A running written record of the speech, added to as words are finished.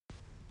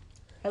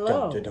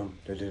Hello,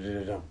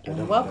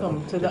 and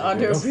welcome to the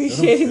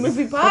Underappreciated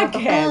Movie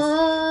Podcast,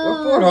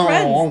 where four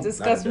friends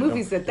discuss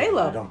movies that they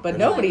love, but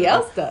nobody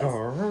else does.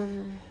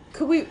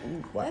 Could we?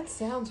 What? That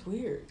sounds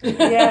weird.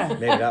 Yeah.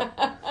 Made it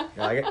up.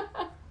 You like it?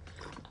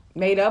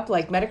 Made up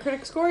like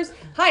Metacritic scores?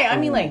 Hi,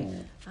 I'm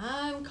Elaine.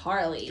 I'm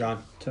Carly.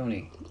 John.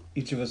 Tony.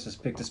 Each of us has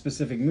picked a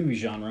specific movie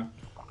genre.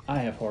 I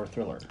have horror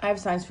thriller. I have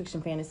science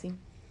fiction fantasy.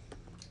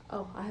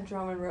 Oh, I have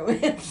drama and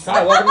romance.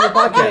 Hi, welcome to the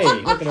podcast.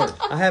 Hey, look at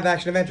her. I have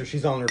action adventure.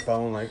 She's on her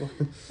phone like...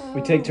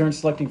 We take turns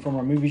selecting from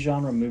our movie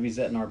genre movies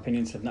that, in our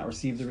opinions, have not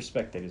received the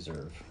respect they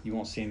deserve. You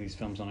won't see any of these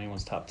films on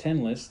anyone's top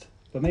 10 list,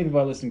 but maybe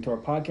by listening to our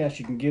podcast,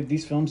 you can give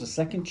these films a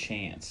second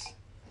chance.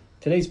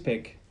 Today's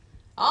pick...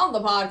 On the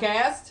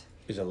podcast...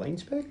 Is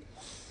Elaine's pick?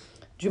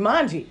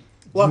 Jumanji.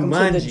 Welcome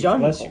to the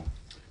jungle. Bless you.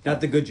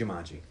 Not the good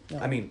Jumanji. No.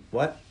 I mean,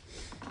 what?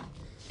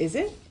 Is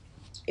it?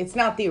 It's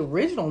not the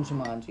original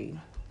Jumanji.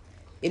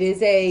 It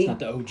is a... It's not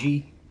the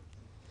OG.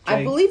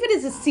 I believe it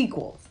is a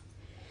sequel.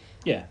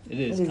 Yeah, it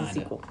is, It is kind a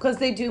sequel. of. Because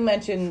they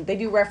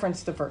do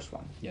reference the first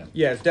one. Yeah.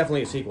 Yeah, it's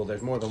definitely a sequel.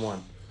 There's more than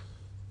one.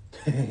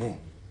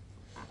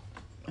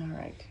 All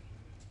right.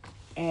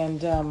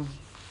 And, And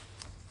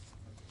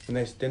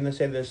didn't they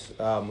say this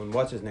when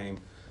what's his name?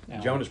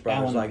 Alan. Jonas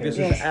Brothers. Alan Like, this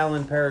Parrish. is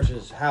Alan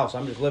Parrish's house.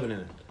 I'm just living in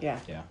it. yeah.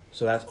 Yeah.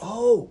 So that's,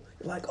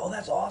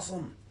 that's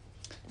awesome.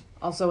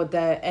 Also, at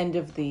the end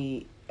of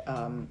the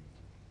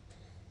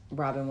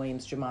Robin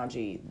Williams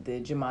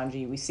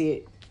Jumanji, we see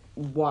it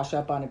wash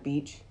up on a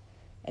beach,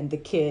 and the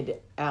kid,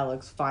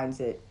 Alex, finds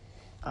it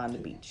on the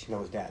beach. No,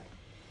 his dad.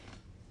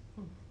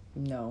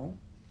 No.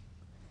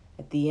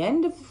 At the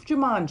end of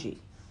Jumanji,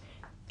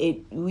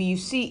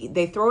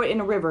 they throw it in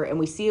a river, and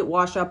we see it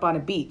wash up on a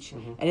beach.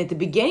 Mm-hmm. And at the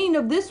beginning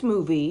of this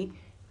movie,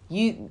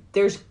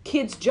 there's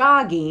kids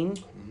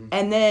jogging,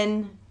 and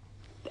then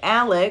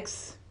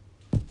Alex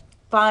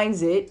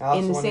finds it Alex,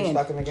 in the the one sand. who's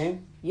stuck in the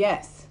game?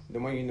 Yes. The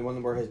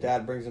one where his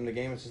dad brings him the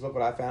game and says, look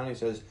what I found. He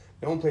says,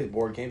 no one plays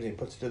board games. And he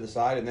puts it to the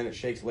side and then it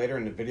shakes later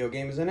and the video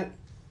game is in it.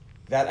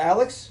 That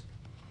Alex?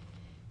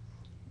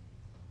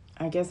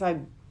 I guess I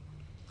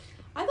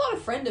thought a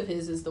friend of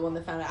his is the one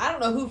that found it. I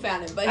don't know who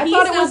found it, but thought he's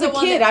it not was the a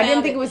one kid. that I didn't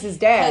found think it was his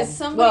dad. Because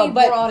somebody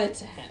brought it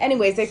to him.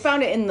 Anyways, they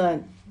found it in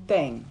the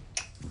thing.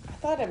 I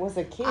thought it was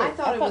a kid. I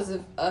thought it was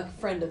a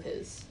friend of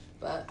his,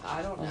 but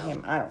I don't know.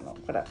 him. I don't know.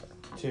 Whatever.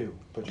 Two.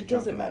 Put your It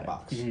junk doesn't in that matter.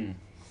 box. Mm-hmm.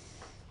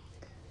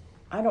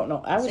 I don't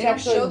know. I was They don't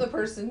actually show the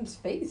person's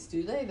face,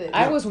 do they?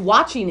 I was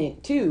watching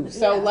it too,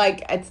 so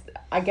Yeah.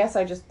 I guess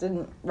I just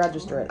didn't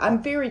register it.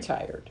 I'm very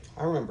tired.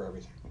 I remember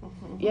everything.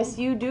 Yes,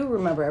 you do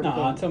remember everything.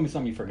 No, tell me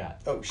something you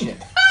forgot. Oh, shit.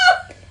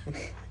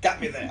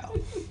 Got me there.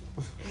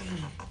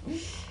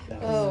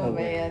 Oh,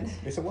 man.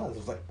 Yes, it was. It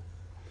was like,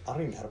 I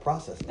don't even know how to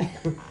process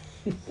that.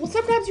 Well,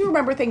 sometimes you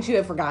remember things you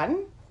have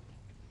forgotten,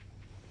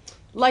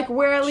 like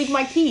where I leave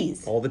my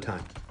keys. All the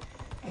time.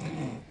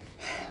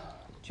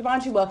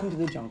 Jumanji: Welcome to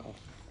the Jungle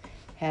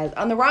has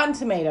on the Rotten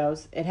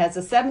Tomatoes. It has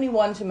a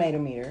 71 tomato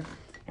meter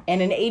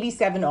and an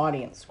 87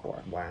 audience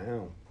score.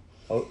 Wow.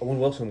 Oh, Owen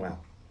Wilson, wow.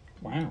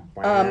 Wow.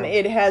 Wow.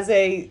 It has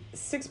a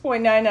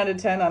 6.9 out of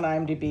 10 on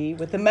IMDb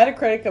with a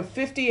Metacritic of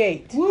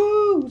 58.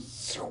 Woo!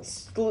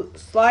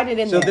 Slide it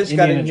in So there. this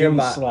got in Indiana here Jones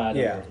by... slide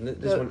Yeah, over.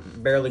 this one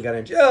barely got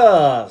in.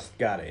 Just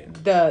got in.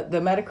 The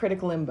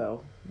Metacritic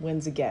limbo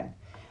wins again.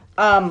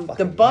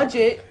 The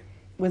budget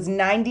was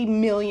 $90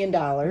 million.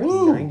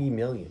 90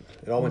 million.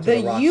 It all went to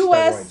the Rock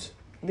steroids.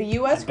 The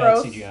U.S. Bad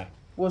gross CGI.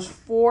 was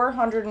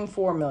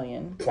 $404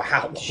 million.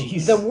 Wow.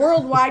 Jeez. The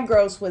worldwide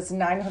gross was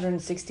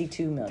 $962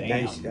 million.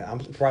 Damn. Nice. I'm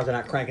surprised they're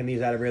not cranking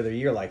these out every other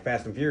year like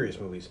Fast and Furious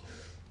movies.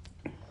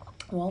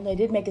 Well, they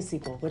did make a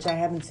sequel, which I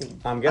haven't seen.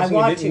 I'm guessing I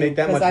want it didn't to, make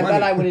that much because I bet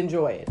money. I would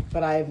enjoy it,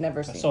 but I have never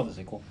I seen saw it. the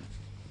sequel.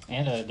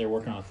 And they're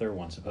working on a third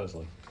one,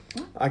 supposedly.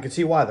 I could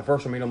see why. The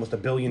first one made almost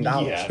 $1 billion. Yeah,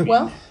 I mean-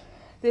 Well,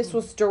 this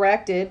was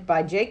directed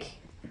by Jake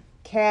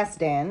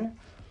Kasdan.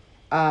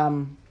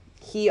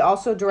 He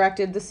also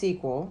directed the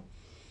sequel,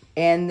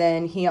 and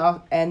then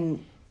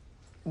and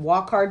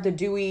Walk Hard, the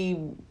Dewey,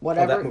 Oh,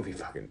 whatever. that movie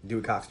fucking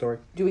Dewey Cox story.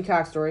 Dewey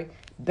Cox Story,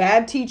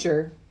 Bad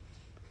Teacher,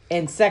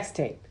 and Sex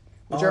Tape,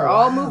 which Oh, are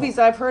all wow. movies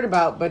I've heard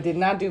about but did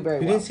not do very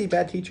You well. didn't see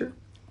Bad Teacher?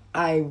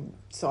 I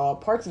saw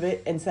parts of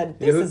it and said,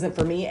 You this know who- isn't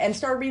for me, and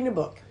started reading a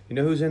book. You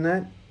know who's in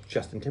that?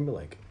 Justin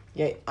Timberlake.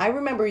 Yeah, I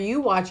remember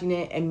you watching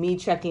it and me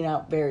checking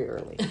out very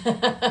early.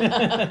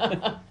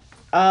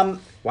 Wow.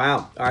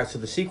 All right, so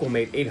the sequel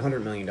made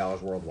 $800 million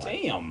worldwide.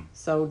 Damn.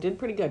 So did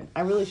pretty good.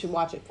 I really should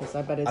watch it because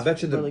I bet it's I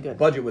bet you the really good.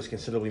 budget was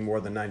considerably more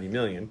than $90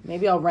 million.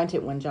 Maybe I'll rent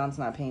it when John's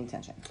not paying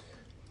attention.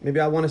 Maybe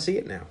I want to see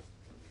it now.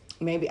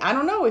 Maybe. I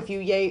don't know if you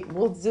yay.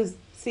 We'll just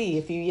see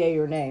if you yay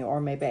or nay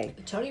or maybe.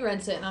 Tony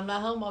rents it, and I'm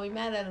not home. I'll be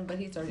mad at him, but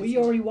he's already We seen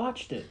it. already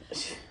watched it.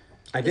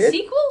 I The did?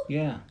 sequel?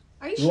 Yeah.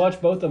 Are you We sure?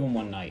 watched both of them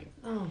one night.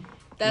 Oh.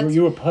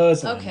 You were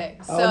puzzling. Okay,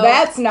 so Oh,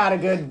 that's not a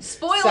good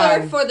spoiler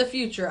sign. for the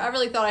future. I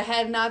really thought I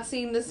had not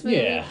seen this movie.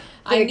 Yeah.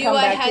 I Did it knew come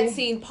I back to had you?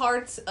 seen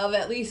parts of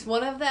at least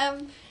one of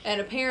them,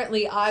 and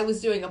apparently I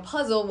was doing a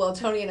puzzle while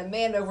Tony and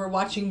Amanda were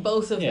watching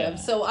both of them. Yeah.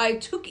 So I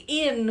took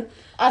in,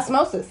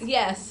 Osmosis.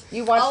 yes,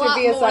 You watched a lot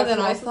it via more than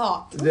I osmosis?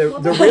 thought.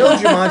 The real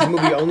Jumanji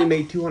movie only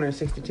made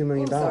 $262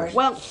 million. sorry.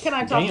 Well, can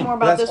I talk Damn. more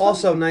But about that's this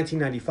also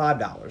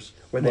 $1995,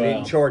 where they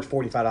didn't charge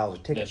 $45 a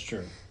ticket. That's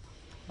true.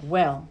 one?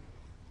 Well,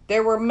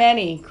 there were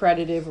many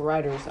credited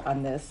writers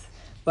on this,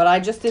 but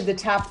I just did the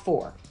top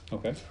 4.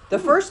 Okay. The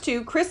first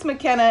 2, Chris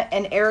McKenna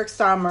and Eric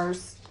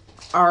Sommers,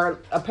 are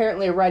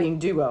apparently a writing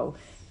duo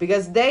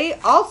because they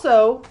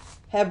also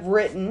have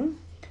written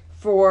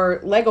for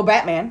Lego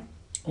Batman,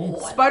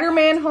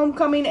 Spider-Man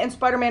Homecoming and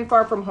Spider-Man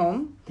Far From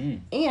Home,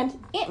 and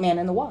Ant-Man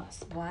and the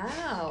Wasp.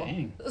 Wow.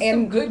 Dang. Some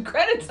And- good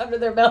credits under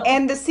their belt.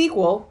 And the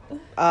sequel,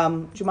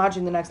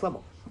 Jumanji: The Next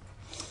Level.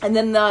 And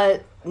then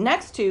the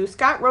next 2,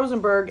 Scott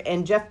Rosenberg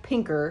and Jeff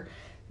Pinker,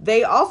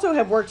 they also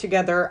have worked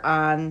together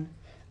on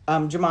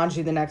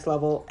Jumanji: The Next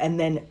Level, and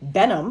then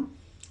Venom.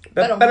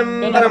 Venom.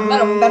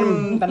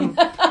 Venom.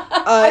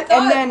 I thought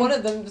and then one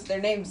of them, their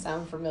names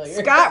sound familiar.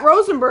 Scott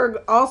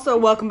Rosenberg, also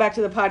welcome back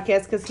to the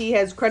podcast because he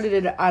has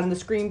credited on the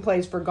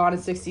screenplays for Gone in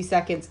 60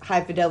 Seconds,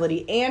 High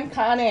Fidelity, and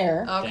Con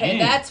Air. Okay, Dang.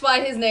 that's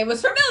why his name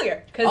was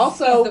familiar. Because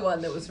Also, he's the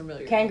one that was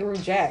familiar. Kangaroo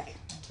Jack.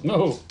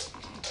 No.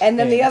 And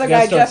then Yeah, the other you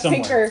guy, gotta Jeff start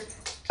Pinker,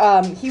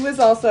 he was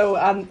also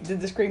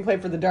did the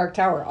screenplay for The Dark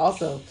Tower.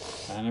 Also,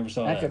 I never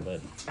saw I that, could-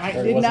 but I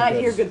heard it did wasn't not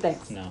good. hear good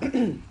things. No.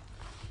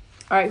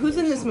 All right, who's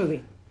in this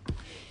movie?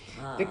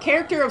 The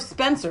character of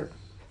Spencer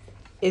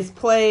is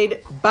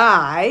played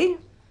by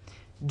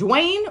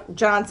Dwayne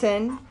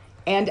Johnson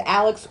and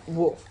Alex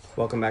Wolff.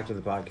 Welcome back to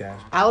the podcast.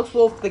 Alex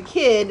Wolff, the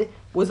kid,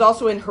 was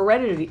also in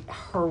Hereditary.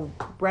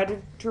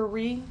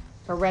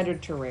 Hereditary.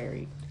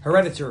 Hereditary. Just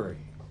Hereditary?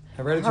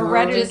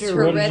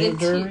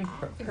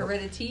 heredity.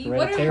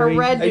 Hereditary.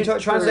 Are you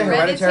trying to say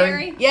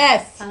hereditary?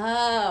 Yes.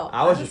 Oh.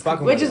 I was just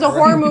fucking Which with is it. a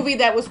horror movie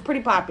that was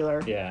pretty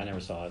popular. Yeah, I never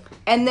saw it.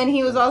 And then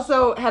he was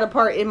also had a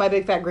part in My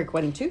Big Fat Greek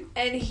Wedding too.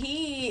 And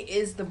he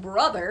is the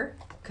brother,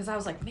 because I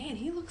was like, man,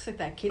 he looks like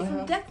that kid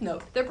from Death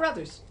Note. They're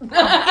brothers.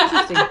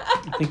 Interesting.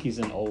 I think he's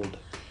an old.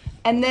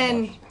 And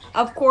then,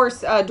 of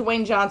course,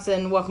 Dwayne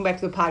Johnson. Welcome back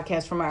to the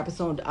podcast from our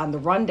episode on The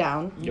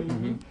Rundown. Yep.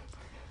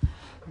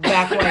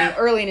 Back when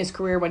early in his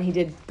career when he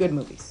did good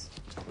movies.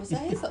 Was that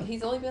his?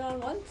 He's only been on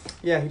once?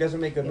 Yeah, he doesn't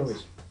make good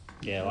movies.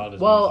 Yeah, a lot of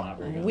his movies are Well, not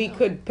very good. we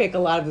could pick a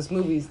lot of his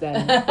movies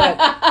then,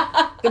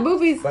 but the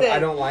movies But that I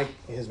don't like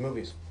his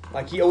movies.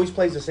 Like, he always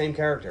plays the same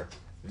character.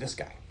 This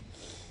guy.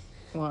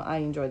 well, I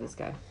enjoy this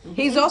guy.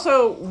 He's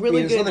also I really mean,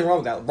 there's good. nothing wrong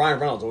with that. Ryan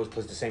Reynolds always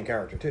plays the same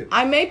character, too.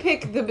 I may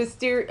pick the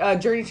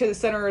Journey to the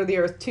Center of the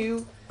Earth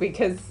too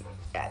because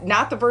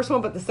not the first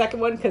one, but the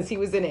second one because he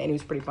was in it and he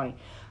was pretty funny.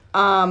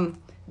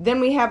 Then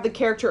we have the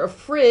character of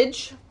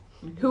Fridge,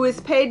 who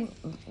is played.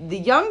 The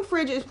young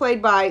Fridge is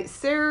played by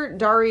Sir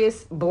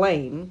Darius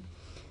Blaine,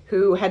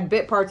 who had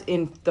bit parts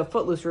in the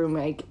Footloose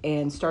remake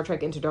and Star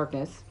Trek Into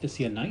Darkness. Is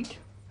he a knight?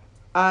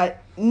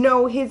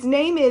 No, his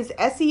name is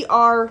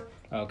SER,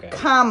 Okay.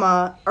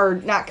 comma, or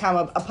not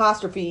comma,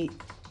 apostrophe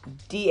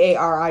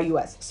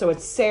Darius. So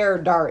it's Sir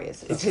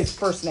Darius. It's his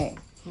first name.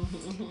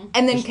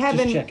 And then Just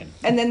Kevin, checking.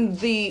 and then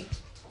the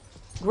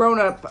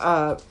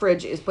grown-up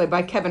Fridge is played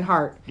by Kevin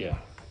Hart Yeah.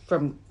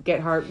 from Get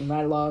Hart and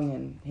Ride Along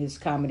and his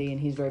comedy, and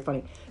he's very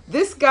funny.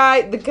 This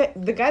guy, the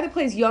guy that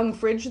plays young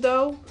Fridge,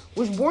 though,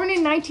 was born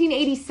in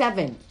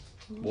 1987.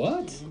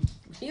 What?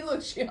 He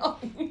looks young.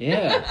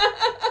 Yeah.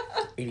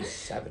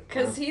 87.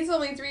 Because he's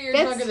only 3 years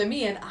That's- younger than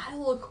me, and I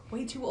look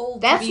way too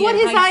old. That's to be what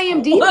in his high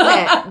IMDb school.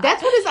 said.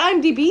 That's what his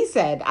IMDb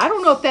said. I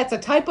don't know if that's a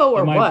typo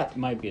or It might, what.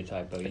 might be a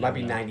typo. It might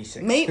be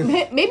 96. Maybe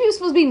it was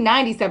supposed to be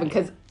 97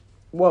 because,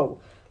 whoa.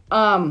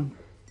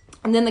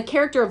 And then the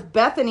character of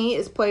Bethany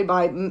is played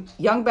by,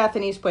 young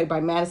Bethany is played by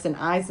Madison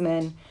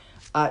Eisman.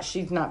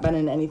 She's not been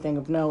in anything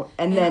of note.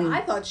 And then,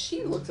 I thought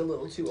she looked a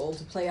little too old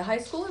to play a high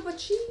schooler, but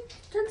she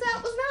turns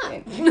out was not.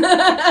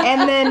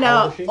 and then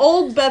How old is she?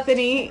 old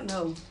Bethany,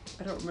 No,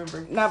 I don't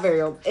remember. not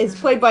very old, is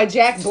played by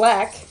Jack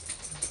Black.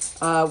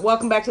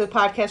 Welcome back to the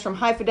podcast from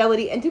High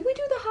Fidelity. And did we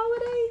do The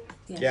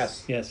Holiday?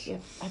 Yes. Yes. Yeah,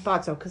 I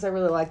thought so because I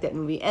really like that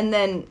movie. And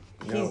then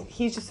No.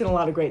 he's just in a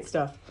lot of great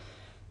stuff.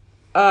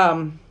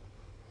 And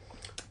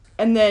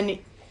then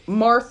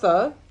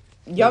Martha,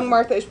 young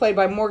Martha, is played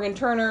by Morgan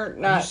Turner. Did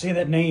you Not say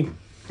that name?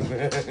 she's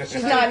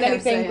not in kept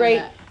anything saying great.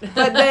 that.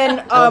 But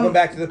then Welcome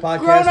back to the podcast.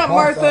 grown up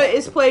Martha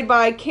is played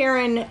by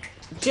Karen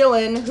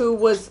Gillan, who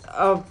was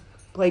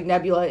played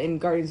Nebula in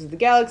Guardians of the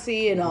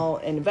Galaxy and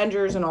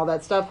Avengers and all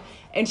that stuff.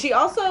 And she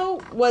also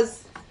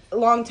was a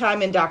long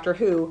time in Doctor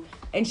Who.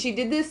 And she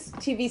did this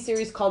TV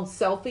series called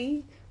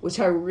Selfie, which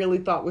I really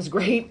thought was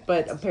great,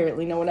 but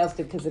apparently no one else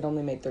did because it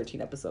only made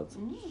 13 episodes.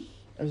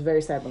 I was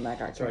very sad when that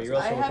got Sorry, canceled. you're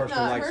also I the have person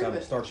who not likes heard of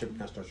it. Starship.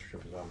 Not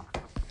Starship is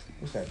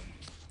what's that?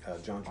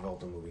 John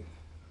Travolta movie.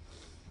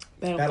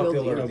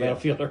 Battlefield Earth. No, Yeah.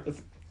 Battlefield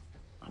Earth.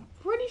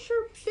 Pretty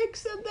sure Vic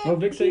said that. Oh,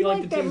 Vic said he you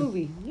liked it that too.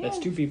 movie. Yeah. That's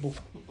 2 people.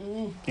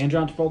 And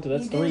John Travolta,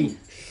 that's 3.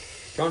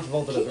 John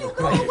Travolta Can doesn't you look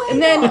go like away? it.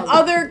 And then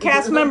other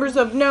cast members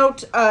of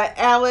note,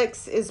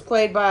 Alex is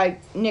played by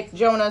Nick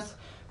Jonas,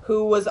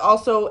 who was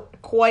also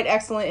quite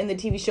excellent in the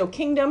TV show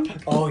Kingdom.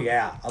 Oh,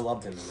 yeah. I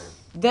loved him in that.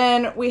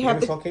 Then we You have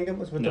ever saw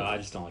Kingdom? No, I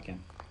just don't like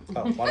him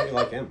Oh, why don't you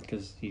like him?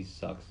 because he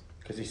sucks.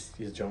 Because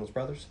he's Jonas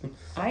Brothers?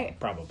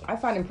 Probably. I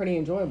find him pretty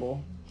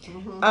enjoyable.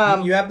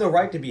 You have no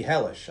right to be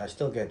hellish. I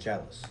still get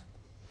jealous.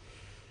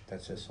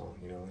 That's his song,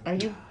 you know. Are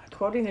you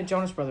quoting the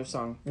Jonas Brothers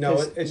song? No,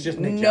 'Cause it's just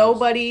Nick Jonas.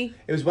 nobody.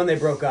 It was when they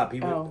broke up,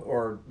 Oh.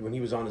 or when he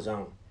was on his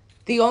own.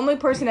 The only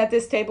person at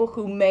this table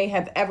who may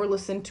have ever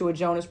listened to a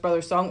Jonas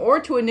Brothers song or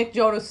to a Nick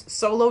Jonas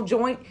solo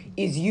joint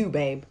is you,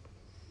 babe.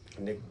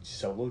 Nick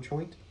solo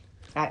joint?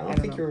 I I don't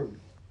think know.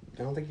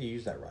 I don't think you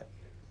used that right.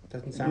 It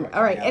doesn't sound right.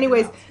 All right. coming out of your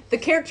Anyways, mouth. the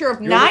character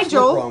of You're gonna slip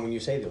Nigel wrong when you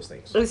say those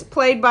things. is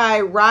played by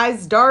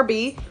Rise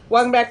Darby.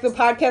 Welcome back to the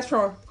podcast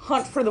from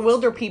Hunt for the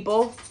Wilder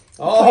People.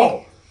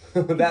 Oh,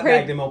 that played-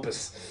 magnum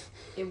opus.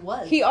 It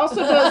was. He also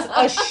does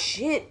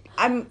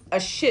a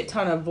shit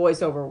ton of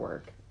voiceover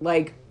work,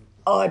 like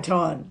a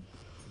ton.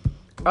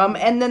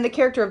 And then the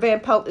character of Van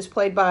Pelt is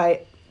played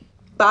by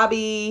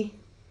Bobby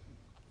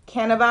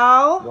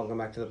Cannavale. Welcome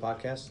back to the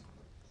podcast.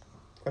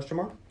 Question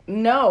mark?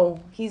 No,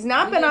 he's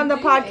not We been on the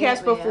didn't do podcast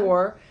Ant-Man.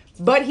 before,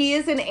 but he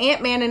is in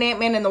Ant-Man and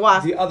Ant-Man and the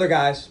Wasp. The other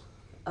guys.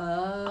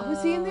 Oh,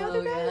 was he in the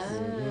other guys?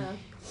 Yeah.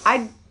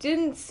 I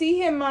didn't see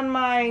him on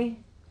my...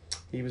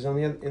 He was on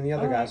in the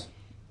other All right. guys.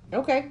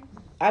 Okay,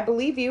 I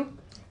believe you.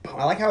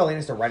 I like how Elaine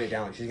has to write it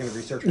down. Like she's going to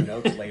research her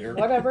notes later.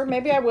 Whatever,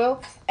 maybe I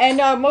will. And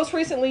most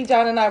recently,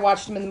 John and I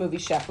watched him in the movie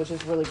Chef, which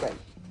is really great.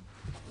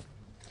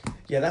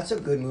 Yeah, that's a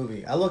good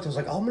movie. I looked, I was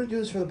like, oh, I'm going to do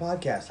this for the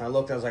podcast. And I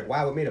looked, I was like,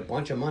 wow, it made a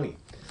bunch of money.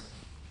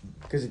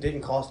 Because it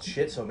didn't cost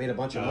shit, so it made a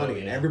bunch of money.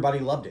 And yeah. everybody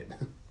loved it.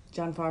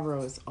 John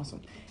Favreau is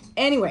awesome.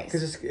 Anyways,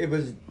 Because it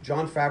was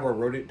John Favreau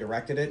wrote it,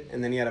 directed it,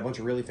 and then he had a bunch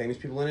of really famous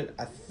people in it.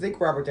 I think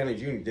Robert Downey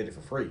Jr. did it for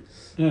free.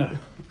 Yeah.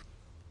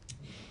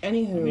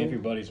 anywho, I mean, if you're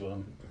buddies with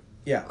him.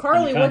 Yeah.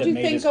 Carly, You what do you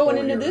kinda made think this going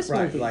for into your- this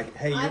Right, movie? like,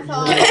 hey, I you're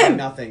thought- making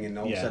nothing, and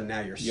all of Yeah. a sudden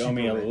now you're You owe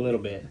me a super rich. little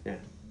bit. Yeah.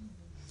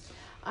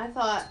 I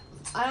thought,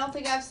 I don't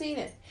think I've seen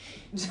it.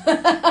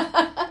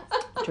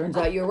 Turns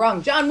out you're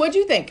wrong. John, what'd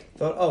you think?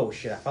 Thought, oh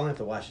shit, I finally have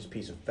to watch this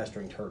piece of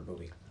festering turd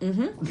movie.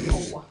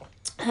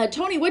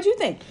 Tony, what'd you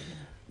think?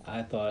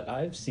 I thought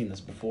I've seen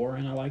this before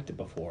and I liked it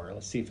before.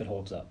 Let's see if it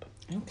holds up.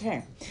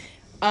 Okay.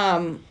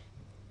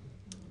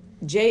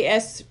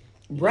 J.S.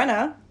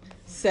 Brenna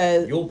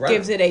says Yul Brynner.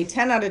 gives it a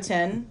 10 out of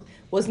 10.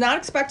 Was not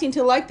expecting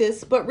to like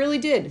this, but really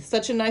did.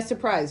 Such a nice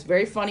surprise.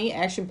 Very funny,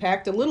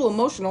 action-packed, a little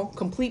emotional,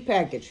 complete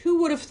package.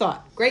 Who would have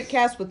thought? Great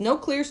cast with no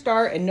clear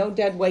star and no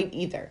dead weight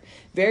either.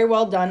 Very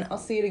well done. I'll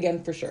see it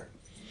again for sure.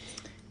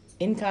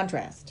 In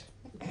contrast,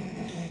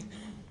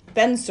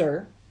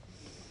 Spencer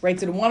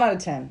rates it a 1 out of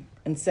 10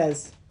 and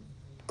says,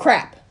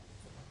 crap.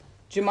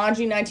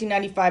 Jumanji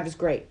 1995 is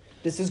great.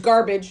 This is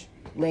garbage,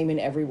 lame in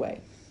every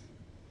way.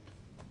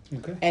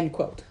 Okay. End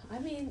quote. I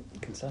mean,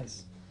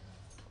 Concise.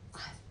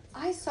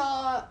 I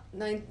saw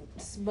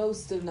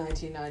most of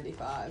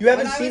 1995. You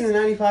haven't When I seen was- the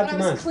 95 When I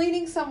was Jumanji?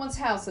 cleaning someone's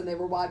house and they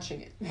were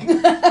watching it.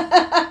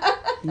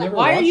 Never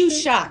Why are watched you it?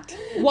 shocked?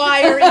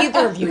 Why are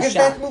either of you Because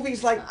shocked? that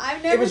movie's like, I've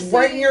it never was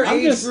right in your seen- age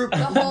I'm just- group. The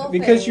whole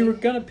Because you thing. were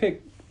gonna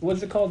pick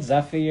what's it called,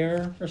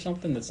 Zafir or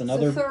something? That's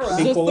another Zathura.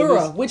 sequel of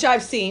Zathura, this? which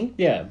I've seen.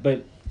 Yeah,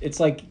 but it's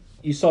like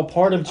you saw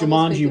part of Almost picked it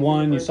Jumanji for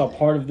 1, your you saw birthday.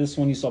 part of this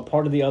one, you saw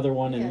part of the other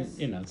one, and Yes.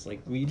 you know it's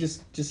like we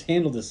just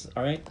handle this,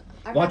 all right?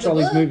 I Watch read the all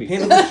these book. movies.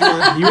 Handle this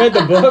Jumanji. You read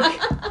the book?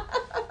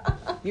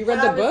 You read When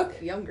the I was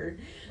book? Younger.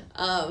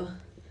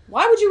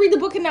 Why would you read the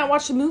book and not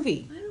watch the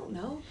movie? I don't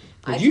know.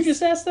 Did you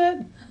just ask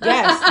that?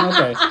 Yes.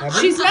 Okay, Have we-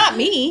 She's not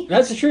me.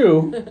 that's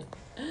true.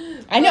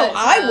 I know But,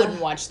 I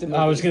wouldn't watch the movie.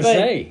 I was gonna but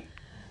say.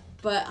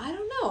 But I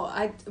don't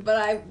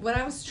know. When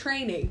I was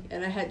training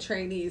and I had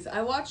trainees,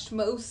 I watched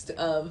most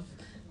of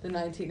the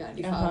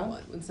 1995 Uh-huh.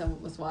 one when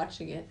someone was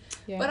watching it.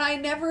 Yeah. But I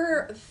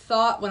never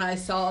thought when I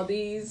saw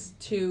these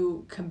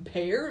to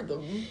compare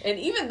them. And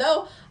even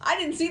though I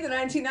didn't see the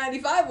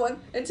 1995 one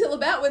until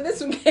about when this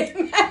one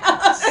came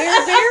out.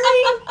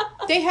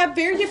 They have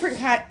very different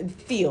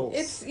feels.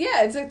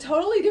 It's a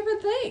totally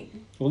different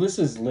thing. Well, this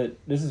is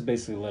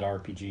basically lit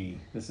RPG.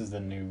 This is the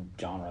new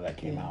genre that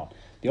came out.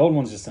 The old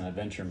one's just an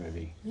adventure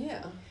movie,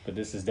 Yeah. but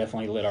this is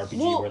definitely lit RPG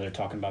Well, where they're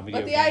talking about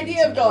video But the games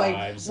idea of and their going,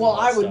 lives and well,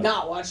 all that I would stuff.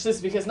 not watch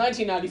this because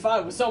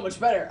 1995 was so much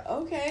better.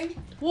 Okay.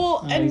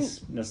 well, At and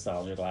least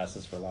nostalgia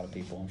glasses for a lot of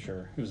people, I'm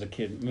sure. It was a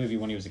movie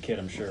when he was a kid,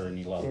 I'm sure, and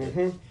he loved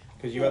it.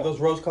 Because you have those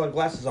rose-colored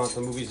glasses on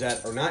for movies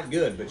that are not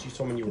good, but you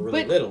saw when you were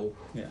really But- little.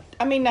 Yeah.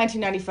 I mean,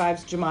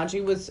 1995's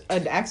Jumanji was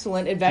an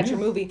excellent adventure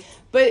movie,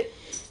 but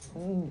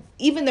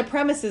even the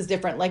premise is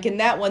different. Like in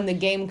that one, the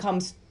game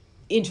comes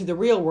into the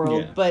real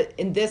world, Yeah. but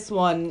in this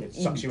one, It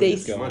sucks you they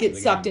into the get game.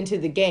 sucked into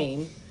the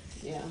game,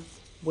 Yeah.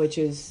 which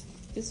is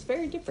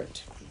very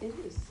different. It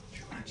is.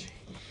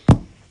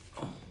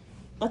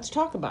 Let's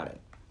talk about it.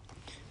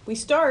 We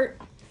start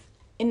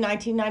in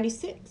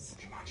 1996,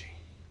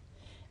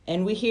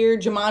 and we hear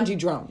Jumanji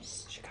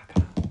drums,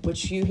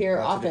 which you hear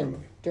That's a different often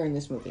movie. during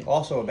this movie.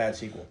 Also a bad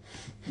sequel.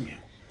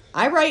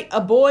 I write,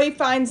 a boy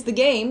finds the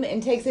game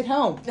and takes it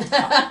home.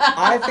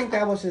 I think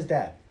that was his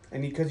dad.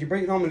 And because he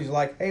brings it home and he's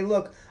like, hey,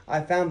 look,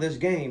 I found this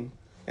game,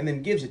 and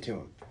then gives it to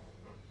him.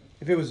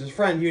 If it was his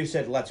friend, he'd have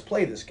said, let's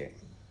play this game.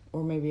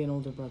 Or maybe an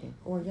older brother.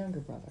 Or a younger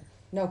brother.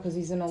 No, because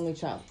he's an only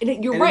child.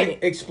 You're And right. it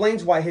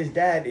explains why his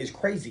dad is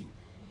crazy.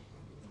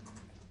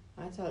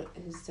 I thought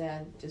his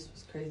dad just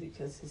was crazy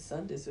because his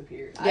son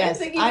disappeared. Yes, I didn't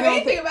think he I knew don't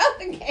anything about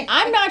the game.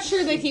 I'm not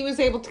sure that he was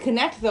able to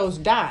connect those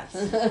dots.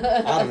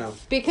 I don't know.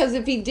 Because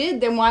if he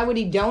did, then why would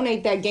he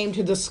donate that game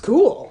to the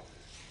school?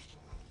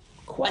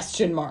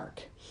 Question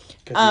mark.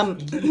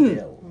 Because he's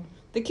evil.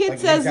 The kid Like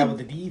says that with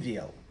the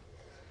devil.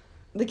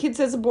 the kid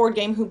says a board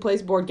game who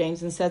plays board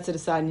games and sets it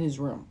aside in his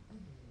room.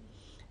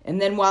 And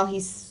then while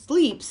he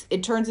sleeps,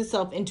 it turns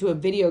itself into a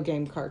video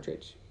game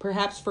cartridge.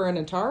 Perhaps for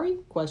an Atari?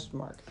 Question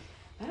mark.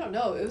 I don't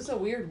know. It was a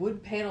weird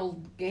wood panel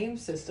game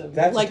system.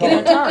 That's Like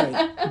Atari.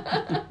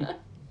 an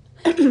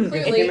Atari.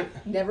 Clearly,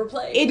 never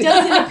played. It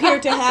doesn't appear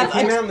to have It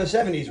came out in the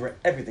 70s where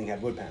everything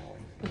had wood paneling.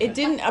 It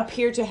didn't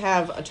appear to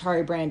have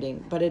Atari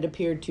branding, but it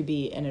appeared to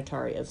be an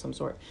Atari of some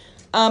sort.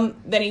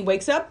 Then he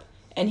wakes up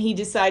and he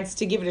decides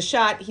to give it a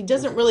shot. He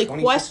doesn't really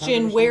 2600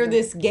 question or where something?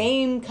 this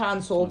game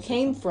console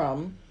came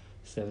from,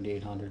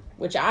 7,800.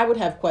 which I would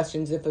have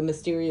questions if a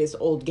mysterious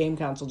old game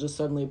console just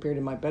suddenly appeared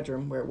in my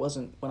bedroom where it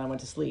wasn't when I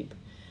went to sleep.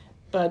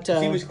 But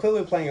He was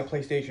clearly playing a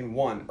PlayStation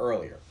 1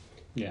 earlier.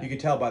 Yeah. You could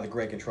tell by the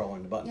gray controller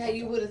and the buttons. Yeah,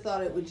 you would have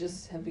thought it would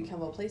just have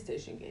become a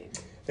PlayStation game.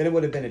 Then it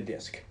would have been a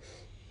disc.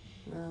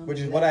 Which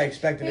is what I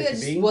expected Maybe it that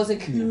to just be.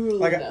 wasn't cool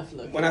Like enough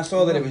looking. when I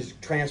saw that it was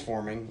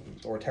transforming,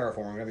 or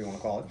terraforming, whatever you want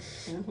to call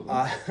it,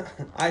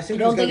 I assumed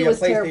it don't was going think to be it a was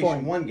PlayStation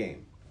terraforming. 1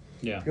 game.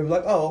 Yeah. You'd be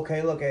like, oh,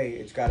 okay, look, hey,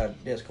 it's got a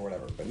disc or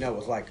whatever. But no, it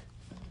was like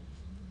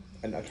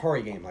an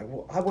Atari game. Like,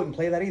 well, I wouldn't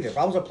play that either. If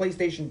I was a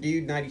PlayStation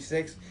dude,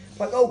 96,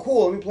 like, oh,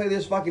 cool, let me play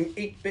this fucking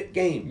 8-bit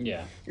game.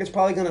 Yeah. It's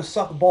probably going to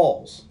suck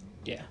balls.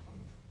 Yeah.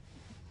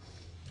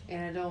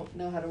 And I don't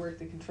know how to work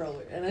the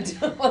controller. And I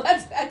don't. Well,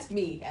 that's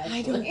me. Actually.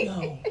 I don't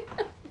know.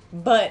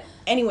 But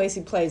anyways,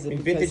 he plays I it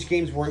mean, because vintage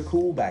games weren't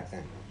cool back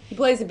then. he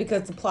plays it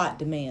because the plot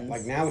demands.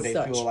 Like nowadays,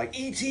 such. people are like,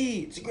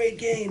 E.T., it's a great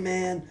game,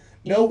 man.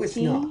 No, it's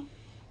E.T.? not.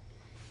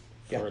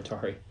 Yeah. For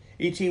Atari.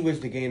 E.T. was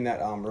the game that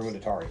ruined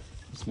Atari.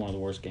 It's one of the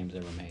worst games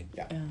ever made.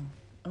 Yeah.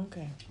 Oh,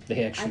 okay.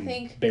 They actually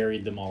think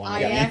buried them all in I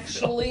the landfill.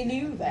 actually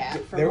knew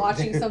that from There-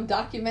 watching some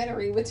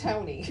documentary with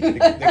Tony. The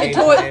games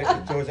toy- that made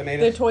it, the toys that made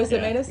The us. toys that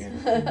Yeah. made us?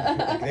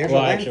 Yeah. There's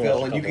Well, a I actually watched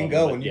landfill, a and you couple can of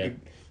go them, and but you yeah,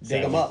 can dig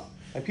sadly. them up.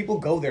 Like people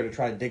go there to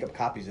try to dig up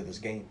copies of this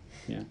game.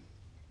 Yeah.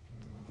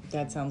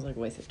 That sounds like a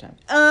waste of time.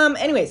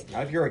 Anyways,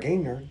 Not if you're a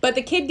game nerd. but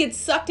the kid gets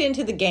sucked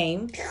into the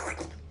game.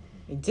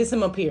 It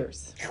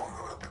disappears.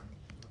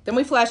 Then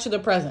we flash to the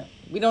present.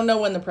 We don't know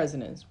when the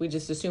present is. We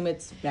just assume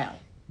it's now.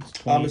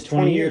 It's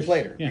 20 years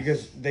later Yeah.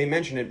 because they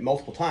mention it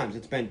multiple times.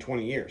 It's been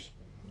 20 years.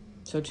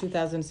 So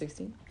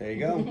 2016, There you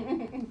go.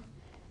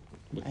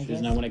 Which I is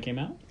guess. not when it came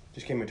out?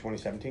 Just came in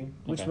 2017.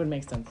 which Okay. would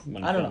make sense.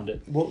 When I don't filmed know.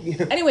 it. Well,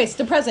 yeah. Anyways,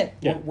 the present.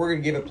 Yeah. We're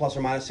going to give it plus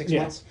or minus 6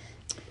 Yeah. months.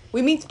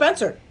 We meet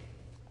Spencer,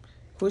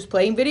 who's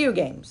playing video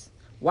games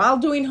while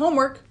doing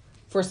homework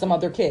for some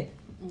other kid.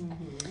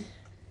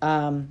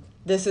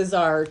 This is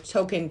our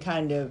token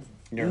kind of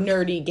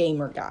nerdy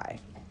gamer guy.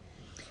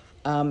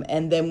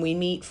 And then we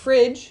meet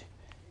Fridge,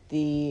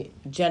 the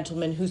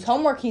gentleman whose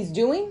homework he's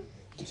doing.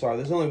 I'm sorry,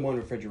 there's only one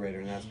refrigerator,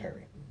 and that's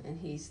Perry. And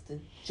he's the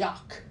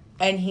jock.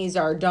 And he's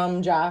our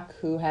dumb jock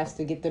who has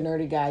to get the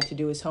nerdy guy to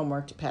do his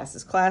homework to pass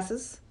his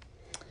classes.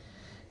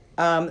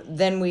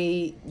 Then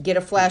we get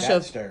a flash That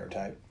of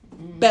stereotype.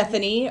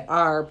 Bethany,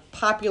 our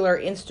popular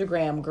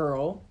Instagram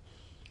girl,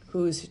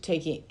 who's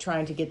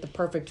trying to get the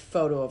perfect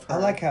photo of her. I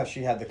like how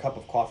she had the cup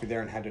of coffee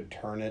there and had to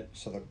turn it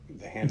so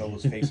the handle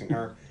was facing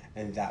her,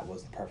 and that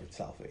was the perfect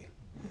selfie.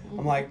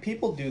 I'm like,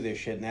 people do this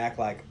shit and act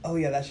like, oh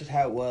yeah, that's just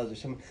how it was, or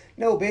something.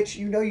 No, bitch,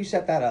 you know you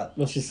set that up.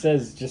 Well, she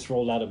says just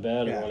rolled out of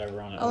bed Yeah. or whatever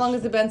on it. How long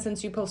has it been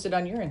since you posted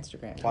on your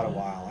Instagram? Quite a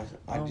while.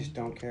 I just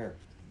don't care.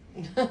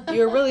 You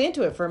were really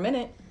into it for a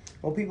minute.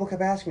 Well, people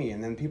kept asking me,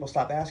 and then people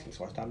stopped asking,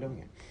 so I stopped doing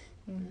it.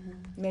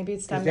 Maybe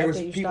it's Because time there to was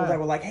update your people style. that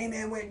were like, hey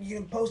man, when you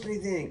didn't post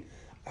anything.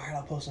 All right,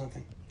 I'll post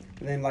something.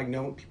 And then like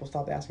no, people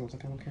stopped asking. I was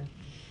like, I don't care.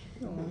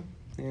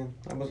 Yeah,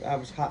 I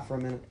was hot for a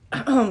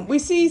minute. We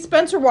see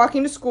Spencer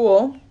walking to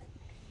school,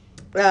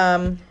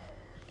 and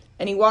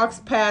he walks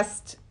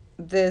past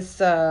this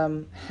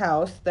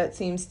house that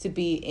seems to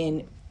be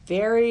in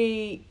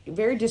very,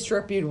 very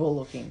disreputable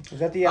looking. Is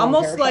that the Alan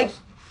Almost Parrish like house?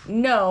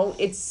 no,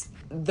 it's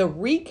the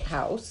Reek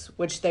House,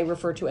 which they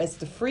refer to as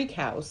the Freak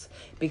House,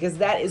 because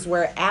that is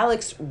where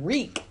Alex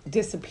Reek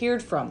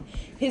disappeared from.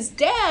 His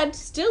dad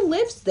still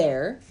lives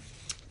there,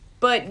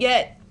 but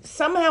yet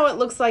somehow it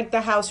looks like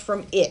the house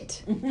from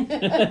It.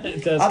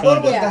 It does I thought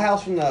it was Yeah. the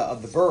house from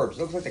of the Burbs. It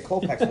looks like the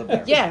Klopeks lived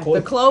there. Yeah,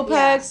 the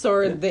Klopex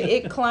or the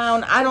It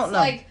Clown. I don't It's know.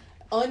 like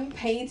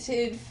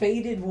unpainted,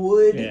 faded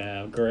wood.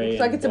 Yeah, gray. Looks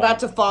like and it's about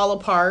to black. fall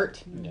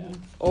apart. Yeah.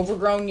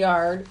 Overgrown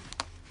yard.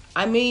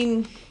 I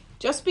mean,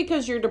 just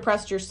because you're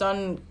depressed your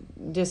son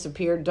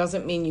disappeared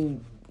doesn't mean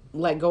you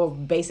let go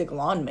of basic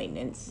lawn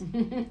maintenance.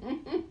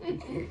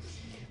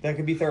 That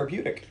could be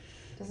therapeutic.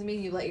 Doesn't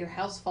mean you let your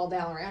house fall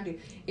down around you.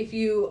 If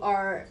you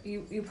are,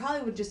 you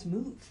probably would just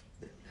move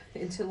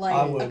into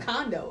like a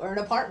condo or an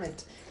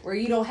apartment where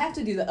you don't have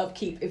to do the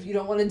upkeep if you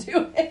don't want to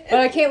do it.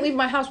 But I can't leave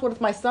my house. What if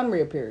my son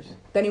reappears?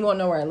 Then he won't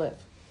know where I live.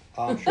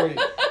 I'm sure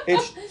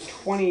it's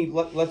 20.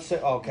 Let's say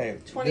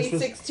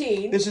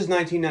 2016. This is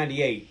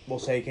 1998. We'll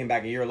say he came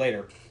back a year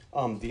later.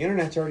 The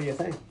internet's already a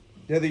thing.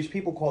 There are these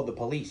people called the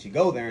police. You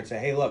go there and say,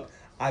 "Hey, look,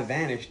 I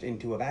vanished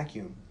into a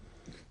vacuum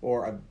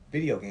or a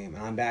video game,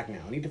 and I'm back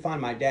now. I need to find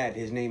my dad.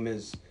 His name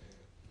is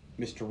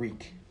Mr.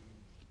 Reek."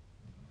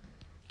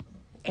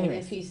 And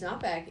Anyways. if he's not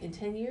back in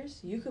 10 years,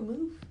 you can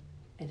move.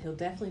 And he'll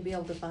definitely be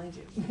able to find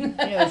you.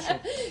 Yeah, that's true.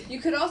 You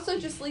could also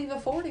just leave a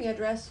forwarding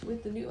address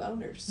with the new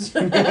owners.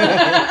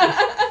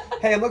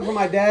 Hey, I'm looking for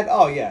my dad.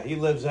 Oh, yeah, he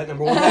lives at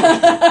number 1 Main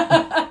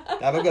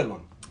Street. Have a good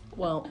one.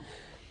 Well,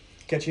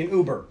 Catch you an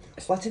Uber.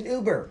 What's an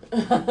Uber?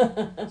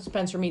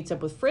 Spencer meets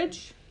up with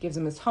Fridge, gives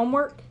him his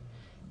homework,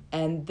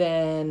 and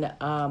then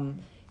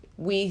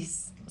we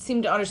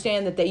seem to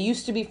understand that they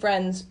used to be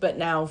friends, but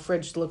now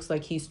Fridge looks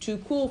like he's too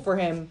cool for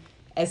him,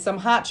 as some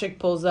hot chick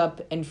pulls up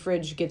and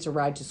Fridge gets a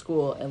ride to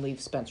school and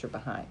leaves Spencer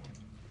behind.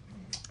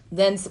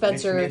 Then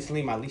Spencer... Makes him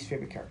instantly my least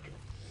favorite character.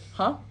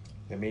 Huh?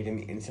 That made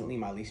him instantly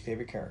my least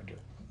favorite character.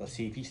 Let's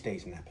see if he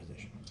stays in that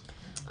position.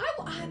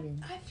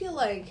 I feel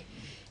like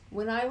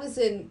when I was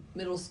in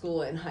middle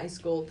school and high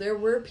school, there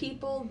were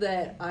people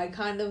that I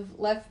kind of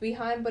left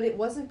behind, but it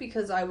wasn't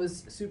because I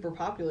was super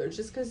popular. It's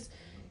just because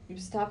you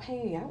stop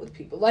hanging out with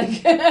people. Like,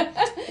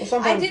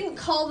 I didn't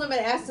call them and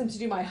ask them to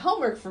do my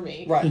homework for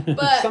me. Right.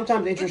 But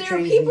sometimes interest there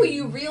are changes. people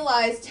you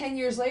realize 10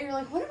 years later, you're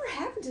like, whatever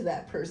happened to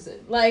that person?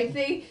 Like,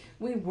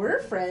 we were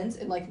friends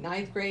in like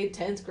 9th grade,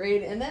 10th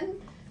grade, and then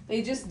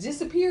they just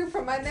disappear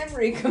from my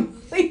memory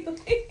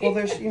completely. Well,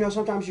 there's,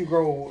 sometimes you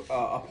grow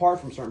apart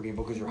from certain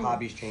people because your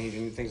hobbies change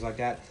and things like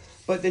that.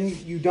 But then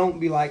you don't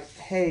be like,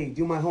 hey,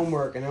 do my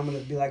homework, and I'm going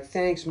to be like,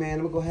 thanks, man,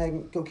 I'm going to go ahead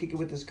and go kick it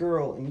with this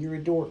girl, and you're a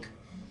dork.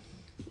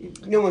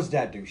 No one's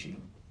that douchey.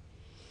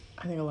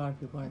 I think a lot of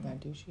people are that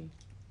douchey.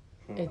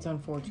 It's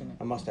unfortunate.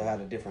 I must have had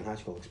a different high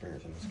school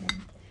experience in this guy.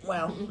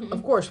 Well,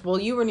 of course. Well,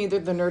 you were neither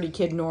the nerdy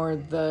kid nor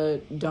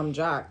the dumb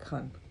jock,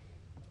 hon.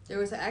 There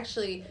was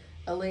actually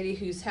a lady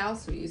whose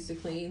house we used to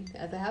clean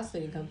at the house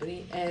cleaning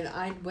company, and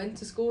I went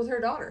to school with her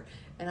daughter.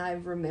 And I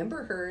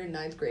remember her in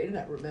 9th grade, and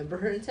I remember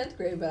her in 10th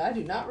grade, but I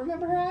do not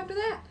remember her after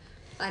that.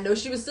 I know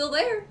she was still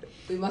there.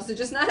 We must have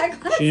just not had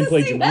classes She didn't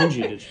play together.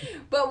 Jumanji, did she?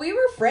 But we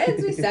were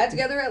friends. We sat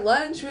together at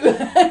lunch.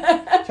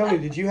 Tell me,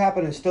 did you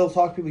happen to still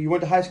talk to people you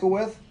went to high school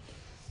with?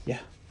 Yeah,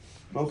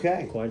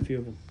 Okay. quite a few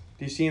of them.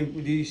 Do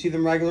you see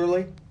them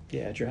regularly?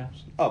 Yeah, at your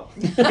house. Oh.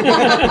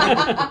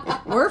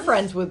 We're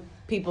friends with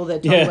people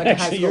that Tony Yeah, went to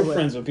high actually, school you're with.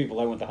 friends with people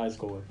I went to high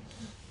school with.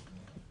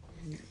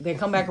 They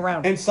come back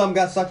around. And some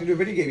got sucked into a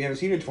video game you haven't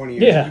seen in 20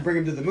 years. Yeah. You bring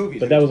them to the movies.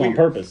 But that It's was on weird.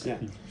 purpose. Yeah.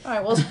 All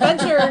right. Well,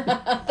 Spencer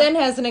then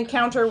has an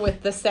encounter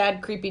with the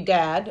sad, creepy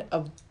dad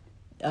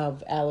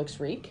of Alex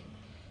Reek,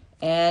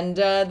 and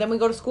then we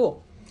go to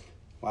school.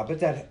 Well, I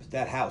bet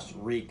that house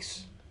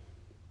reeks.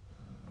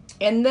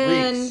 And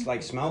then Reeks.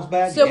 Like smells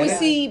bad? so You we get it?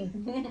 see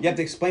You have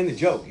to explain the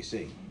joke, you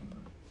see.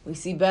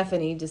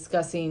 Bethany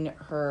discussing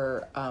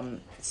her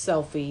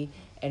selfie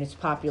and its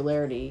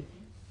popularity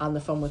on the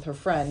phone with her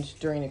friend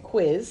during a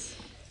quiz,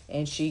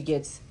 and she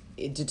gets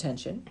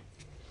detention.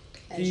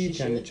 And she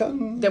should.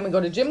 Detention. Then we go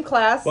to gym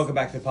class, Welcome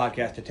back to the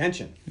podcast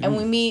Attention. and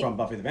we meet. From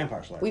Buffy the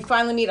Vampire Slayer. We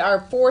finally meet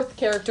our fourth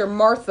character,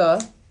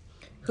 Martha,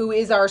 who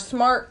is our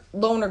smart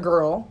loner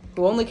girl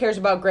who only cares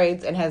about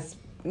grades and has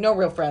no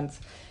real friends.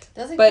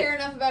 Doesn't But- care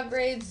enough about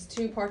grades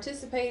to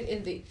participate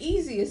in the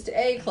easiest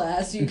A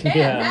class you can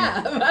Yeah.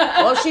 have.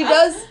 Well, she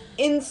does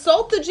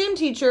insult the gym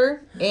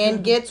teacher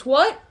and gets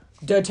what?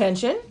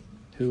 Detention.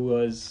 Who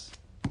was...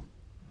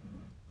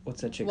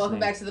 What's that chick's Welcome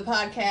name? back to the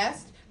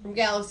podcast from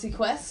Galaxy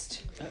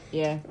Quest.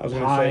 Yeah. I was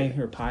going Pie, to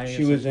say, or Pie.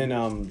 she was in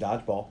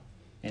Dodgeball.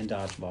 And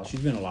Dodgeball. She's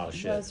been in a lot of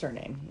shit. What's her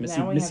name? Missy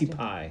Now we Missy have to-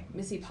 Pie.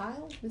 Missy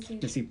Pyle?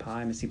 Missy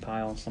Pie, Missy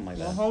Pile, something like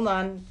Well, that. hold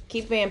on.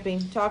 Keep vamping.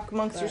 Talk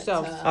amongst But,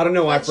 yourselves. I don't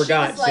know, I But she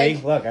forgot. was See?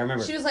 like- Look, I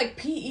remember. She was like,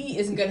 PE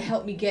isn't going to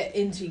help me get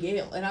into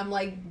Yale. And I'm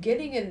like,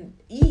 getting an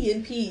E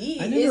in PE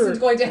I never- isn't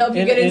going to help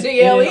you And- get and- into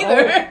Yale and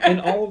either. In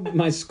all of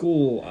my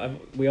school,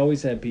 we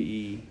always had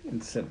PE,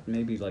 except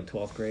maybe like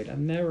 12th grade. I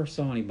never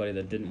saw anybody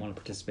that didn't want to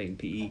participate in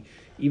PE.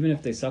 Even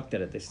if they sucked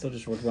at it, they still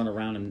just would run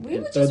around and, We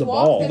and would throw just the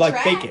walk ball. the Like,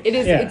 track. fake it. It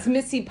is. Yeah. It's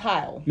Missy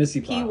Pyle. Missy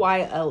Pyle.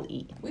 Pyle.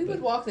 We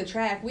would walk the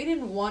track. We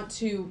didn't want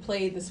to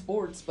play the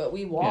sports, but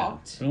we Yeah.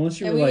 walked. But unless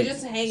you And were we would like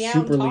just hang out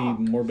and superly talk.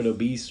 morbid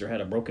obese or had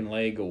a broken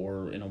leg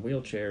or in a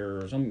wheelchair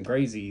or something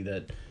crazy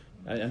that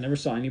I never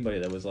saw anybody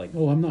that was like,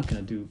 oh, I'm not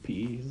going to do PE.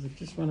 He's like,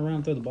 just run around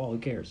and throw the ball. Who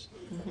cares?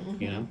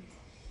 You know?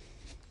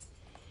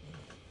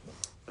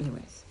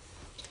 Anyways.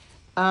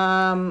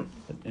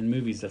 But in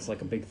movies, that's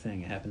like a big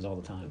thing. It happens all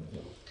the time.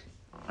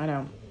 I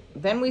know.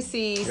 Then we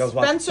see I was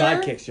watching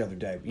Spencer. Sidekicks the other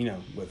day,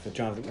 with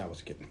Jonathan. No, I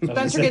was kidding.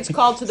 Spencer gets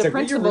called to the It's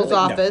like, "You're principal's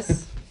really-" No.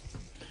 office.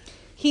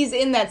 He's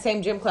in that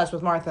same gym class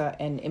with Martha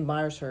and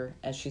admires her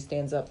as she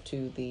stands up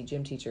to the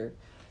gym teacher.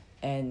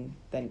 and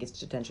then gets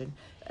detention.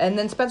 And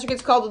then Spencer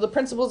gets called to the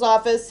principal's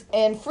office,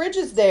 and Fridge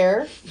is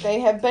there. They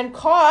have been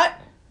caught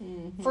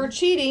for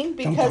cheating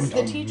because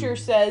the teacher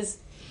says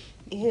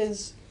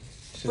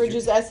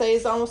Fridge's essay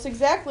is almost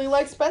exactly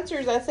like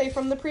Spencer's essay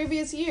from the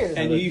previous year.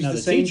 And you use now the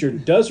the same teacher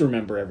does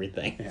remember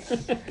everything.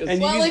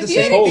 And Well, you use if the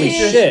you same had a Holy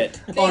features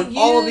shit. on They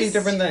all of these used-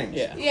 different things.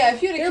 Yeah. Yeah,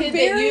 if you had a They're kid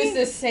very- that used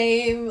the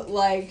same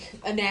like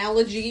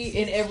analogy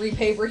in every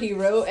paper he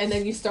wrote, and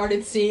then you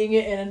started seeing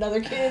it in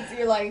another kid's,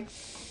 you're like,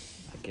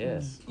 I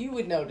guess. you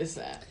would notice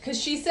that because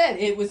she said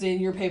it was in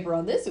your paper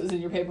on this, it was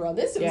in your paper on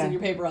this, it was in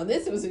your paper on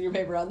this, it was in your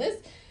paper on this.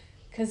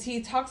 Because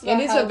he talks about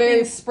It is how a very-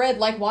 things spread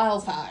like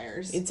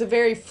wildfires. It's a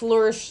very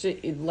flourished,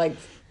 like,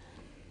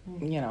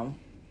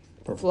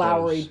 For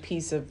flowery prose.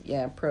 piece of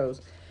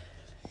prose.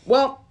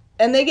 Well,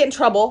 and they get in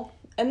trouble,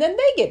 and then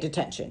they get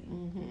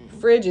detention.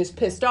 Fridge is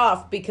pissed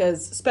off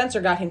because Spencer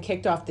got him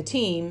kicked off the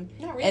team,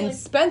 Not really. and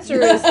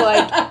Spencer is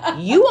like,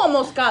 "You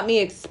almost got me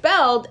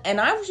expelled, and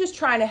I was just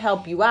trying to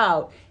help you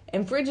out."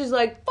 And Fridge is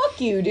like,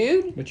 "Fuck you,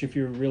 dude." But if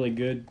you're really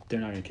good,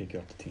 they're not going to kick you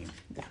off the team.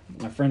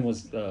 My friend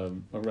was a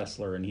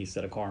wrestler, and he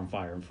set a car on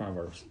fire in front of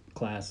our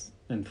class,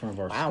 in front of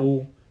our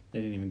school. They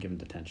didn't even give him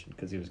detention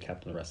because he was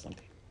captain of the wrestling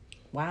team.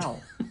 Wow,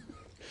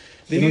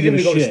 They don't need give him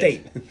to a go to shit.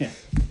 state. Yeah.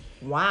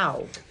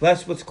 wow.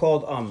 That's what's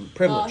called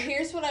privilege.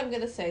 Here's what I'm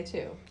gonna say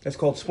too. That's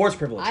called sports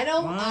privilege. I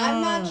don't.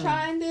 I'm not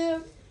trying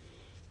to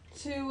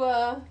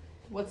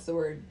what's the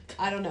word?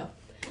 I don't know.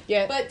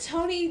 Yeah, But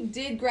Tony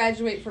did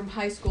graduate from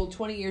high school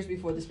 20 years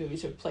before this movie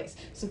took place,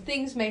 so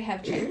things may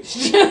have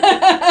changed.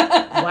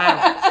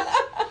 wow.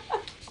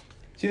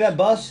 See that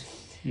bus?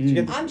 Did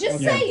you I'm just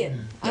saying.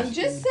 I'm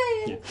just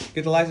saying.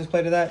 get the license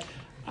plate of that?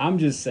 I'm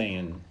just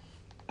saying,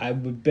 I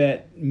would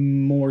bet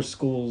more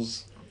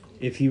schools,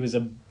 if he was a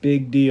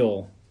big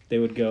deal, they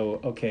would go,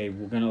 okay,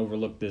 we're going to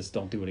overlook this.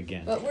 Don't do it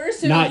again. But we're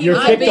assuming Not- he you're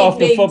was kicked a big, off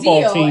the big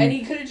football deal, team. and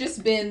he could have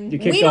just been. You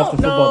kicked We off the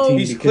don't football know. team.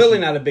 He's because clearly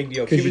you- not a big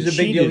deal. If he 'cause was you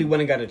a big deal, he cheated.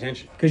 wouldn't have got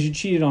attention. Because you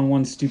cheated on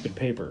one stupid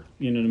paper.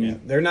 You know what I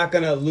mean? They're not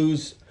going to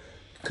lose,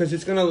 because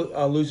it's going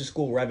to lose the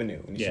school revenue.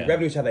 And you see, Yeah.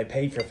 revenue is how they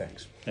paid for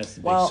things. That's the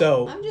big Well,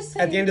 So I'm just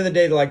at the saying. end of the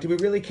day, they're like, do we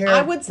really care?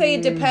 I would say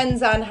it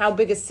depends on how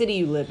big a city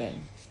you live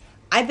in.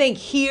 I think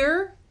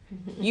here,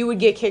 you would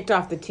get kicked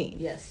off the team.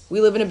 Yes. We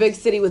live in a big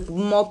city with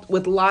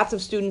lots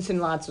of students and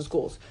lots of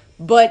schools.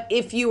 But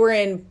if you were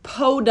in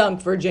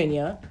Podunk,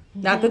 Virginia,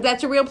 not that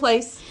that's a real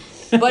place,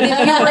 but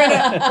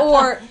if you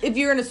were if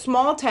you're in a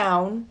small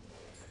town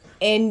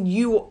and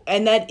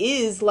that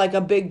is like a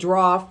big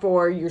draw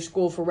for your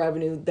school for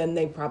revenue, then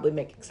they probably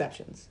make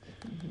exceptions.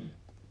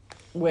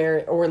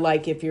 Or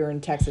like if you're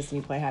in Texas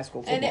and you play high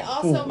school football. And it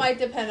also might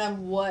depend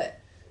on what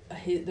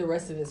the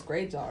rest of his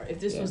grades are. If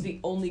this was the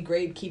only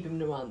grade keeping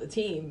him on the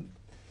team,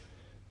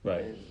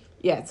 Right.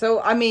 Yeah,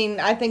 so I mean,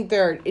 I think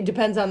it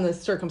depends on the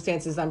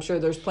circumstances. I'm sure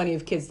there's plenty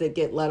of kids that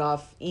get let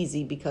off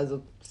easy because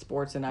of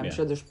sports, and I'm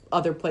sure there's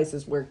other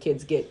places where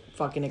kids get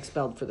fucking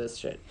expelled for this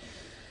shit.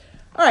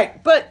 All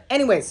right, but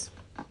anyways,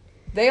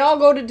 they all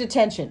go to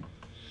detention.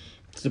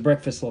 It's the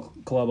Breakfast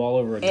Club all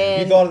over again.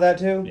 And- You thought of that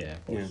too? Yeah,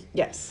 of course.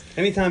 Yes.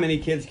 Anytime any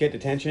kids get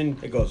detention,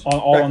 it goes All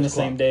on the Breakfast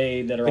Club. same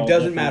day that are all It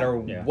doesn't different.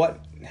 matter Yeah. what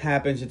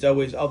happens. It's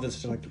always, this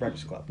is like the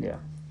Breakfast Club. Yeah.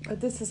 But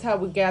this is how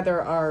we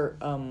gather our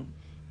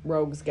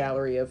rogues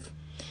gallery of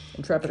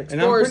intrepid And I'm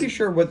explorers. pretty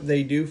sure what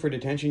they do for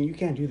detention, you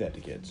can't do that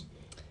to kids.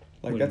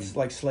 Like, What do you that's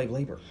like slave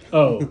labor.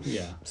 Oh,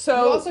 yeah. you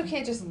So also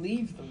can't just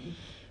leave them.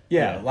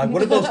 Yeah, Yeah. like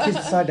what if those kids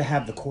decide to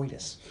have the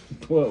coitus?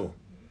 Whoa.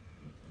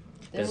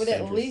 There That's would at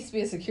dangerous. least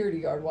be a security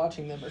guard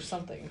watching them or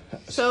something.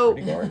 So-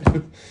 Security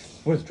guard?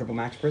 What is it, Triple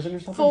Max prison or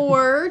something?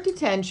 for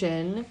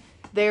detention,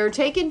 they're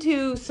taken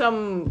to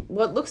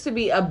what looks to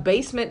be a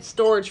basement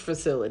storage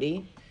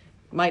facility.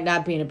 Might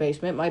not be in a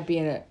basement, might be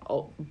in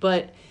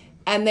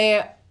and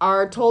they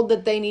are told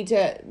that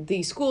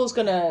the school's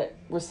going to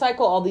recycle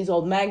all these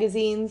old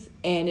magazines,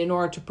 and in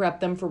order to prep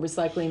them for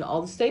recycling,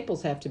 all the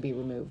staples have to be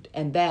removed.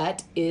 And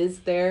that is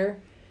their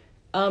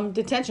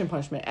detention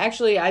punishment.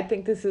 Actually, I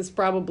think this is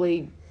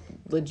probably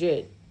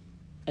legit.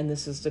 And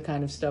this is the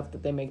kind of stuff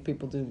that they make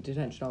people do in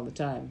detention all the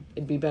time.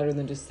 It'd be better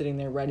than just sitting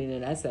there writing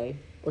an essay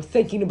or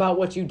thinking about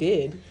what you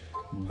did.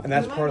 And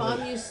that's When part my of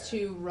mom it. used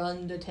to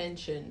run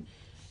detention,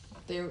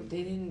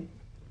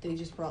 they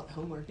just brought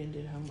homework and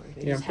did homework.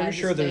 They Yeah, I'm just pretty had to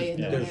sure stay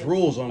in there's there.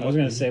 rules on I was what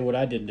going to say what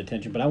I did in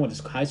detention, but I went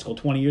to high school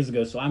 20 years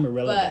ago, so I'm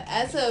irrelevant. But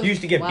as of You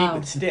used to get beat Wow.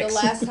 with the sticks.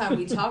 last time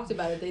we talked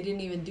about it, they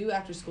didn't even do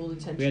after school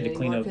detention We had to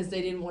clean anymore up- because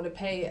they didn't want to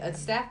pay a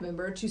staff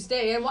member to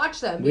stay and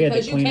watch them We had to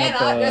because you clean up,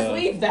 cannot just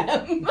leave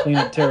them. Clean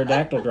up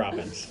pterodactyl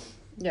droppings.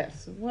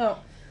 Yes. Well,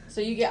 So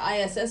you get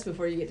ISS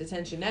before you get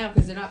detention now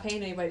because they're not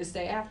paying anybody to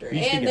stay after. You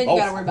used to And get then you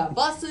got to both. worry about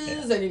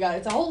buses and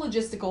it's a whole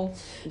logistical.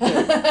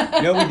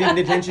 You know, we did in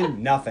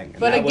detention fucking. And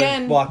But that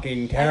again, was fucking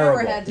I never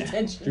terrible. had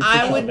detention.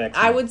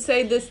 I would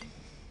say this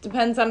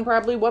depends on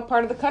probably what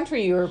part of the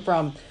country you're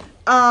from.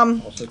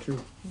 Also true.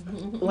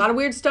 A lot of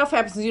weird stuff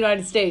happens in the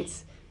United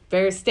States.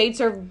 Various states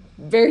are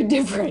very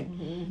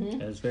different.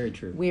 That's very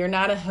true. We are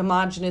not a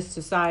homogenous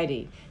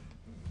society.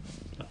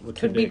 We're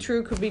too Could be big.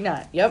 true, could be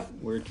not. Yep.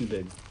 We're too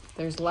big.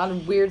 There's a lot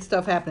of weird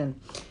stuff happening.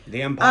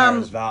 The Empire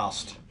is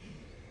vast.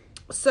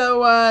 So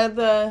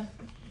the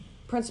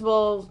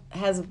principal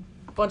has a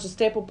bunch of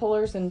staple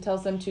pullers and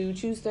tells them to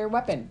choose their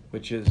weapon.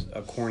 Which is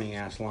a corny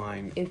ass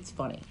line. It's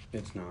funny.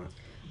 It's not.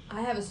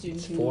 I have a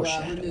student who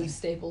removes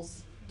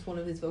staples. It's one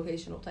of his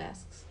vocational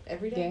tasks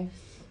every day.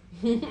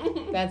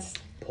 That's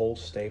Pull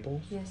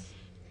staples? Yes.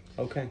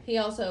 Okay. He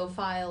also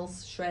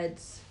files,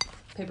 shreds,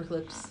 paper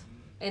clips,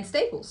 and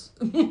staples.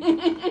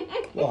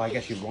 Well, I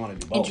guess you'd want to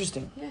do both.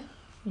 interesting. Yeah.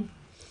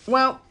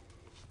 Well,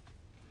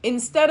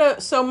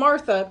 so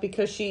Martha,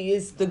 because she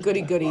is the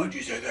goody-goody, Why'd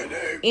you say that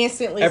name?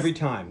 instantly Every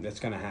time that's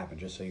going to happen,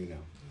 just so you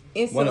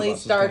know. One of us is gonna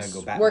starts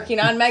go Batman. working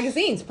on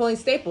magazines, pulling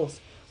staples.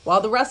 While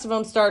the rest of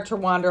them start to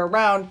wander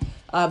around,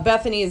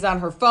 Bethany is on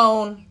her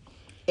phone,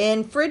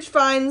 and Fridge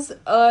finds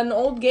an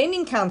old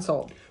gaming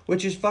console.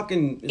 Which is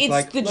fucking... It's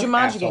like, the look,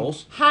 Jumanji game.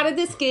 assholes. How did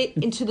this get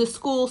into the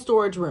school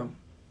storage room?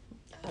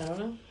 I don't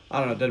know. I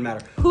don't know. It doesn't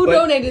matter. Who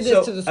donated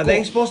this to the school? Are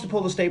they supposed to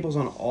pull the staples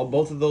on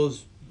both of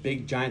those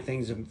big giant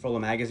things full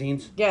of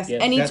magazines? Yes,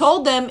 Yes. and he That's-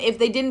 told them if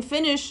they didn't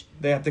finish,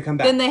 They have to come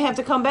back. then they have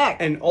to come back.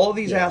 And all of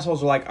these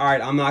assholes are like, all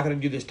right, I'm not going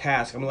to do this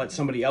task. I'm going to let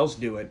somebody else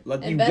do it.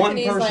 Let And you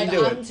Bethany's one person like,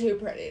 do I'm it. too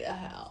pretty to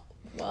help.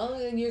 Well,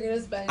 then you're going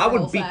to spend I your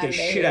would whole beat the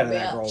Saturday shit out of here,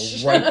 that girl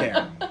bitch. right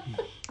there.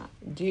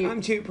 do you,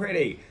 I'm too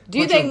pretty. Do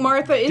you Punch think her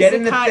Martha is dead the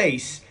in the kind-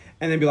 face,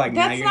 and then be like,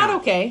 "Now that's you're not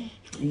okay.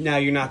 Now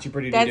you're not too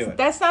pretty to do it."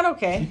 That's not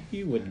okay.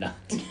 You would not.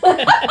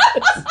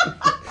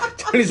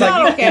 Tony's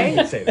not like, okay. "You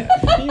can't say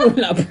that." You would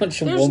not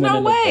punch a There's woman no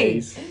in way.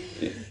 the face.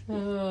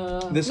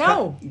 This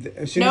No.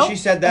 as soon Nope. as she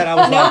said that, I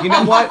was like, you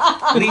know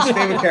what? Least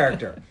favorite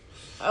character.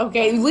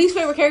 Okay, least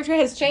favorite character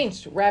has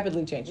changed,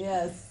 rapidly changed.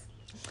 Yes.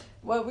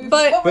 What we,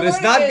 But- what But we're it's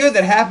learning not is good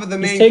that half of the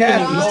main taking-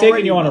 cast he's is taking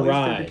already you on a my least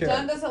ride. favorite John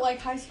character. doesn't like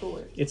high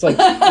schoolers.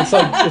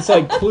 It's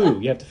like Clue.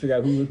 You have to figure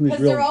out who's Because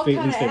they're real all kind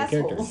least of favorite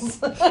character.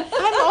 assholes.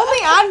 I'm only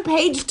on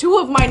page 2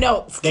 of my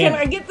notes. Damn.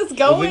 Can I get this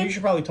Well, then going? you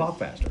should probably talk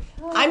faster.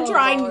 I'm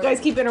trying. You Lord. guys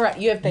keep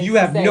interrupting. You have things You to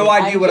have say. no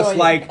idea I what it's enjoy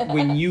it. like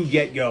when you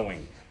get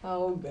going.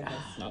 Oh, goodness.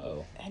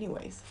 Uh-oh.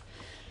 Anyways,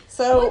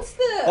 so What's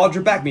the...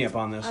 Audra, back me up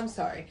on this. I'm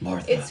sorry.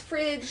 Martha. It's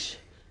Fridge,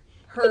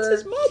 her,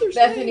 his mother's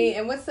Bethany, name.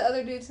 and what's the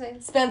other dude's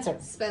name? Spencer.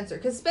 Spencer.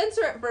 Because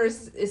Spencer at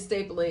first is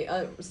staple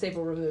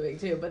removing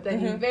too, but then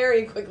he Mhm.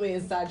 very quickly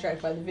is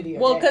sidetracked by the video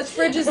Well, game. because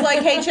Fridge is like,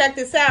 "Hey, check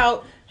this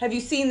out. Have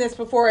you seen this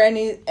before?"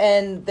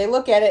 And they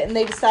look at it and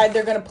they decide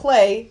they're going to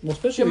play Well,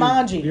 especially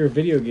Jumanji. if you're a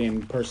video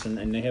game person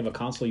and they have a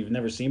console you've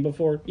never seen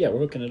before. Yeah, we're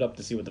hooking it up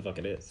to see what the fuck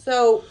it is.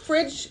 So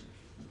Fridge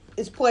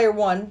is player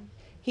 1.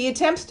 He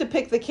attempts to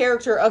pick the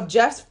character of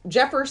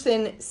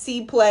Jefferson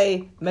C.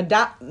 Play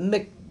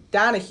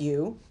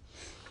McDonough,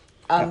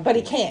 but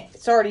he can't.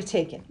 It's already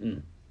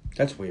taken.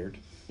 That's weird.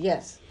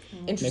 Yes,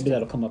 interesting. Maybe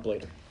that'll come up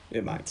later.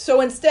 It might.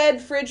 So instead,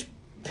 Fridge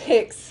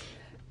picks.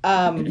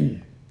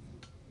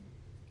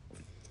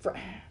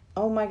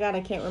 Oh my god,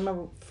 I can't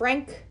remember.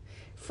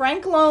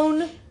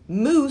 Franklone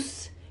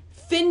Moose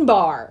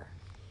Finbar.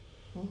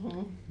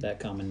 That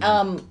common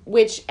name.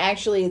 Which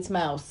actually it's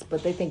mouse,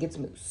 but they think it's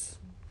moose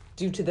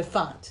due to the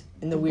font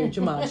in the weird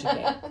Jumanji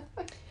game.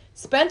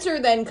 Spencer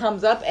then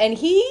comes up and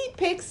he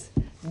picks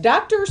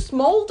Dr.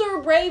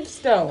 Smolder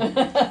Bravestone.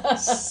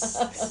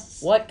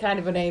 What kind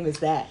of a name is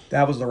that?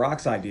 That was The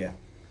Rock's idea.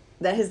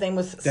 That his name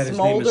was That his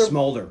Smolder. name is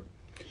Smolder.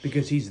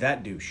 Because he's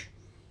that douche.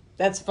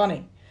 That's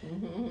funny.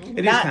 It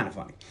is Not- kind of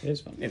funny. It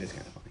is fun. It is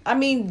kind of funny. I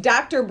mean,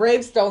 Dr.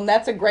 Bravestone,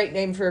 that's a great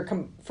name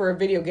for a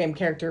video game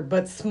character,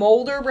 but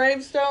Smolder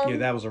Bravestone? Yeah,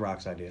 that was The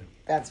Rock's idea.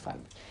 That's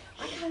fun.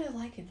 I kind of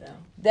like it though.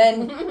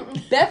 Then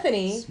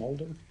Bethany,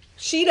 Smolder?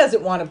 she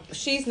doesn't want to,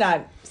 she's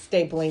not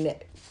stapling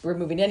it,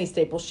 removing any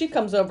staples. She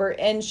comes over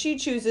and she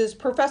chooses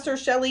Professor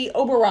Shelley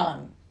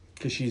Oberon.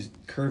 Because she's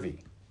curvy.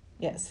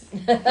 Yes.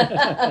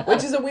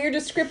 Which is a weird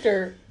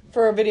descriptor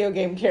for a video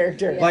game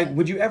character. Yeah. Like,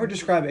 would you ever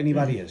describe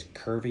anybody as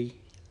curvy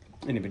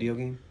in a video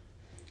game?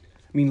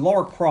 I mean,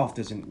 Lara Croft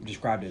isn't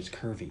described as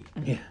curvy.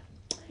 Yeah.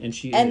 And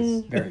she And-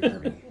 is. Very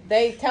curvy.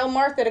 They tell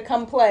Martha to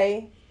come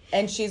play,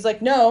 and she's like,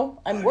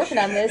 "No, I'm working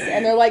on this."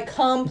 And they're like,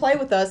 "Come play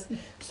with us."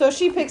 So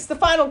she picks the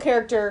final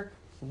character,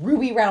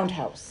 Ruby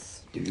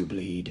Roundhouse. Do you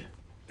bleed?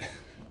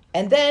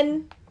 And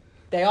then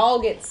they all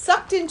get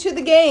sucked into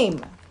the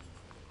game.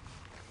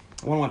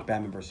 I want to watch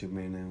Batman vs.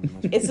 Superman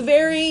now. It's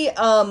very,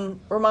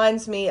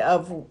 reminds me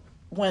of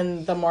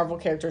when the Marvel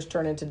characters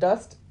turn into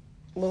dust,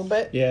 a little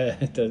bit. Yeah,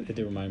 it did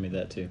remind me of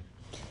that too.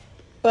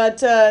 But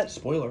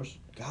Spoilers.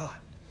 God.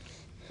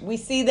 we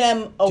see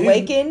them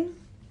awaken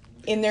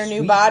in their new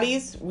Sweet.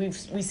 bodies. We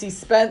see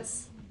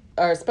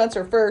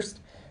Spencer first,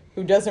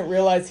 who doesn't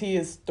realize he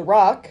is the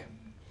Rock.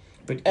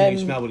 But can you And-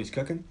 smell what he's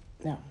cooking?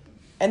 No.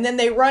 And then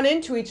they run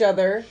into each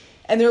other,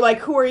 and they're like,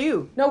 "Who are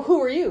you?" "No,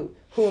 who are you?"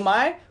 "Who am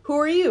I?" "Who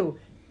are you?"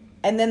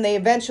 And then they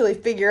eventually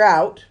figure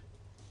out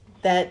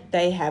that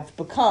they have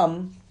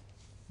become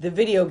the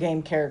video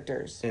game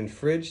characters. And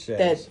Fridge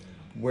says,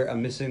 That-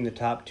 I'm missing the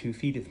top 2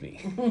 feet of me.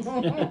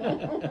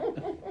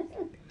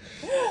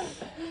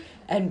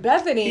 And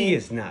Bethany, He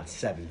is not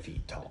 7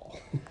 feet tall.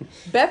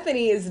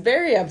 Bethany is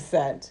very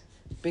upset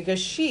because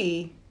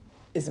she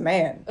is a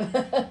man.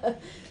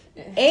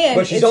 And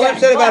But she's it's only Jack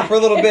upset about it Black. for a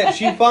little bit.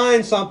 She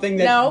finds something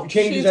that No,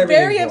 changes she's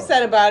everything. very for her.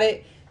 upset about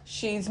it.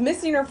 She's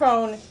missing her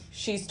phone.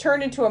 She's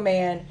turned into a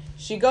man.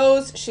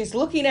 She's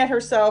looking at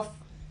herself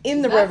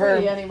in the Not river.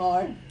 pretty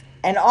anymore.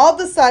 And all of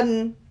a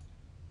sudden,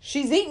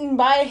 she's eaten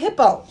by a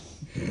hippo.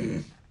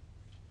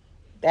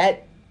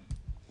 That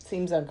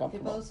seems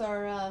uncomfortable. Hippos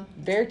are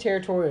Very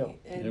territorial.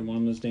 They're one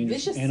of the most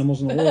dangerous Vicious.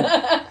 animals in the world.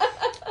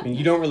 I mean,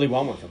 you don't really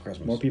want one for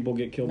Christmas. More people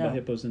get killed No. by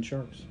hippos than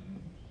sharks.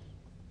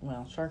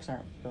 Well, sharks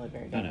aren't really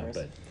very I know, dangerous.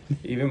 but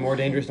Even more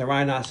dangerous than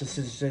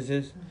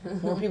rhinoceroses.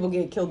 More people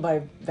get killed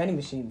by vending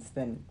machines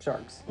than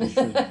sharks. it's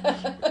true.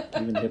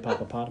 Even the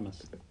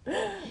hippopotamus.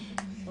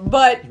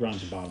 But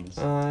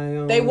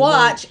Ronjopotamus. they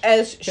watch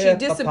as she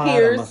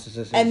disappears,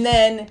 Hippopotamuses. and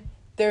then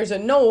there's a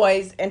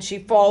noise, and she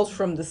falls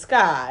from the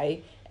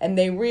sky, and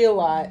they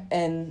realize,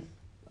 and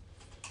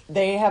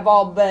they have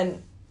all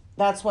been.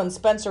 That's when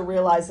Spencer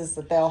realizes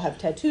that they all have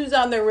tattoos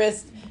on their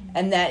wrist,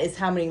 and that is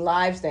how many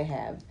lives they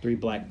have. 3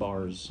 black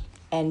bars.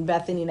 And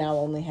Bethany now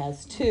only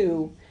has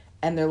 2,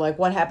 and they're like,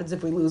 "What happens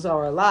if we lose all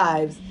our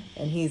lives?"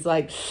 And he's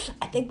like,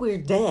 "I think we're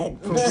dead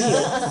for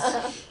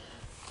real."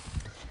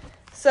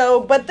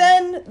 So, but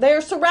then they're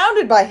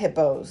surrounded by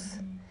hippos,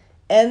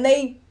 and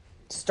they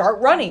start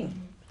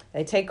running.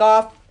 They take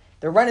off.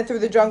 They're running through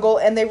the jungle,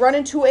 and they run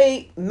into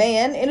a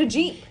man in a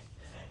Jeep,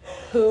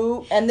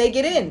 and they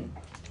get in.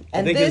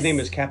 And I think his name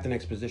is Captain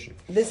Exposition.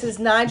 This is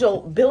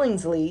Nigel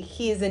Billingsley.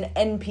 He is an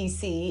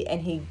NPC,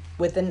 and he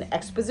with an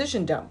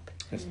exposition dump.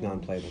 That's a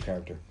non-playable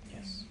character.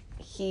 Yes.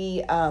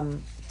 He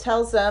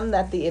tells them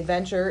that the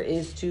adventure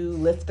is to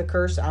lift the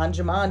curse on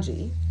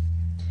Jumanji.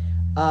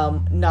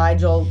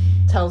 Nigel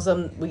tells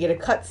them, we get a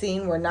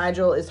cutscene where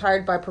Nigel is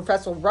hired by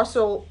Professor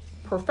Russell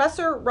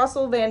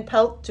Van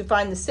Pelt to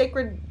find the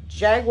sacred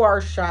Jaguar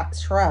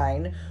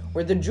shrine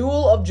where the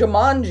Jewel of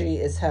Jumanji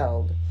is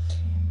held.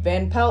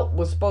 Van Pelt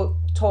was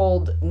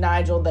told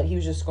Nigel that he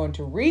was just going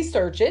to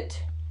research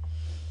it,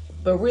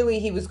 but really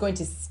he was going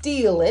to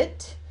steal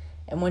it.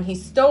 And when he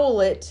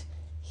stole it,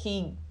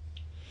 he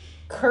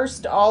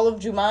cursed all of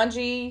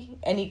Jumanji,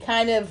 and he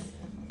kind of,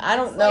 I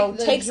don't know, like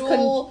the takes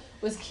jewel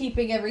was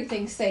keeping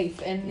everything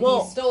safe, and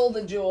Well, he stole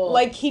the jewel.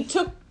 like he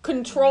took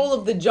control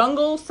of the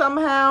jungle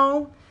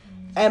somehow.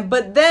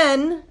 But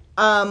then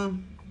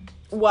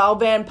while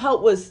Van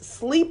Pelt was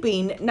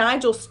sleeping,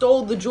 Nigel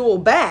stole the jewel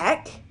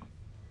back.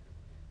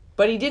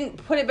 But he didn't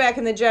put it back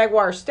in the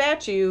Jaguar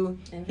statue.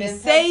 and He Van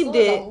Pelt saved still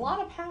has it. A lot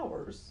of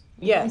powers.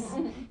 Yes.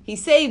 He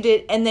saved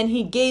it, and then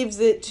he gives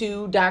it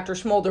to Dr.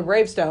 Smolder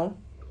Bravestone,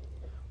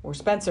 or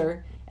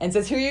Spencer, and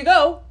says, "Here you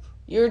go.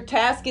 Your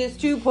task is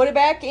to put it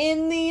back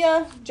in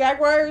the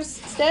Jaguar's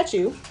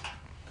statue."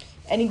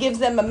 And he gives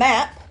them a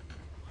map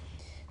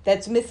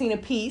that's missing a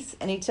piece,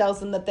 and he tells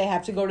them that they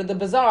have to go to the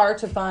bazaar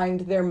to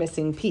find their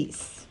missing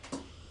piece.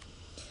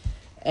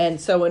 And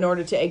so in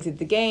order to exit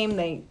the game,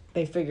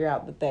 they figure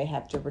out that they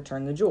have to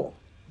return the jewel.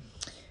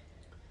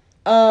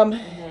 And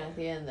then at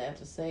the end, they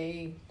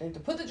have to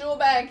put the jewel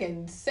back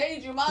and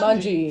say Jumanji.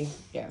 Jumanji,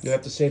 yes. You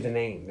have to say the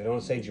name. They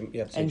don't say you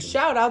have to say And Jumanji.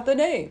 shout out the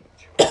name.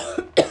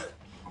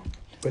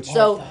 But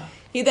So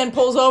he then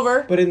pulls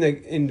over. But in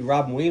the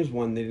Robin Williams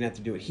one, they didn't have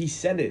to do it. He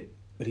said it,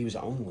 but he was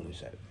the only one who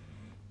said it.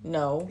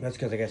 No. That's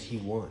because I guess he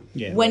won.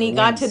 Yeah, When he Wayne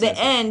got to the says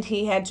it. end,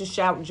 he had to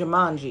shout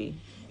Jumanji.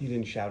 He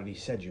didn't shout it. He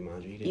said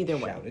Jumanji. He didn't Either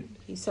way. shout it.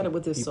 He said it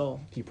with his soul.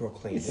 He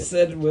proclaimed it.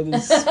 Said with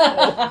his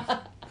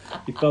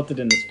he felt it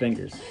in his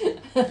fingers.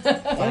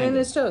 And in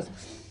his toes.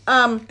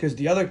 Because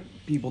the other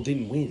people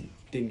didn't win.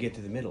 Didn't get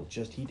to the middle.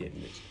 Just he did.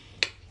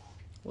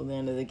 Well, the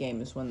end of the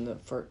game is when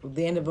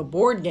the end of a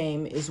board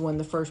game is when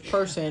the first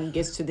person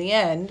gets to the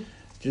end.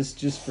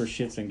 Just for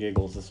shits and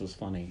giggles, this was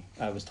funny.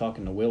 I was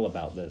talking to Will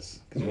about this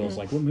because Will was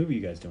like, "What movie are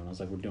you guys doing?" I was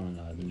like, "We're doing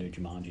the new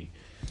Jumanji."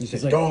 He said,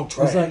 He's like, "Dog trash."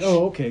 I was like,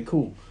 "Oh, okay,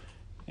 cool."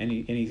 And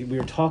we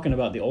were talking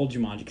about the old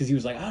Jumanji because he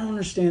was like, "I don't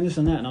understand this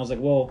and that," and I was like,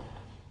 "Well,"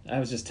 I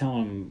was just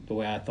telling him the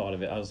way I thought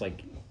of it. I was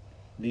like,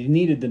 "They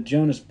needed the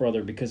Jonas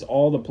brother because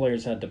all the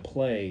players had to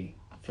play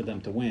for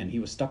them to win. He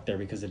was stuck there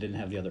because they didn't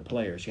have the other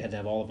players. You had to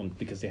have all of them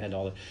because they had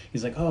all the."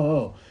 He's like,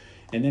 "Oh,"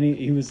 and then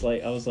he was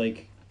like, "I was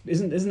like,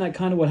 isn't that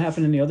kind of what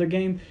happened in the other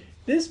game?"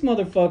 This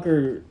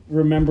motherfucker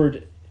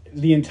remembered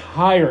the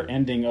entire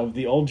ending of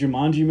the old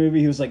Jumanji movie.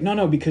 He was like,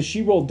 no, because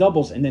she rolled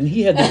doubles and then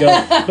he had to go.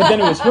 But then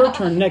it was her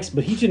turn next,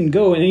 but he didn't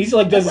go. And he's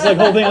like, does this like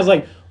whole thing. I was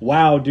like,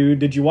 wow, dude,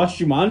 did you watch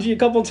Jumanji a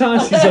couple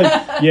times? He's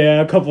like, yeah,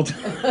 a couple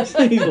times.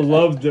 He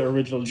loved the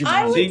original Jumanji.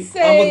 I would See,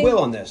 say- I'm with Will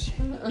on this.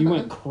 He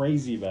went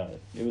crazy about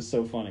it. It was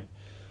so funny.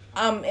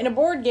 In a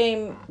board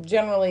game,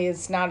 generally,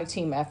 it's not a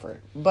team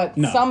effort. But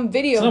No. some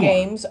video Some are.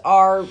 games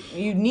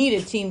you need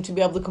a team to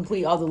be able to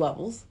complete all the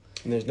levels.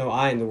 And there's no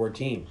I in the word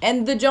team.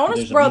 And the Jonas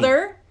There's a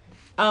brother,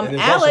 And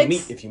there's also Alex,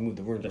 meat if you move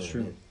the word. That's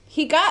true.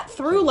 he got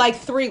through like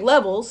 3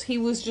 levels. He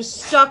was just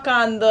stuck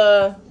on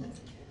the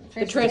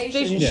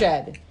transportation Yeah.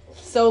 shed.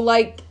 So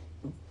like,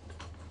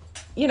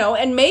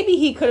 and maybe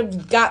he could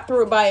have got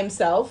through it by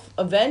himself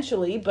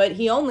eventually, but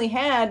he only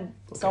had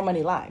so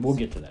many lives. We'll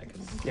get to that.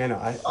 Yeah,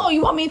 no. Oh,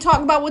 you want me to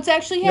talk about what's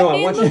actually No,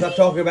 happening? I want you to stop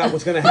talking about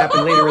what's going to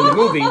happen later in the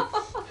movie.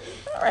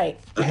 right.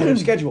 ahead of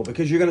schedule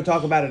because you're going to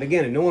talk about it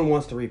again, and no one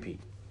wants to repeat.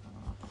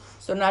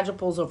 So Nigel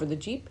pulls over the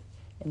Jeep,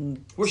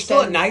 and We're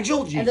still at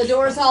Nigel? And the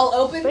door's all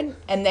open.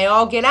 and they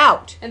all get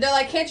out, And they're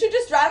like, can't you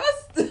just drive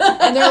us?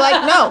 and they're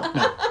like,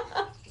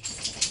 no.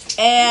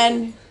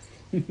 And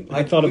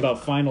I thought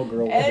about Final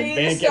Girl with And the he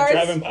band kept starts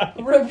driving by.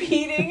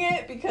 repeating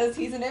it because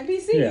he's an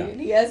NPC Yeah. and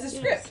he has a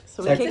script.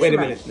 so It's he like, kicks wait a them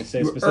out. minute. They say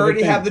a You specific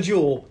already thing. have the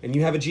jewel, and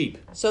you have a Jeep.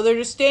 So they're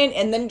just standing,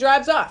 and then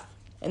drives off,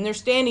 and they're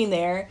standing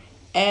there,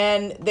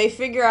 and they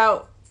figure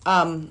out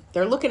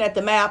they're looking at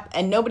the map,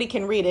 and nobody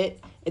can read it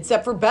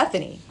except for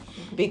Bethany,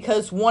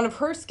 because one of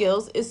her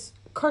skills is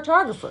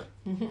cartographer.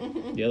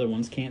 The other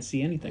ones can't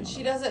see anything.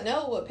 She doesn't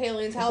know what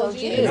paleontology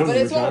she is, is. but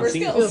it's one of her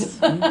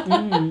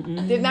None of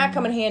skills. Did not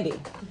come in handy,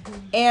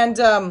 and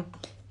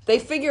they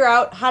figure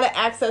out how to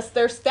access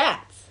their stats.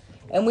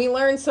 And we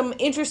learn some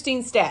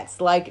interesting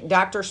stats, like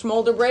Dr.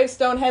 Smolder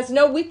Bravestone has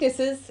no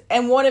weaknesses,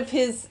 and one of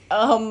his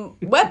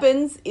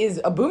weapons is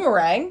a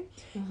boomerang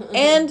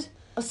and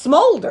a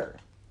smolder,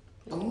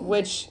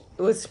 which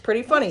was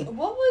pretty funny.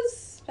 What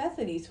was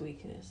Bethany's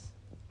weakness?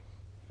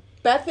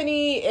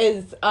 Bethany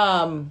is,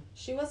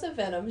 She wasn't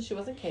venom. She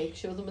wasn't cake.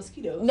 She was a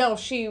mosquito. no,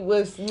 she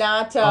was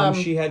not,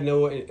 She had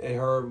no.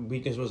 Her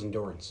weakness was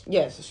endurance.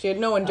 yes, she had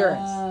no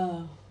endurance.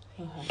 Oh.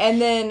 And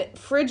then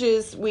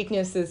Fridge's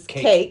weakness is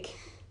Cake. cake.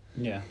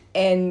 Yeah.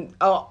 And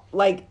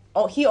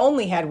he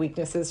only had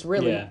weaknesses,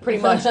 really, Yeah.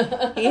 pretty much.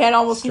 He had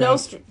almost no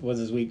Strength was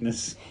his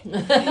weakness.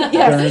 yes,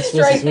 Endurance was his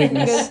strength,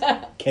 weakness.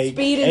 Cake.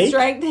 speed and Cake?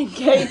 strength and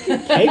cake.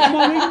 Cake's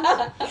my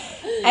weakness?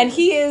 And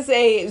he is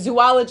a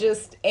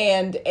zoologist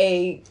and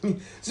a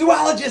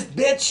Zoologist,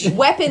 bitch!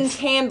 weapons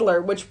handler,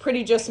 which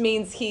pretty just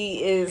means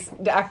he is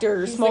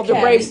Dr. He's Smolder a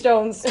caddy.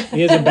 Bravestone's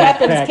He has a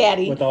weapons backpack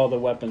caddy. with all the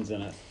weapons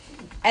in it.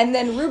 And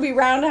then Ruby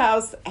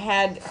Roundhouse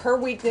had her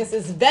weakness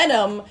is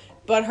venom,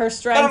 but her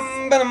strength,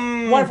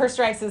 one of her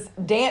strengths is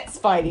dance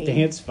fighting.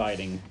 Dance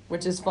fighting.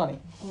 Which is funny.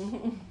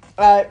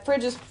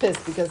 Fridge is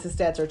pissed because his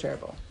stats are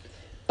terrible.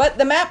 But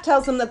the map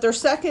tells them that their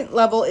second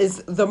level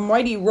is the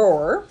Mighty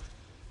Roar,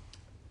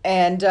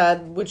 and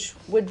which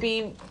would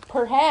be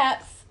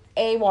perhaps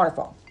a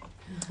waterfall.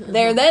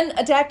 They're then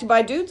attacked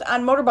by dudes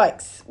on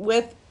motorbikes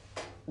with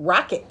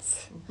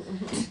rockets.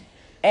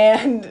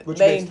 And Which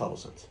they makes total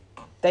sense.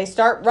 they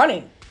start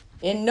running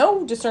in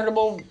no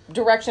discernible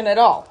direction at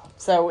all.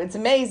 So it's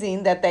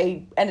amazing that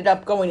they ended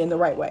up going in the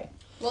right way.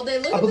 Well, they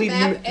look I at the believe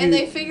map you- and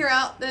they figure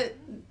out that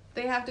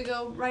they have to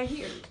go right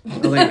here.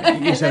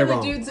 Elaine, you said it And then the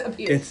wrong. dudes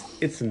appear.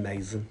 It's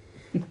amazing.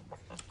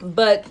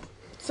 But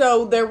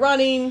so they're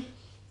running.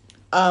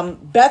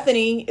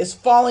 Bethany is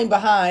falling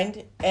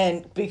behind,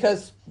 and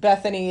because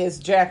Bethany is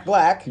Jack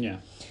Black, Yeah.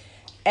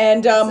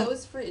 and So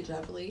is Fridge,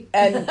 I believe.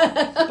 and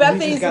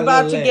Bethany's got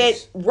about little to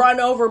legs. get run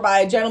over by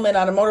a gentleman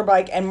on a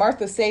motorbike, and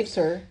Martha saves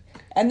her.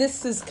 And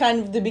this is kind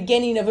of the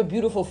beginning of a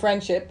beautiful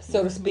friendship,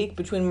 so to speak,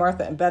 between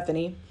Martha and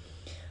Bethany.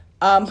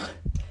 Why'd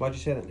you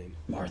say that name?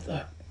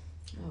 Martha.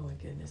 Oh my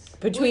goodness.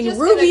 Between We're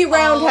just Ruby gonna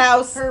call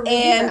Roundhouse her Ruby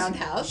and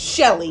Roundhouse.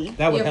 Shelley.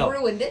 That would You've help.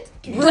 ruined it.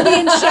 Ruby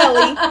and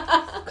Shelley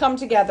come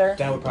together.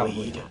 That would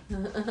probably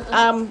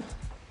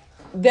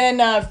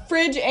Then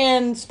Fridge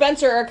and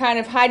Spencer are kind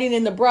of hiding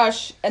in the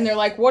brush, and they're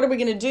like, what are we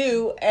going to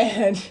do?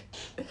 And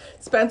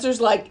Spencer's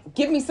like,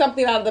 give me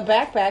something out of the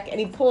backpack, and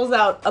he pulls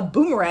out a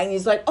boomerang.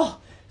 He's like, oh,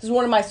 this is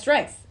one of my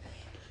strengths.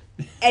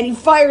 And he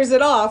fires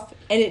it off,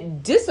 and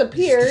it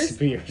disappears.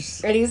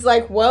 Disappears. And he's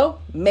like, well,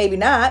 maybe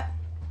not.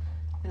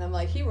 And I'm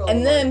like, he rolled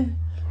And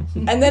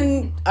one.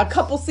 then a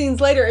couple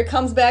scenes later, it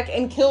comes back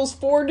and kills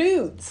 4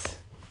 dudes.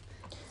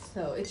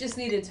 So it just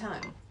needed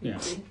time. Yeah.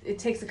 It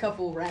takes a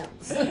couple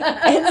rounds.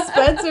 And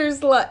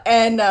Spencer's like,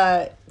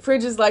 and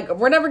Fridge is like,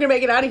 we're never gonna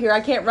make it out of here.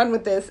 I can't run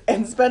with this.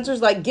 And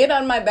Spencer's like, get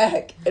on my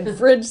back. And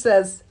Fridge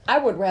says, I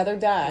would rather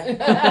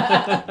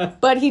die.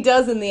 But he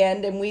does in the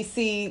end, and we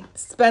see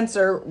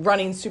Spencer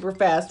running super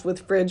fast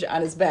with Fridge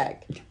on his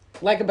back,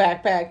 like a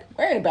backpack,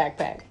 wearing a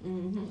backpack.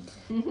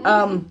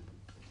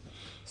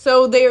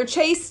 So they are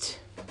chased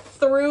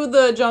through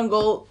the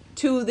jungle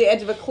to the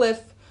edge of a cliff.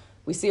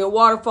 We see a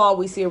waterfall.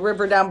 We see a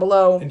river down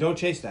below. And don't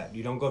chase that.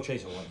 You don't go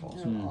chasing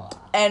waterfalls.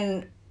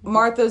 And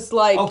Martha's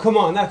like, Oh, come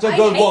on. That's a I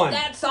good hate one.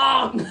 that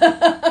song.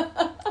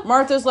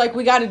 Martha's like,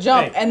 we got to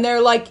jump. Hey. And they're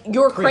like,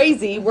 you're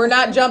crazy. We're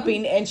not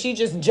jumping. And she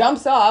just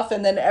jumps off.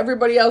 And then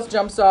everybody else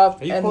jumps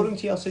off. Are you and quoting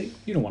TLC?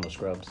 You don't want no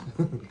scrubs.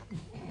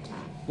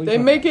 they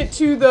make it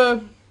to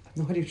the...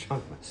 What are you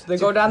talking about? They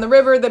go down the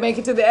river. They make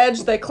it to the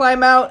edge. They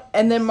climb out.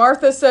 And then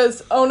Martha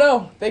says, oh,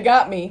 no, they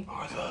got me.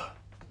 Martha.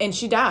 And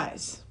she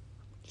dies.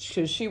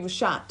 Because she was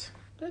shot.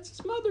 That's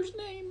his mother's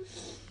name.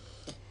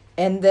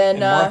 And then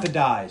And Martha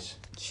dies.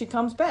 she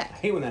comes I back.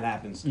 hate when that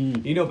happens.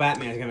 You know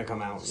Batman's gonna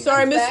come out.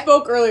 Sorry, I Back.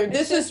 misspoke earlier.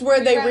 This just is where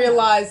they three rounds.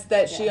 realize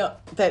that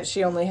Yeah.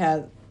 she only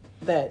has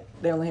that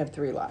they only have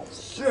 3 lives.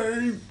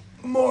 Save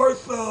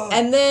Martha.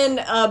 And then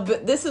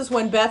but this is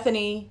when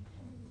Bethany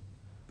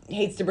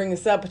hates to bring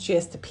this up, but she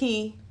has to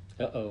pee.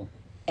 Uh-oh.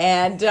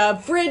 And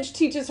Fridge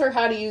teaches her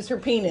how to use her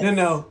penis.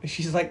 No.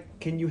 She's like,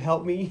 can you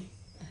help me?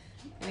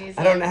 And he's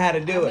I don't like, know how to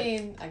do I it.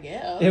 mean, I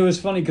guess. It was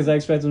funny because I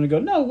expected him to go,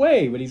 no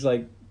way. But he's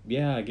like,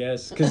 yeah, I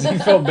guess. Because he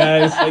felt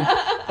bad. It's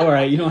like, all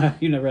right, you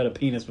never had a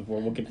penis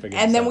before. We can figure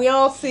And this then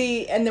out.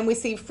 we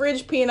see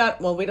Fridge peeing on,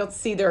 well, we don't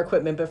see their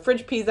equipment, but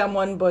Fridge pees on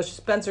one bush,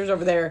 Spencer's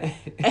over there,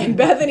 and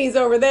Bethany's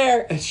over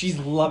there. And she's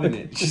loving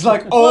it. She's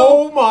like,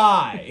 oh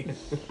my.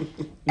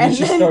 And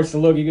she starts to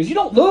look. He goes, you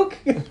don't look.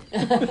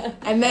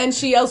 And then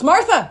she yells,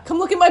 Martha, come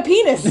look at my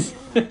penis.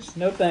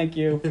 No, thank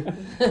you.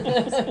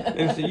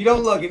 And so you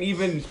don't look, and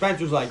even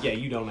Spencer's like, yeah,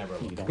 you don't ever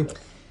You look. don't look.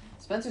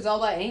 Spencer's all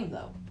about aim,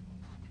 though.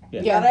 Yeah.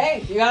 You gotta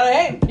aim. You gotta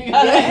aim. You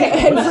gotta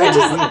aim.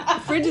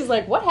 And Fridge is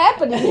like, what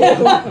happened to you?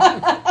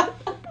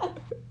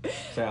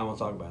 Say, I won't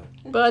talk about it.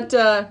 But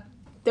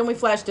then we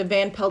flash to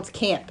Van Pelt's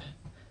camp.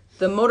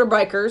 The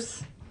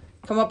motorbikers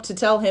come up to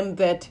tell him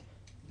that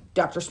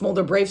Dr.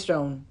 Smolder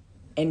Bravestone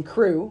and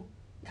crew,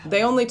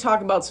 they only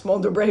talk about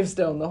Smolder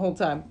Bravestone the whole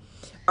time,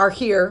 are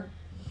here.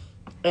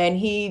 And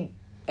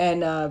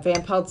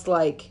Van Pelt's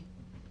like,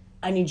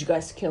 I need you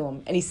guys to kill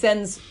him. And he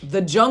sends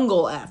the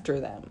jungle after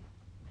them.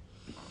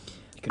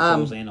 He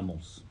controls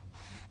animals.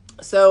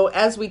 So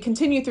as we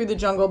continue through the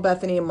jungle,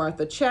 Bethany and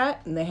Martha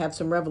chat, and they have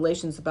some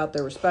revelations about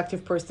their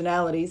respective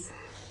personalities,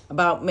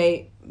 about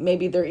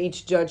maybe they're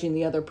each judging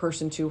the other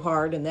person too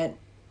hard, and that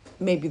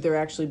maybe they're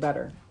actually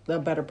a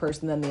better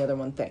person than the other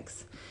one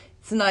thinks.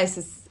 It's nice.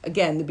 It's,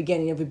 again, the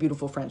beginning of a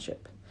beautiful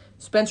friendship.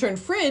 Spencer and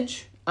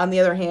Fridge, on the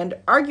other hand,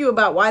 argue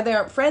about why they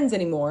aren't friends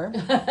anymore.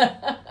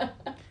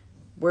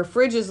 Where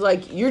Fridge is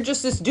like, you're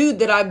just this dude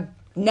that I've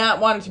not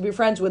wanted to be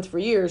friends with for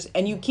years,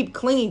 and you keep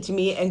clinging to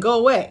me and go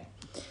away.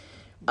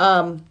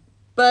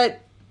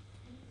 But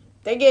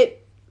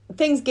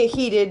things get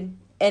heated,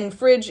 and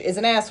Fridge is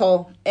an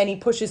asshole, and he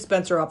pushes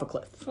Spencer off a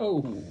cliff.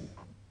 Oh.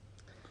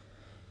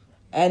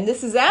 And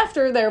this is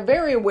after they're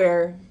very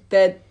aware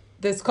that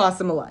this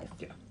costs him a life.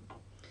 Yeah.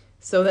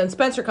 So then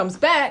Spencer comes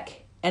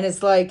back, and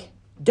it's like,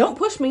 don't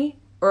push me,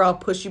 or I'll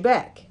push you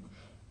back.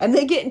 And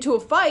they get into a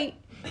fight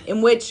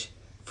in which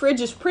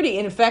Fridge is pretty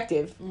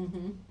ineffective.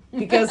 Mm-hmm.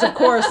 Because, of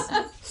course,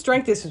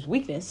 strength is his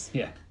weakness.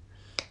 Yeah.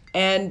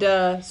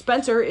 And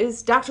Spencer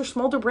is Dr.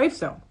 Smolder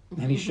Bravestone.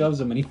 And he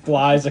shoves him, and he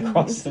flies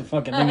across the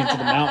fucking thing into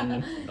the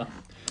mountain.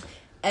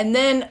 And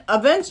then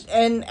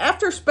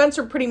after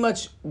Spencer pretty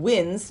much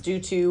wins due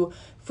to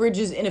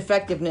Fridge's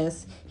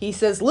ineffectiveness, he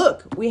says,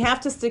 look, we have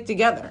to stick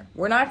together.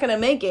 We're not going to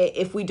make it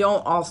if we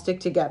don't all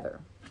stick together.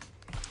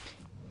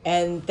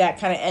 And that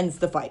kind of ends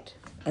the fight.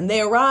 And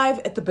they arrive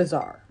at the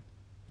bazaar.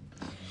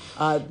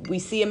 We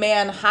see a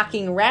man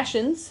hawking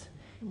rations,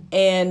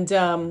 and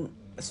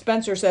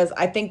Spencer says,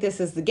 I think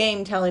this is the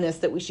game telling us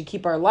that we should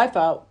keep our life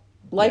up,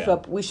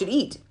 we should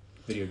eat.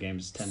 Video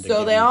games tend to So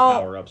give they you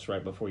all- power-ups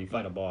right before you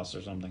fight a boss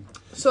or something.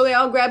 So they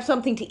all grab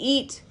something to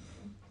eat,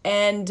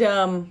 and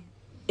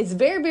it's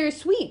very, very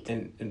sweet.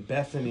 And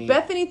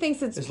Bethany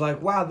Thinks it's... is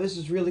like, wow, this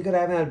is really good.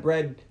 I haven't had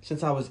bread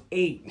since I was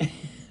 8.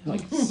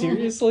 Like,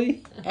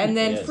 seriously? And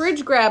then Yes.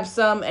 Fridge grabs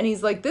some, and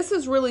he's like, this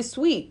is really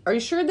sweet. Are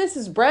you sure this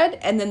is bread?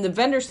 And then the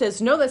vendor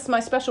says, no, that's my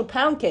special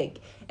pound cake.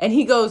 And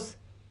he goes,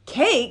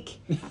 cake?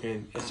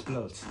 And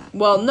explodes.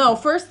 Well, no,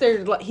 first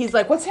he's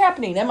like, what's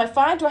happening? Am I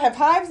fine? Do I have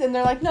hives? And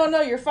they're like, no,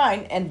 you're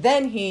fine. And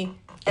then he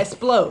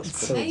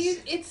explodes.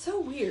 It's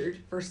so weird,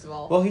 first of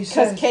all. Well, he Because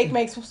says... cake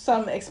makes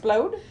some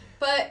explode?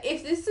 But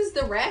if this is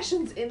the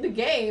rations in the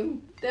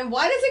game, then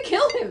why does it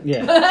kill him?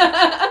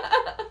 Yeah.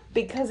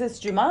 Because it's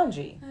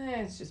Jumanji.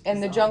 It's just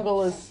And the bizarre.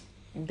 jungle is...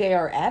 They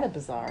are at a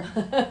bazaar.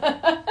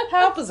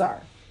 How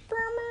bizarre.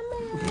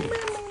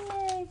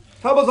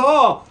 How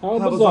bizarre!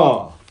 How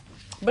bizarre.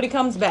 But he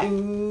comes back.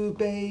 Ooh,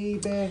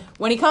 baby.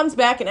 When he comes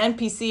back, an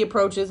NPC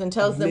approaches and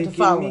tells them to Making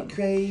follow me him.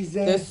 crazy.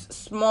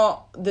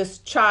 This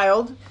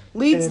child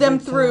leads them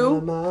Every through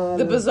time I the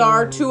look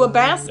bazaar to a around.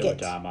 basket. Every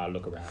time I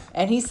look around.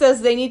 And he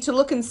says they need to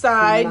look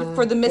inside My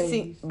for the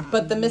missing, face.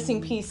 but the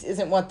missing piece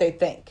isn't what they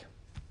think.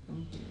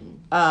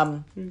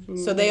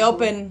 So they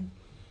open,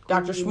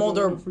 Dr.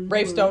 Smolder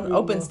Bravestone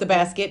opens the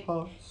basket,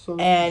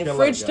 and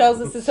Fridge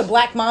tells us it's a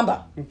black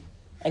mamba.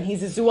 And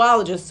he's a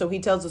zoologist, so he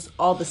tells us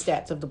all the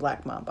stats of the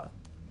black mamba.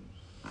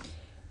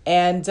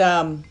 And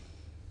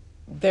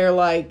they're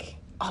like,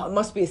 oh, it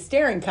must be a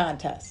staring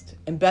contest.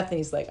 And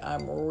Bethany's like,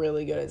 I'm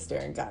really good at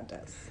staring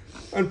contests.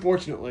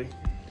 Unfortunately.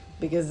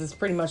 Because it's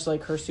pretty much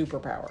like her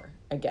superpower,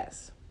 I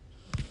guess.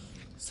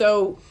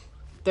 So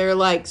they're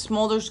like,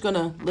 Smolder's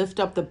gonna lift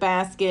up the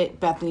basket,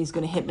 Bethany's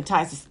gonna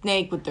hypnotize the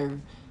snake with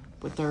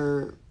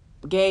their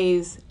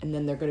gaze, and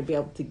then they're gonna be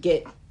able to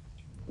get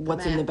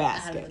what's in the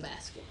basket. Out of the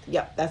basket.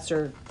 Yep, that's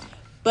her.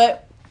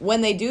 But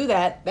when they do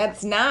that,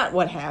 that's not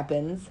what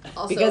happens.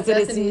 Also, because it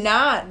is Bethany's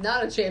not.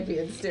 not a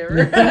champion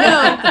starer.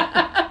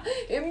 No,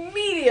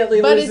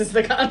 Immediately But loses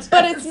the contest.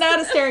 but it's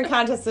not a staring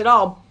contest at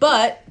all.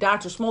 But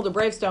Dr. Smolder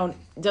Bravestone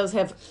does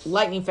have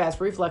lightning fast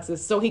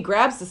reflexes, so he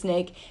grabs the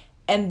snake,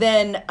 and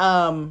then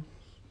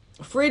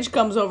Fridge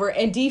comes over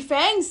and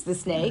defangs the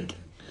snake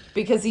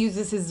because he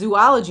uses his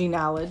zoology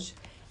knowledge,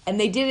 and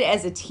they did it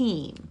as a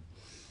team.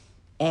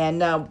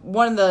 And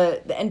one of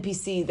the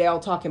NPC, they all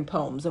talk in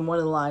poems, and one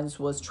of the lines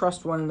was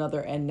trust one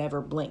another and never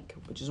blink,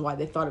 which is why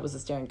they thought it was a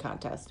staring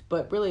contest.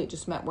 But really, it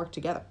just meant work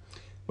together.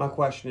 My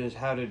question is,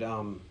 how did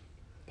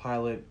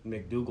pilot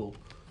McDougal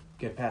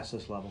get past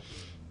this level?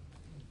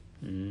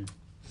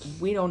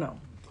 We don't know.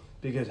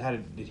 Because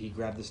did he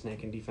grab the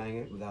snake and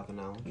defang it without the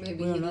knowledge?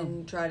 Maybe he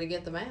didn't try to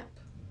get the map.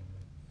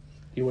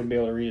 He wouldn't be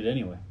able to read it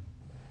anyway.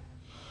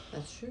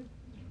 That's true.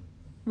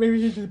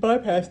 Maybe he just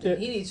bypassed it.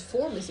 He needs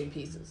 4 missing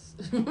pieces.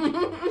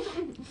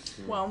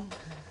 Well,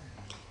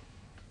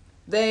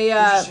 they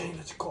saying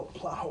it's called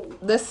plot hole.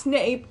 the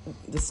snake.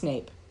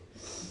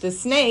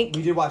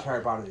 We did watch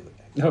Harry Potter the other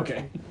day.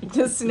 Okay.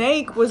 The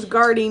snake was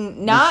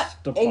guarding not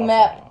Mr. a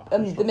map,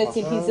 Potter. the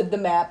missing Potter. piece of the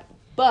map,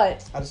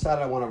 but I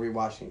decided I want to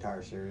rewatch the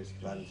entire series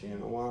because I hadn't seen it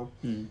in a while.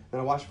 And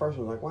I watched the first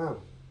one, I was like, wow,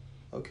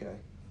 okay,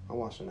 I'll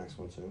watch the next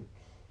one soon.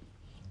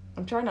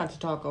 I'm trying not to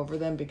talk over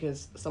them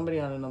because somebody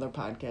on another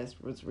podcast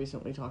was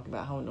recently talking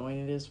about how annoying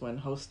it is when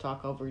hosts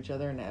talk over each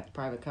other and have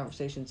private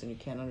conversations and you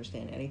can't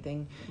understand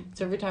anything.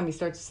 So every time he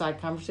starts a side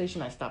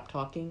conversation, I stop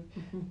talking.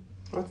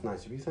 That's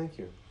nice of you, thank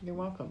you. You're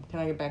welcome. Can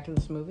I get back to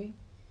this movie?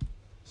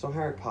 So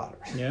Harry Potter.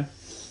 Yeah.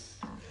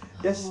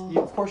 Yes,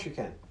 of course you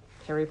can.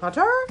 Harry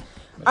Potter?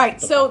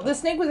 Alright, so the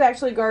snake was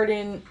actually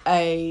guarding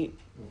a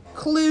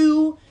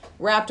clue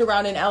wrapped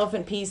around an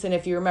elephant piece, and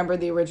if you remember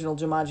the original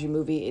Jumanji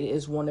movie, it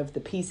is one of the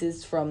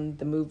pieces from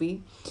the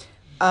movie.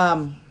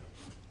 And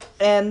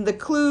the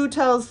clue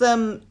tells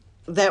them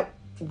that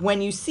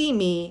when you see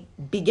me,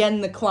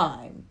 begin the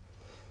climb.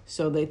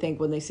 So they think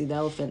when they see the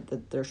elephant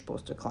that they're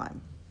supposed to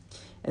climb.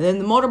 And then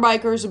the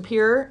motorbikers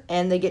appear,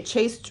 and they get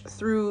chased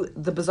through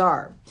the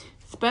bazaar.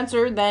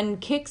 Spencer then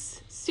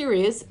kicks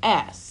Sirius'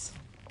 ass.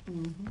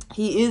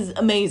 He is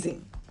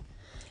amazing.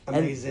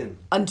 Amazing.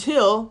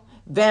 Until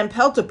Van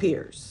Pelt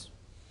appears.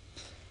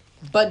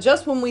 But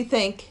just when we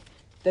think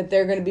that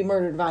they're going to be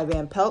murdered by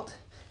Van Pelt,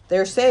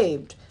 they're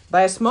saved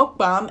by a smoke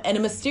bomb and a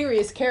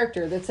mysterious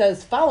character that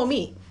says, "Follow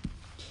me."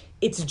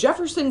 It's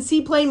Jefferson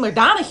Seaplane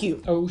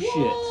McDonough. Oh, shit.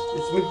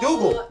 It's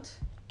McDougal.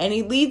 And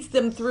he leads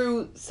them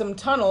through some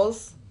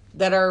tunnels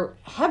that are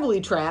heavily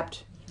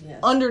trapped Yes.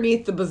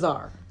 underneath the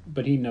bazaar.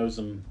 But he knows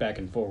them back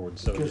and forward,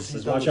 so he Because just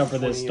he's says, done watch it out for for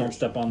this, 20 don't years.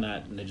 step on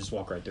that, and they just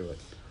walk right through it.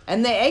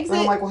 And they exit.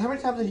 And I'm like, well, how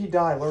many times did he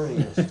die learning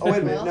this? Oh,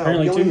 wait a minute. No,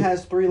 Apparently he only 2.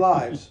 has 3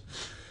 lives.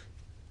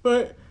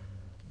 But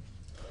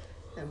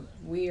And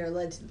we are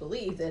led to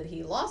believe that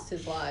he lost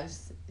his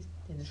lives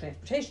in the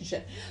transportation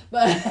ship.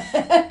 But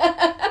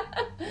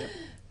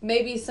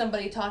maybe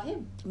somebody taught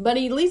him.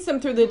 he leads them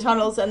through the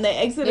tunnels and they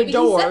exit Maybe a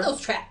door. he set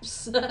those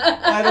traps.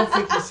 I don't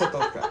think he set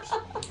those traps.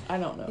 I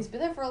don't know. He's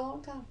been there for a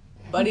long time.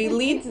 But he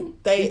leads. He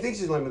They thinks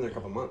he's only been there a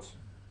couple months.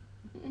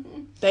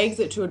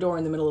 exit to a door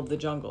in the middle of the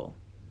jungle,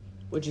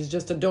 which is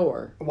just a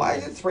door Why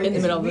is it sprayed? in the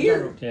It's middle of the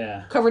weird. jungle,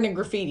 Yeah. covered in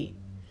graffiti.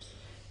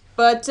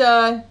 But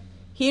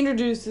he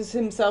introduces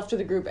himself to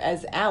the group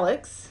as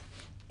Alex,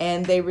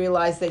 and they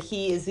realize that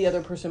he is the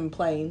other person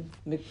playing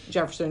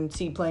Jefferson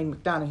Seaplane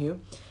McDonough.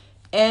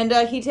 And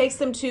he takes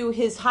them to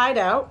his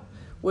hideout,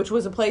 which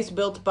was a place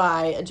built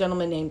by a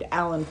gentleman named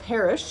Alan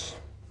Parrish.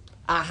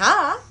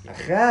 Aha! It's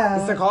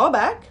a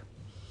callback.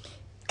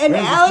 And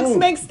Where's the Alex food?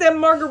 makes them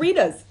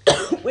margaritas,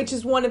 which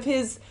is one of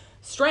his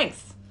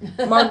strengths.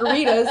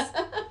 Margaritas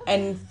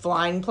and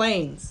flying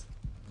planes.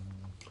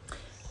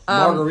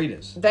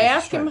 Margaritas. They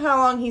ask him how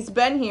long he's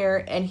been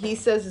here, and he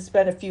says it's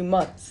been a few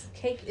months.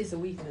 Cake is a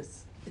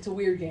weakness. It's a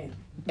weird game.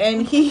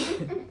 And he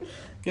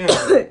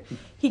Yeah.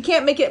 he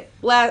can't make it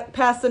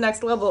past the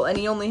next level, and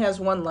he only has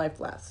 1 life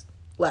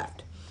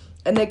left.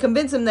 And they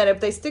convince him that if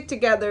they stick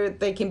together,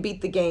 they can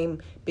beat the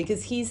game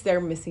because he's their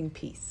missing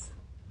piece.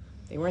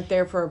 They weren't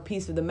there for a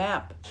piece of the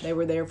map. They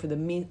were there for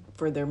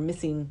their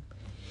missing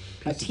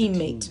a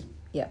teammate.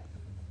 Yeah.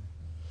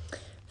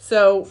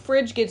 So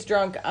Fridge gets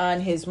drunk on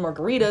his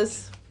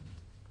margaritas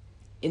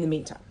in the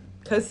meantime.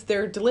 Because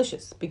they're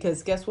delicious.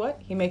 Because guess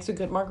what? He makes a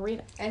good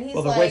margarita. And he's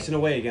Well, they're like, wasting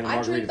away again on I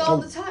margaritas. drink all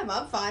the time.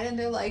 I'm fine. And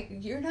they're like,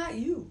 you're not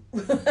you.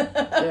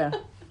 Yeah.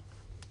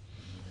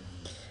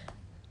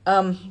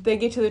 They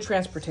get to the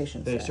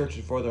transportation They're set.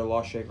 searching for their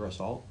lost shaker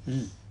assault.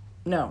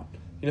 No.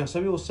 You know,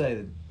 some people say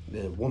that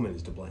the woman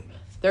is to blame.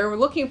 They're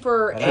looking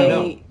for I don't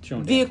know. a It's your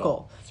own damn vehicle.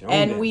 fault. It's your own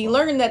And damn we fault.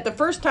 learned that the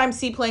first time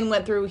Seaplane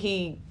went through,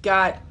 he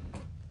got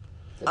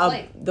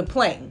the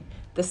plane.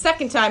 The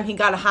second time, he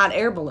got a hot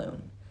air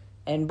balloon.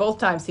 And both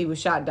times, he was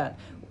shot down.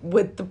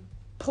 With the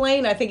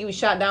plane, I think he was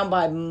shot down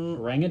by,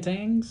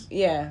 Orangutans?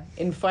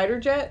 in fighter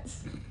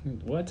jets.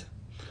 What?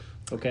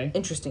 Okay.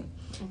 Interesting.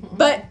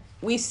 But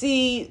we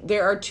see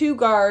there are 2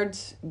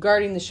 guards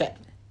guarding the shed.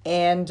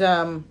 And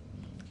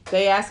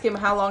they ask him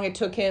how long it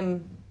took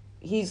him.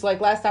 He's like,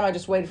 last time I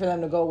just waited for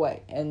them to go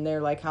away. And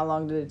they're like, how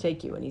long did it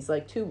take you? And he's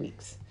like, 2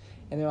 weeks.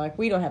 And they're like,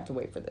 we don't have to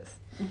wait for this.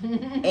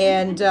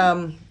 And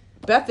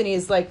Bethany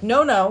is like,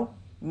 no,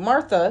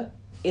 Martha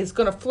is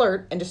going to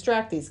flirt and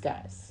distract these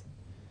guys.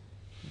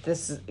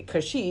 This is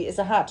because she is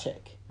a hot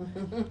chick.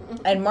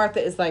 And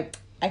Martha is like,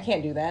 I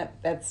can't do that.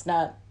 That's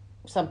not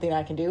something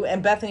I can do.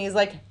 And Bethany is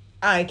like,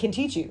 I can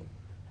teach you.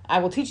 I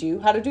will teach you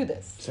how to do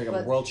this. It's like I'm a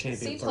But world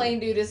champion. Seaplane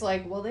dude is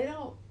like, well, they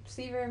don't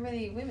see very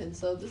many women,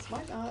 so this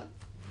might not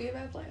be a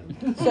bad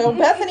plan. So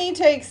Bethany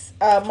takes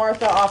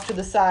Martha off to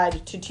the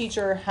side to teach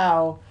her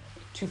how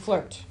to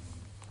flirt.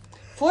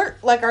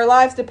 flirt like our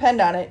lives depend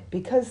on it,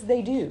 because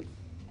they do.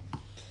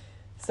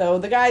 So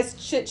the guys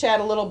chit-chat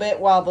a little bit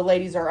while the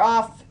ladies are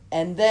off,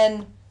 and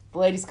then the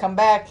ladies come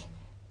back,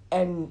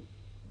 and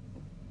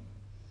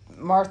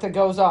Martha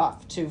goes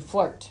off to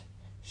flirt.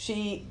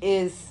 She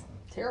is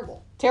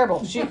Terrible. terrible.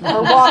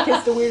 Her walk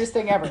is the weirdest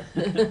thing ever.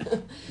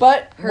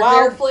 But Her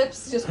hair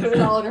flips, just put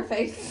it all in her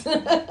face.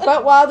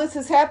 But while this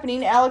is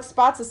happening, Alex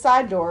spots a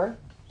side door,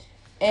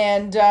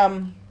 and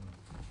the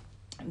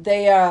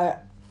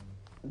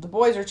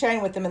boys are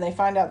chatting with him, and they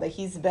find out that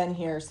he's been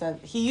here since.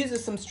 He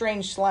uses some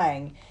strange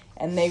slang,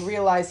 and they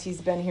realize he's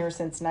been here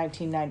since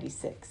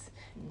 1996,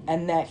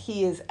 and that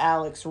he is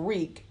Alex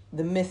Reek,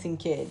 the missing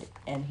kid,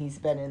 and he's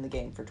been in the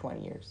game for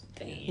 20 years.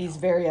 Damn. He's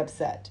very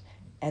upset,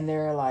 and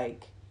they're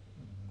like,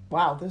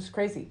 "Wow, this is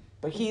crazy."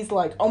 But he's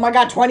like, "Oh my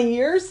God, 20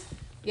 years?"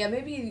 Yeah,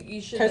 maybe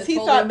you should. Because Because he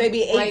thought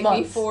maybe 8 right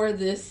months before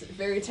this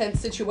very tense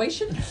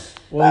situation.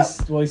 Well,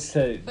 he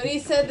said. But he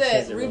said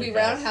says that it Ruby really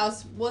fast.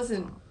 Roundhouse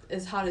wasn't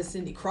as hot as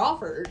Cindy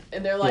Crawford,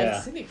 and they're like, Yeah.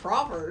 Cindy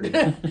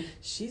Crawford,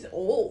 she's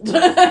old.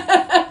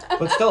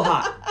 But still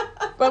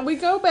hot. But we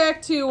go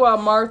back to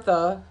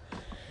Martha,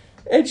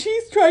 and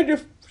she's trying to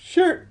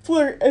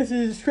flirt as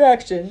a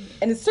distraction.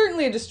 And it's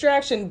certainly a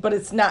distraction, but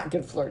it's not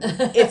good flirting.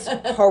 It's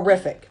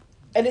horrific.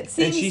 And it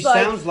seems And she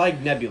like... sounds like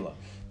Nebula.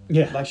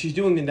 Yeah. Like she's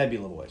doing the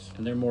Nebula voice.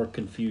 And they're more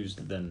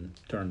confused than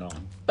turned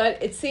on.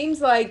 But it seems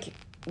like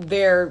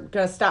they're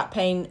going to stop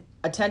paying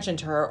attention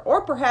to her,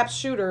 or perhaps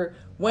shoot her,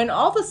 when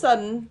all of a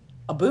sudden,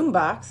 a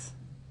boombox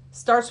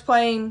starts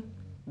playing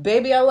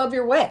Baby, I Love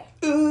Your Way.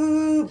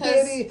 Ooh,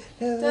 Doesn't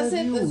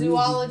you the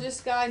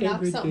zoologist guy knock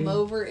Every something day.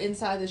 over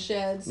inside the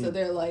shed, so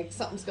they're like,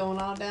 something's going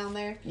on down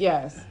there?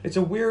 Yes. It's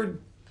a weird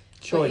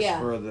choice yeah.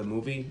 for the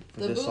movie,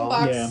 for The this song.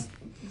 boombox Yeah.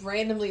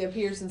 randomly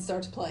appears and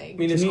starts I playing.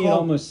 mean, To it's me, it called...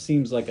 almost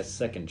seems like a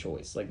second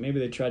choice. Like maybe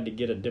they tried to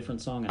get a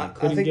different song and I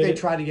couldn't think get they it.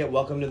 tried to get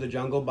Welcome to the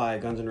Jungle by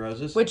Guns N'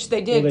 Roses. Which they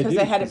Well, did they because do,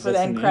 they had it 'cause for the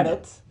that's end in the end.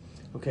 credits.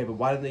 Okay, but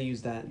why didn't they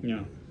use that?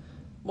 Yeah.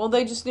 Well,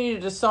 they just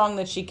needed a song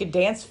that she could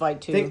dance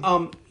fight to. Think,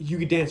 you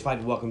could dance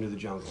fight to Welcome to the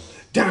Jungle.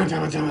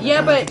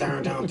 Yeah, but-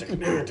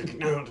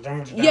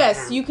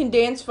 Yes, you can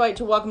dance fight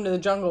to Welcome to the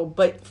Jungle,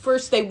 but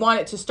first they want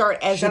it to start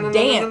as a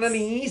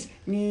dance.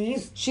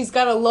 She's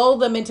got to lull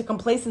them into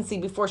complacency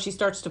before she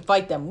starts to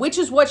fight them, which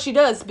is what she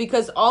does,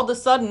 because all of a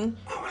sudden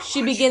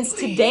she begins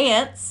to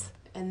dance.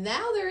 And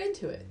now they're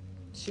into it.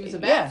 She was a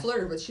bad Yeah.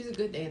 flirter, but she's a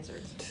good dancer.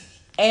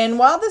 And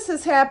while this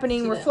is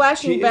happening, See we're that? She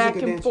flashing is a back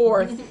good and dancer.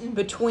 forth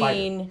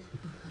between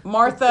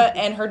Martha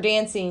and her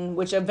dancing,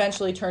 which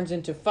eventually turns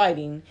into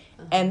fighting,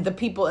 and the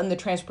people in the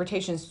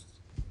transportation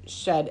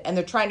shed, and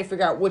they're trying to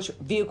figure out which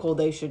vehicle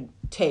they should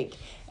take.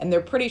 And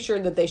they're pretty sure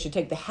that they should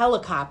take the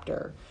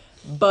helicopter,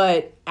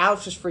 but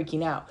Alex is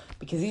freaking out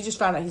because he just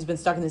found out he's been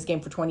stuck in this game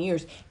for 20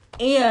 years,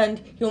 and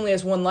he only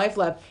has 1 life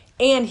left,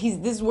 and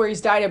this is where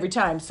he's died every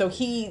time, so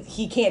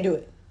he can't do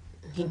it.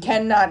 He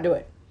cannot do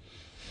it.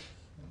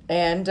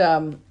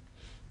 And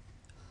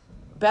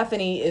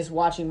Bethany is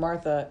watching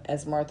Martha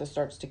as Martha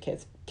starts to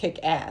kick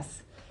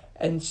ass.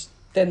 And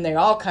then they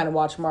all kind of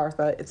watch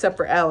Martha, except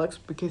for Alex,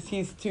 because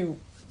he's too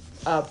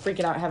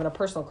freaking out, having a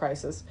personal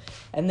crisis.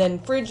 And then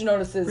Fridge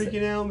notices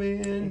Freaking out,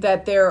 man.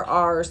 that there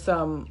are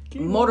some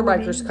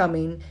motorbikers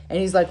coming. And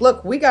he's like,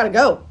 look, we got to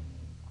go.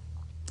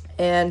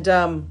 And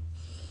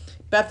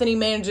Bethany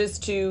manages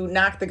to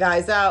knock the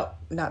guys out.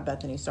 Not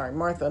Bethany, sorry.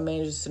 Martha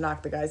manages to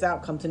knock the guys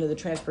out, comes into the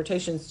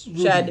transportation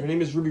shed. Her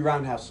name is Ruby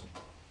Roundhouse.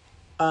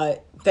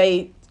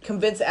 They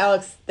convince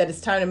Alex that it's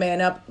time to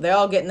man up. They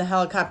all get in the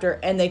helicopter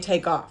and they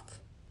take off.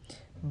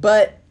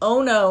 But,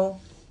 oh no,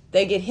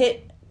 they get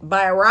hit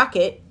by a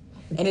rocket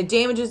and it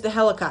damages the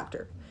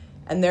helicopter.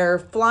 And they're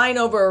flying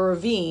over a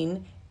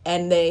ravine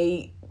and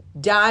they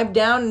dive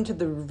down into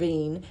the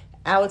ravine.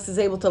 Alex is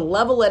able to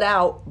level it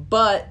out,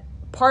 but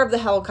part of the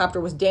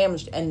helicopter was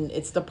damaged, and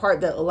it's the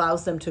part that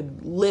allows them to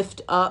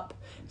lift up.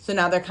 So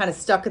now they're kind of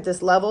stuck at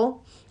this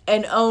level.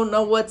 And oh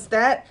no, what's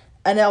that?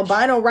 An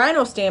albino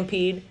rhino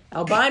stampede.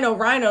 Albino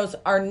rhinos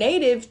are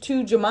native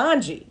to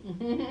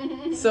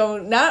Jumanji. So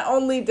not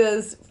only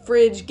does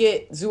Fridge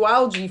get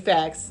zoology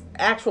facts,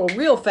 actual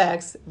real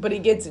facts, but he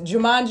gets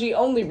Jumanji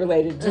only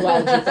related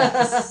zoology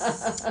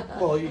facts.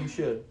 Well, you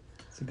should.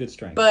 It's a good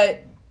strength.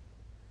 But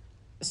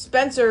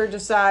Spencer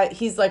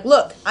he's like,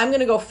 look, I'm going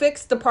to go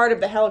fix the part of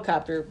the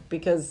helicopter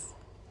because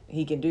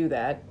he can do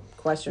that.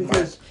 Question mark.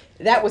 Because-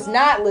 That was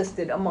not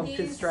listed amongst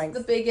his He's strengths.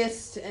 the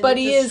biggest, and But it's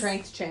he a is-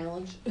 strength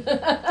challenge.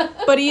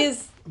 But he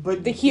is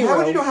But the hero. how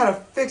would you know how to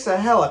fix a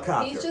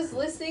helicopter? He's just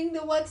listening to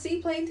what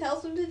Seaplane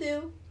tells him to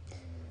do.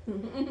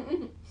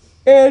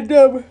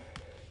 And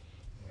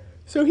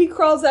so he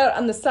crawls out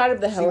on the side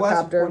of the See why it's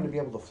helicopter. important to be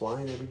able to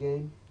fly in every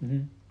game?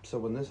 Mhm. So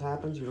when this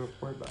happens, you don't have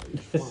to worry about it.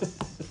 You just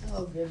fly.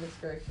 Oh, goodness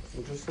gracious.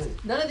 I'm just saying.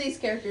 None of these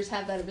characters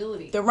have that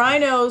ability. The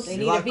rhinos, They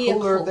It'd need be a a lot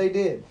vehicle. cooler if they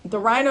did. the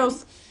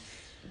rhinos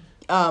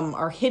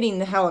are hitting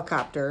the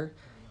helicopter,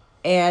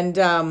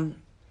 and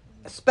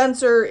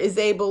Spencer is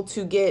able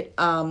to get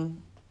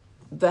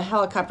the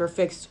helicopter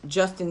fixed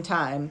just in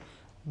time.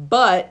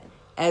 But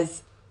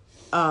as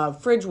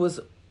Fridge was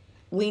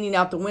leaning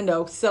out the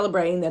window,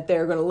 celebrating that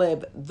they're going to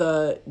live,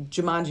 the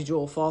Jumanji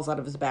jewel falls out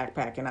of his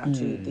backpack and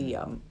onto the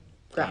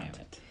ground.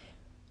 Damn it.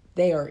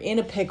 They are in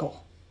a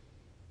pickle.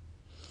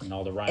 And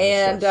all the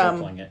rhinos start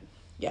circling it.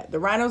 Yeah, the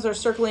rhinos are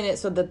circling it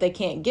so that they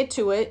can't get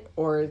to it,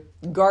 or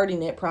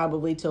guarding it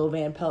probably till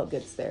Van Pelt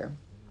gets there.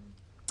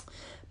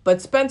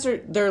 But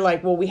Spencer, they're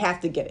like, well, we have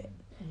to get it.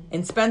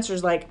 And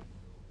Spencer's like,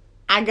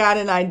 I got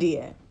an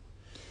idea.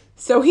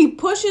 So he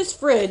pushes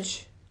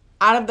Fridge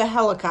out of the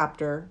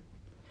helicopter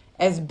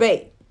as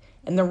bait.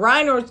 And the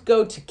rhinos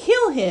go to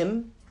kill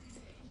him,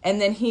 and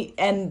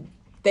then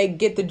they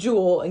get the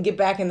jewel and get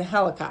back in the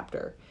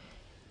helicopter.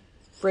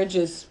 Fridge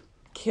is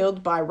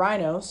killed by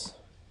rhinos.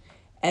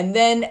 And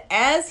then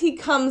as he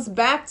comes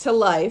back to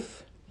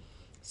life,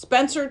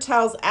 Spencer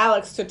tells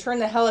Alex to turn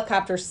the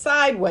helicopter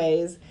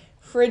sideways.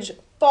 Fridge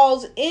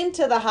falls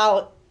into the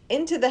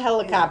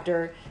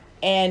helicopter,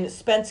 and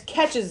Spence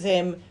catches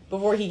him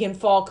before he can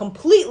fall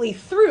completely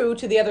through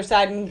to the other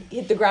side and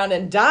hit the ground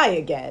and die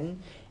again,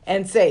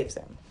 and saves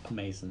him.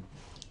 Amazing.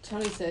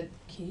 Tony said,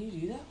 "Can you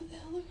do that with the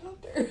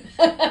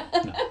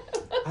helicopter?" No.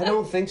 I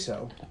don't think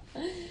so.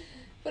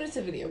 But it's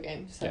a video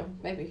game, so Yeah.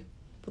 maybe.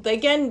 But they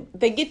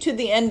get to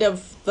the end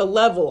of the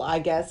level, I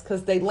guess,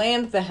 because they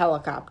land the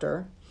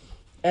helicopter,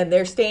 and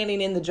they're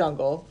standing in the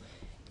jungle,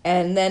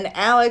 and then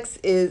Alex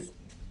is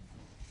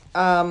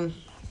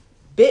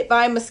bit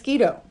by a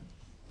mosquito,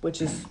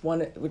 which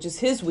is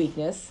his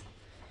weakness,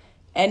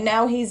 and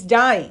now he's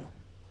dying.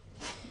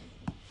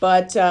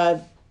 But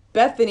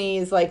Bethany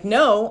is like,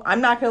 no, I'm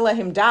not going to let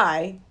him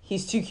die.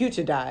 He's too cute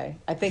to die.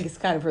 I think it's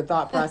kind of her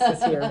thought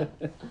process here.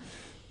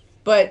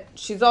 But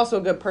she's also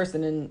a good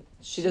person, and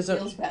she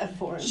feels bad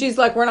for him. She's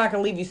like, we're not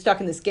going to leave you stuck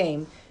in this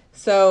game.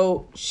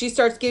 So she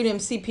starts giving him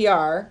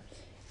CPR,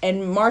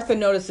 and Martha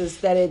notices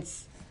that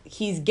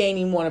he's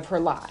gaining one of her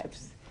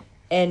lives.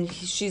 And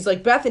she's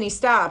like, Bethany,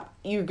 stop.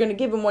 You're going to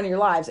give him one of your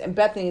lives. And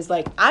Bethany's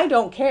like, I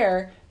don't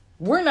care.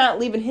 We're not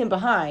leaving him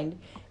behind.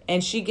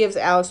 And she gives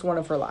Alex one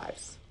of her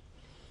lives.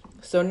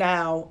 So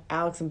now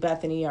Alex and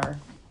Bethany are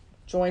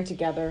joined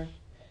together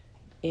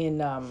in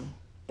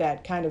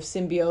that kind of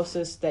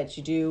symbiosis that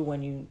you do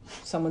when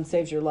someone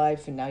saves your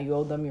life and now you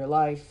owe them your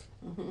life.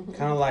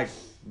 Kind of like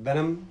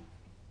Venom.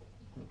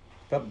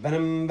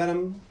 Venom. I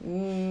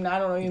don't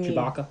know what you mean.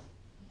 Chewbacca.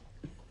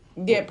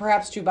 Yeah,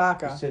 perhaps You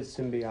Chewbacca. said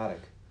symbiotic.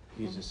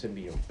 He's a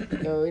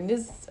symbiote. No, it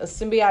is a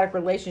symbiotic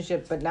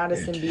relationship, but not a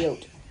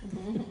symbiote.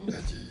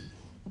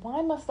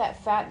 Why must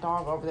that fat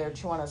dog over there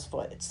chew on his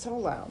foot? It's so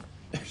loud.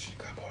 She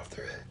got off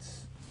their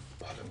heads.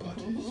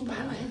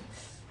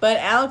 But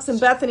Alex and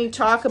Bethany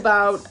talk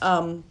about,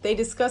 they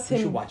discuss You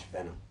should him. watch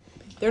Venom.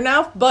 They're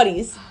now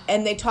buddies,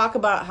 and they talk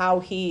about how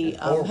he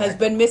has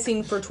been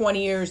missing for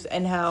 20 years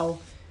and how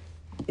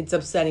it's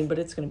upsetting, but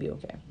it's going to be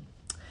okay.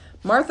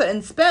 Martha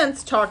and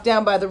Spence talk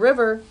down by the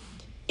river.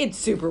 It's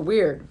super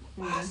weird.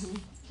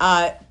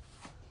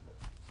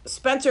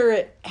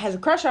 Spencer has a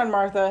crush on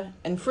Martha,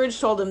 and Fridge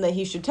told him that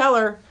he should tell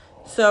her,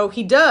 so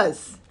he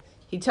does.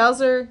 He tells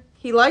her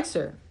he likes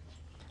her.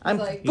 I'm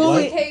Like,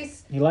 fully in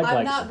case He likes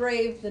I'm not her.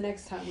 brave the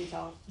next time we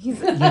talk.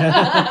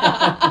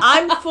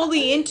 I'm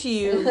fully into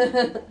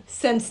you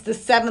since the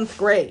 7th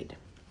grade.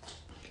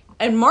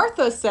 And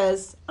Martha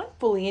says, I'm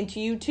fully into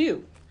you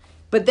too.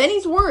 But then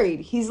he's worried.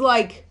 He's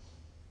like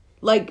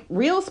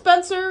real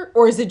Spencer,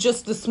 or is it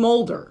just the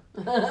smolder?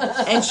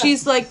 And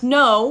she's like,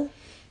 no,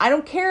 I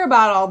don't care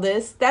about all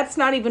this. That's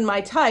not even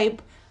my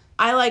type.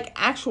 I like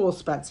actual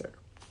Spencer.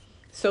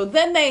 So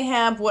then they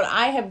have what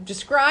I have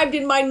described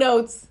in my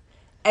notes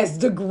as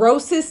the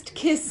grossest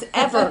kiss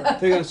ever.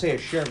 They're going to say a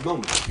shared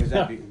moment. Because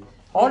that'd be...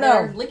 Oh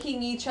They're no.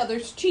 licking each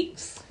other's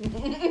cheeks.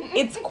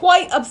 It's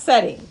quite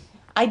upsetting.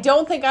 I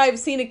don't think I've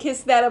seen a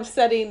kiss that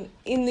upsetting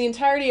in the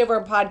entirety of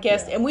our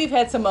podcast, and we've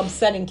had some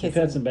upsetting We've had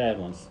kisses. some bad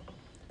ones.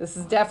 This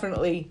is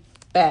definitely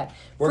bad.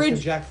 Worse than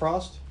Fridge, Jack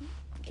Frost?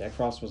 Jack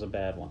Frost was a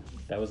bad one.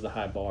 That was the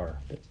high bar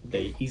that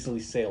they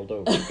easily sailed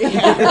over.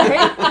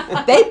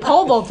 they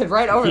pole vaulted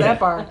right over Yeah. that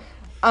bar.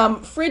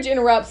 Fridge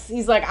interrupts.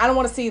 He's like, I don't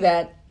want to see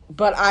that,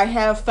 but I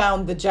have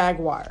found the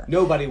Jaguar.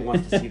 Nobody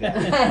wants to see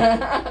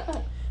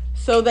that.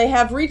 So they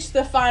have reached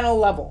the final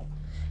level.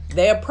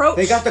 They approach.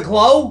 They got the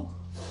glow?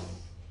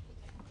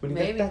 When you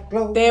Maybe. got that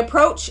glow, They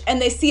approach and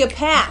they see a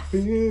path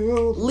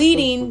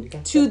leading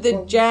to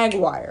the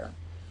Jaguar.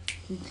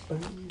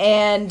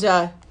 And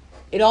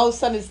it all of a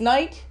sudden is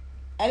night,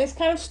 and it's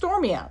kind of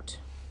stormy out.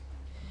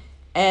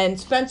 And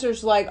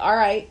Spencer's like, all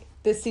right,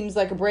 this seems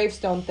like a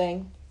Bravestone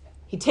thing.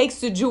 He takes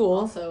the jewel,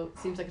 Also, it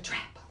seems like a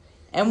trap.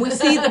 and we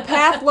see the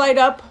path light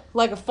up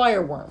like a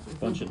fireworm. A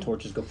bunch of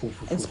torches go poof,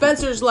 poof, And poof,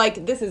 Spencer's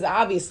like, this is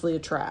obviously a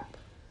trap.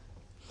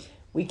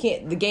 We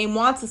can't, the game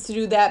wants us to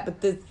do that,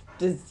 but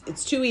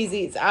it's too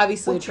easy. It's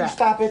obviously would a you trap.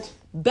 stop it?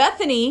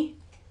 Bethany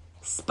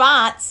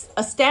spots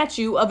a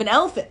statue of an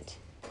elephant.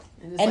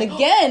 And, it's And like,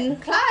 again,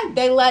 climb.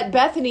 they let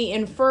Bethany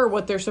infer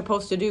what they're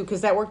supposed to do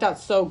because that worked out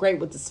so great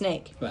with the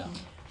snake. Well,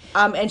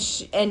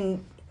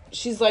 And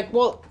she's like,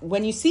 well,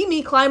 when you see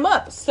me, climb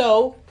up.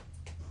 So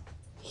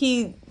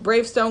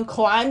Bravestone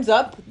climbs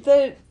up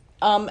the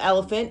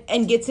elephant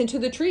and gets into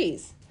the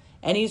trees.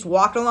 and he's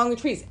walking along the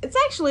trees. It's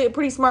actually a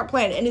pretty smart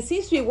plan, and it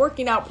seems to be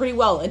working out pretty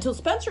well until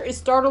Spencer is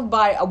startled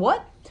by a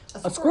what?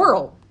 A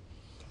squirrel.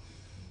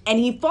 And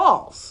he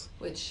falls.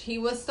 Which he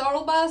was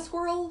startled by a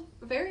squirrel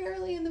very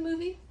early in the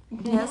movie.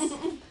 Yes.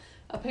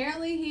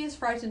 Apparently, he is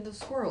frightened of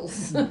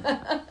squirrels.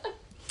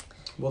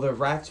 Well, they're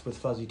rats with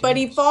fuzzy tails. But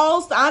he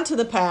falls onto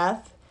the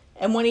path,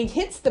 and when he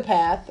hits the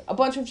path, a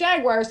bunch of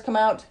jaguars come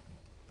out,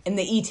 and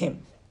they eat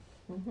him.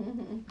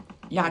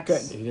 Not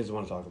good. He doesn't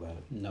want to talk about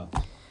it. No.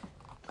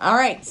 All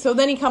right, so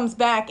then he comes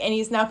back, and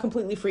he's now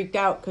completely freaked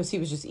out because he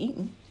was just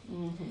eaten.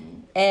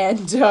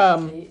 And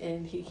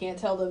and he can't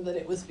tell them that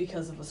it was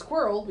because of a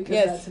squirrel,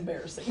 because that's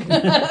embarrassing.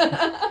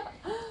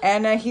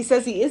 and he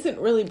says he isn't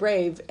really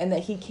brave and that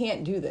he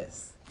can't do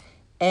this.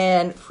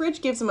 And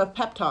Fridge gives him a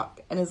pep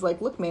talk and is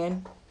like, look,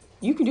 man,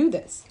 you can do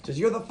this. Says,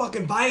 you're the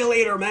fucking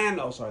violator, man.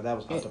 Oh, sorry, that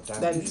was not up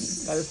down. That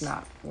is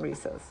not what he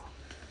says.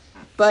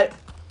 But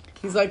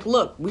he's like,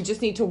 look, we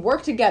just need to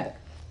work together.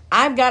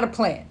 I've got a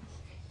plan.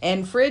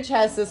 And Fridge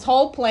has this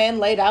whole plan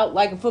laid out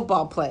like a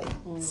football play.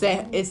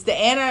 It's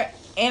the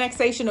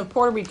annexation of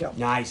Puerto Rico.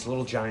 Nice,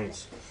 little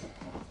giants.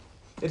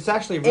 It's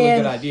actually a really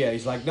good idea.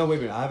 He's like, no, wait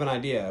a minute, I have an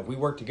idea. If we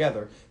work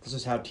together, this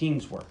is how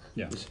teams work.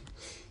 Yeah.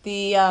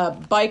 The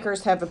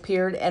bikers have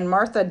appeared, and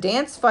Martha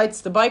dance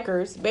fights the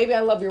bikers. Baby,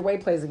 I Love Your Way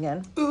plays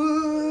again.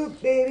 Ooh,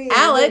 baby.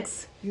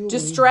 Alex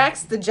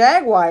distracts the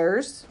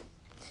jaguars,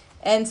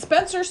 and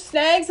Spencer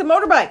snags a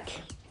motorbike.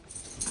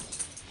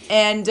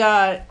 And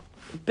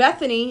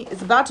Bethany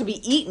is about to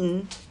be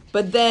eaten,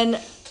 but then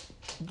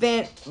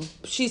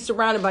she's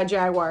surrounded by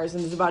jaguars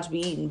and is about to be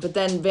eaten. But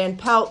then Van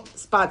Pelt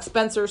spots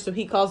Spencer, so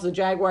he calls the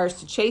jaguars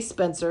to chase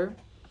Spencer.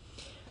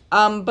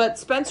 But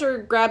Spencer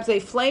grabs a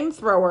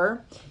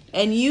flamethrower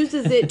and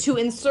uses it to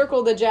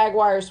encircle the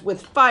jaguars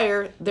with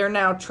fire. They're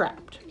now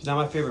trapped. It's not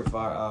my favorite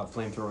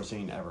flamethrower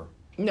scene ever.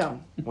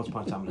 No. Once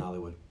upon a time in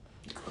Hollywood.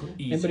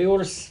 Easy. Anybody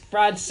order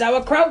fried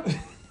sauerkraut?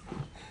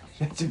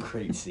 That's a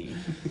great scene.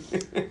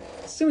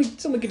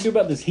 Something can do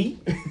about this heat.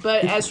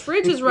 But as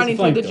Fridge is running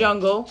through the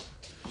jungle,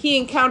 he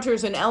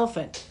encounters an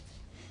elephant.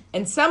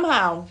 And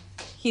somehow,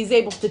 he's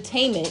able to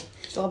tame it.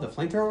 Still have the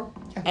flamethrower?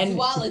 And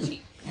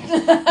Zoology.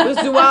 with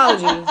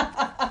zoology.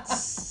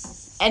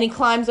 And he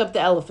climbs up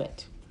the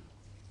elephant.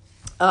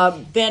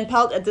 Van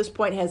Pelt at this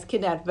point has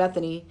kidnapped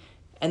Bethany,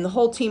 and the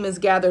whole team is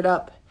gathered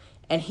up,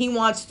 and he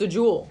wants the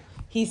jewel.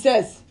 He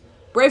says,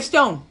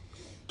 Bravestone,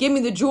 give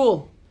me the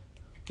jewel.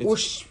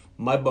 It's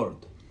my bird.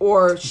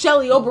 Or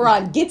Shelley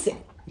Oberon gets it.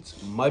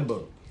 It's my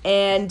bird.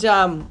 And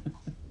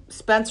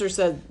Spencer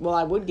said, well,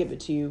 I would give it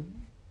to you,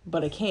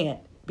 but I can't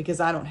because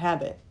I don't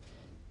have it.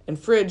 And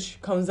Fridge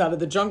comes out of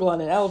the jungle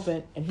on an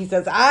elephant, and he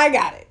says, I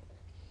got it.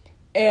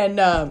 And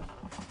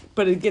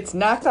but it gets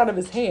knocked out of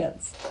his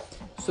hands.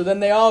 So then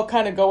they all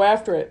kind of go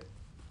after it.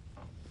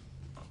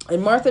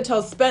 And Martha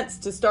tells Spence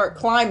to start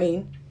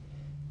climbing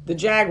the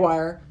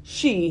jaguar.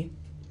 She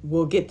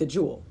will get the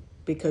jewel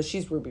because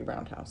she's Ruby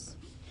Roundhouse.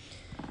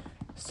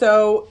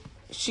 So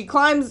she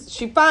finds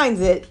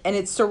it, and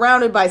it's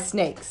surrounded by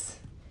snakes.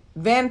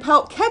 Van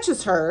Pelt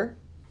catches her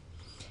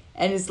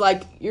and is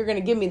like, you're going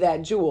to give me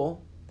that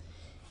jewel.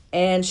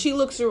 And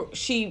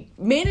she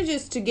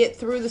manages to get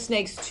through the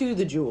snakes to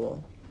the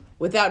jewel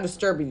without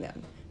disturbing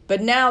them.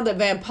 But now that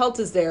Van Pelt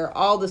is there,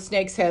 all the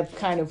snakes have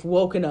kind of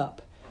woken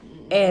up.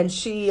 And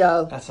she...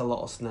 That's a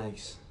lot of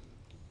snakes.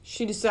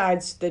 She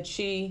decides that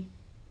she's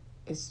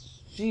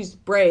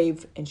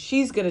brave, and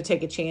she's going to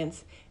take a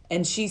chance.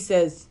 And she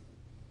says,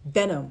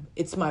 Venom,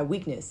 it's my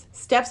weakness.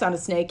 Steps on a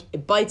snake,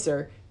 it bites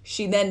her.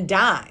 She then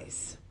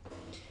dies.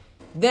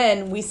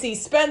 Then we see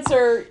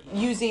Spencer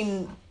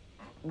using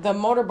the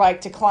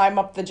motorbike to climb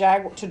up to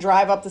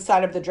drive up the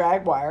side of the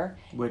jaguar.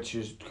 Which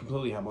is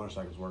completely how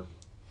motorcycles work.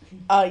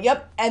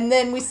 Yep. And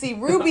then we see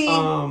Ruby.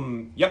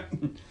 Yep.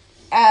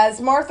 As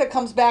Martha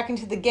comes back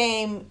into the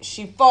game,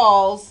 she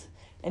falls,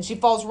 and she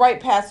falls right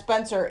past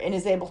Spencer and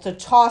is able to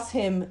toss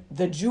him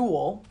the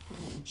jewel.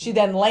 She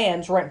then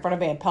lands right in front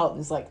of Van Pelt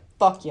and is like,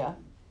 fuck ya.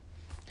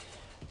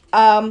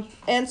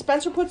 And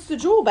Spencer puts the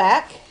jewel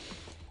back,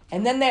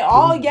 and then they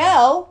all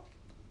yell,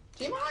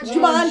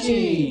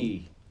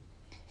 Jumanji!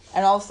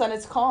 And all of a sudden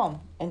it's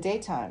calm and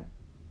daytime.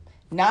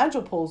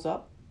 Nigel pulls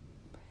up,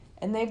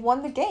 and they've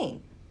won the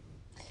game.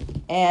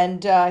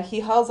 And he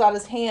holds out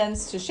his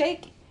hands to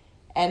shake,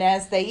 and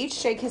as they each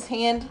shake his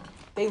hand,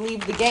 they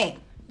leave the game.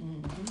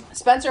 Mm-hmm.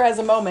 Spencer has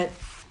a moment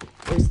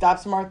where he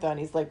stops Martha, and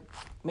he's like,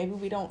 maybe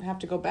we don't have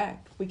to go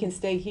back. We can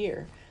stay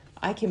here.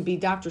 I can be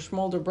Dr.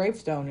 Schmolder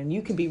Bravestone, and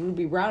you can be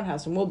Ruby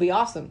Roundhouse, and we'll be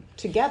awesome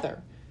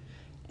together.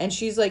 And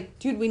she's like,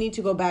 dude, we need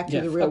to go back to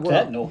the real world.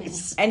 That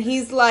noise. And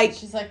he's like...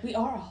 She's like, we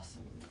are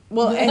awesome.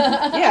 Well,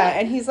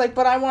 and he's like,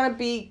 but I want to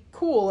be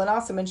cool and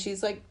awesome. And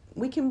she's like,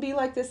 we can be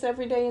like this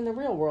every day in the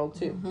real world,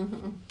 too.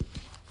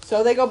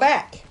 So they go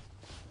back,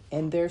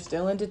 and they're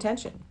still in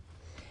detention.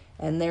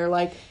 And they're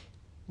like,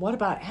 what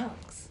about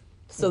Alex?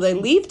 So they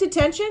leave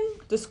detention.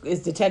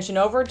 Is detention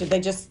over? Did they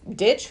just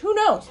ditch? Who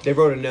knows? They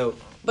wrote a note.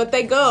 But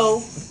they go.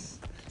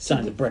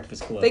 Sign the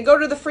Breakfast Club. They go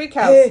to the freak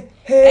house.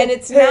 And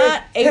it's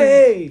not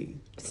a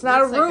It's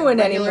not Looks a like a ruin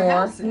regular anymore.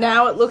 house now.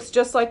 Now it looks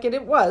just like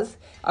it was.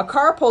 A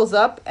car pulls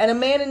up and a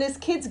man and his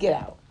kids get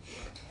out.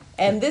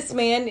 And this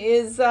man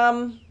is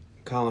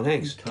Colin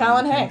Hanks.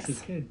 Colin Hanks.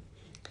 is good.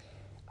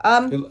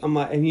 I'm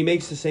like, and he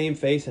makes the same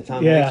face that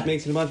Tom Yeah. Hanks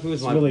makes in a bunch of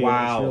movies. It's I'm like, really-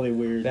 wow, it's really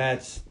weird.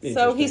 That's So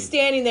interesting. he's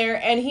standing there,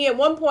 and he at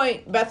one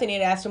point, Bethany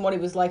had asked him what he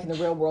was like in the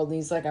real world, and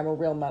he's like, I'm a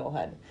real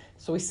metalhead.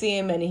 So we see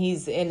him, and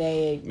he's in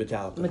a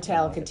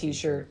Metallica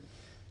t-shirt,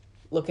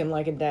 looking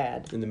like a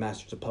dad. And the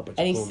Masters of Puppets.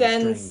 And he pulling the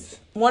sends strings.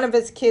 one of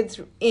his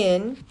kids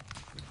in,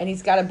 and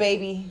he's got a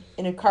baby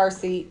in a car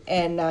seat,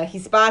 and he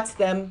spots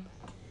them,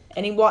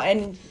 and he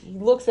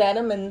looks at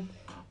them, and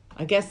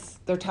I guess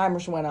their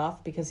timers went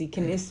off because he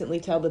can instantly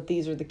tell that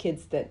these are the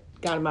kids that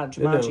got him out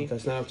of No, Jumanji.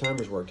 that's not how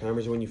timers work.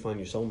 Timers are when you find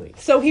your soulmate.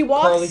 So he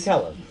Carly walks.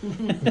 Teller.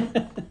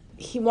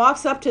 He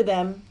walks up to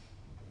them,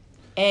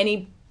 and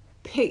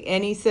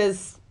he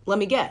says, "Let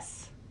me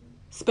guess,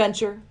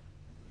 Spencer,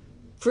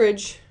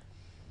 Fridge,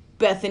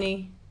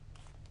 Bethany,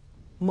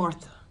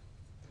 Martha."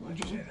 Why'd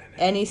you say that?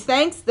 And he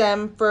thanks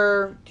them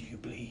for. Do you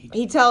bleed?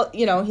 He's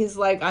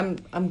like,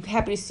 I'm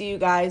happy to see you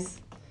guys.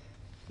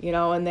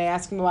 And they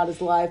ask him about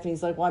his life, and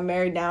he's like, well, I'm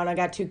married now, and I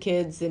got 2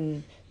 kids,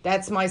 and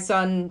that's my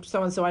son,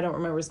 so-and-so, I don't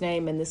remember his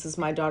name, and this is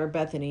my daughter,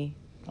 Bethany.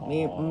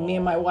 Me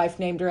and my wife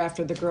named her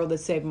after the girl that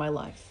saved my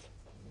life.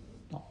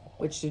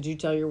 Which, did you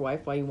tell your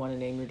wife why you want to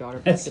name your daughter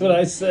Bethany? That's what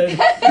I said.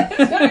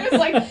 I was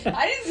like,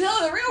 I didn't tell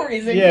her the real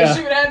reason because Yeah.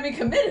 she would have me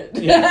committed.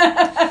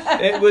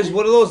 It was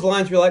one of those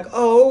lines where you're like,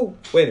 oh,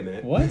 wait a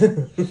minute. What?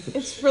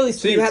 It's really So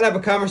sweet. you had to have a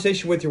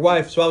conversation with your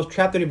wife. So I was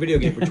trapped in a video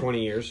game for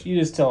 20 years. You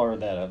just tell her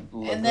that a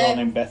girl then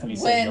named Bethany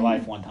saved your when-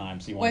 life one time.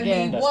 So you When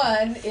want we to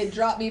won, it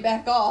dropped me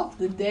back off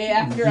the day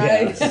after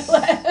Yes. I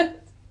left.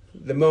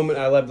 The moment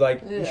I left,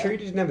 like, you Yeah. sure you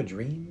didn't have a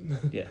dream?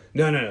 Yeah.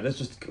 No. This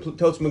was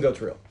totes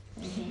Goat's real.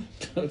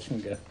 That's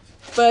good.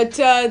 But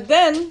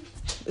then,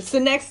 it's the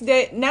next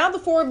day. Now the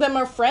 4 of them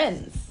are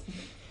friends.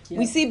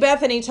 We see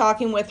Bethany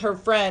talking with her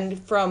friend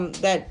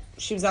that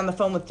she was on the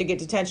phone with to get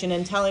detention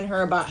and telling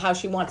her about how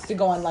she wants to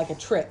go on like a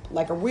trip,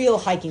 like a real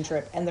hiking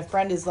trip. And the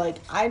friend is like,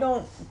 I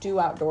don't do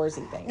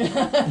outdoorsy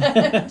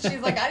things. She's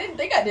like, I didn't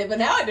think I did, but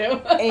now I do.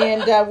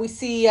 And we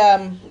see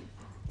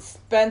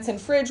Spence and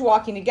Fridge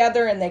walking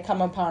together, and they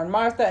come upon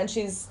Martha, and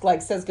she's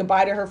like says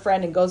goodbye to her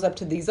friend and goes up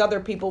to these other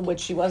people, which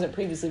she wasn't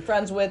previously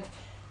friends with.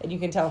 And you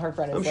can tell her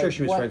friend is I'm like, sure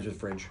she was "What?" friends with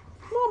Fridge.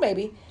 Well,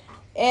 maybe.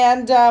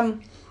 And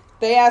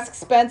they ask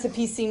Spence if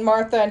he's seen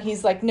Martha, and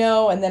he's like,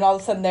 no. And then all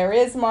of a sudden there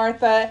is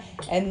Martha,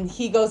 and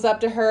he goes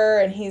up to her,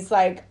 and he's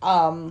like,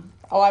 oh,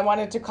 I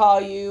wanted to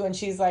call you. And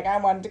she's like, I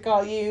wanted to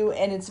call you.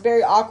 And it's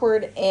very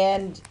awkward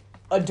and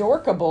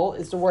adorkable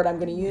is the word I'm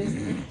going to use.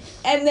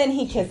 And then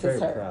he kisses Very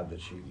her. proud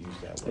that she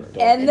used that word.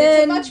 And And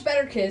then it's a much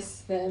better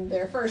kiss than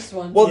their first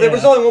one. Well, there Yeah.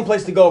 was only one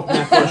place to go from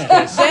that first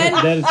kiss.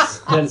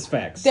 That is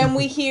facts. then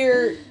we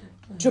hear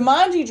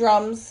Jumanji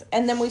drums,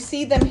 and then we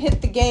see them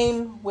hit the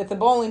game with the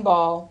bowling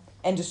ball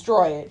and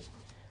destroy it.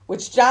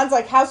 Which John's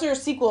like, how's there a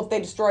sequel if they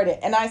destroyed it?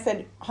 And I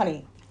said,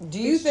 honey, do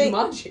you It's think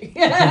Jumanji.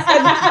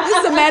 this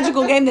is a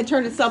magical game that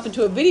turned itself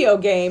into a video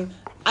game?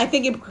 I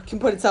think it can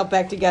put itself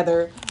back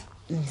together.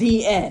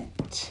 The end.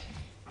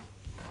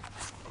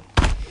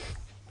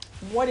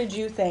 What did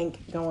you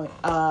think going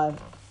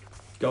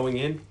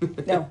In?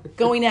 no,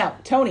 going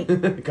out? Tony.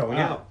 Going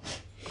Wow. out.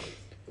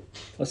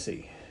 Let's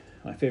see.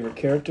 My favorite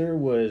character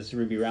was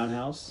Ruby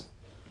Roundhouse.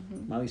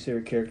 My least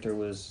favorite character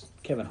was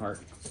Kevin Hart.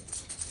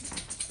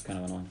 Kind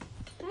of annoying.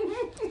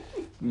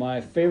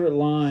 My favorite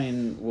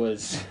line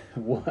was,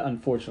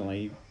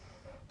 unfortunately,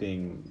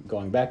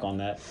 going back on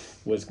that,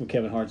 was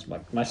Kevin Hart's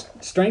my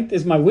strength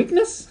is my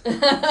weakness.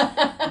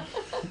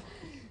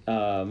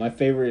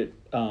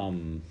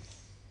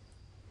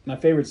 My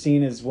favorite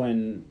scene is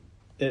when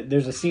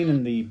there's a scene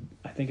in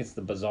I think it's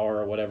the bazaar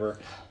or whatever,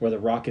 where The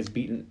Rock is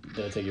beating.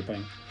 Did I take your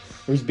point?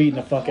 Where he's beating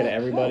the fuck out of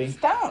everybody. No,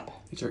 stop.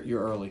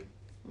 You're early.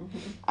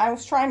 I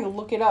was trying to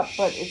look it up,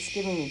 but it's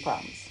giving me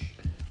problems.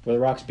 Where The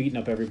Rock's beating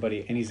up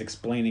everybody and he's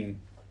explaining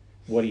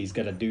what he's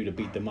got to do to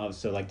beat them up.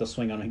 So like they'll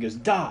swing on him and he goes,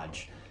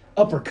 dodge,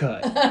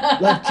 uppercut,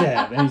 left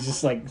jab. And he's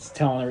just like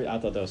telling everything. I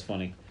thought that was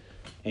funny.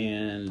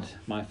 And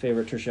my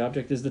favorite Trisha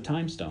object is the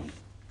time stone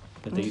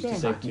that they used to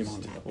save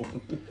Jumanji.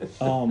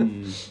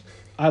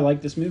 I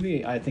like this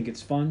movie. I think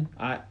it's fun.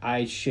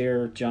 I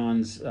share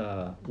John's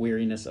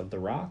weariness of The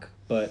Rock,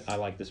 but I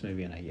like this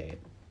movie and I yay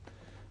it.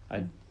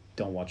 I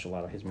don't watch a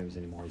lot of his movies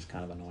anymore. He's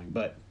kind of annoying,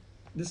 but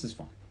this is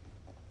fun.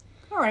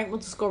 All right, we'll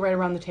just go right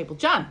around the table.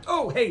 John.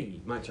 Oh, hey,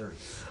 my turn.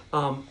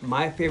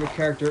 My favorite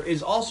character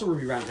is also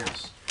Ruby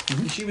Roundhouse.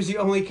 She was the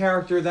only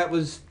character that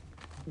was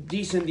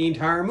decent the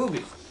entire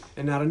movie,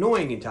 and not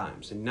annoying in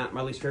times, and not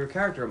my least favorite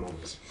character at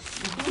moments.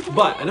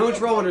 But I know what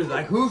you're all wondering,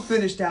 like, who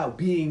finished out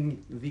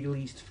being the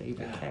least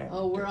favorite character?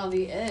 Oh, we're on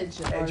the edge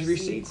of our Edge of your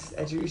seats. seats.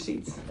 Edge of your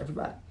seats.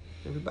 Everybody.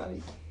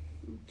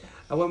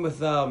 I went with,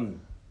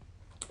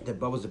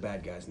 what was the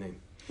bad guy's name?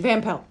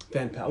 Van Pelt.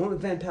 Van Pelt. I went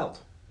with Van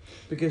Pelt.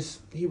 Because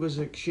he was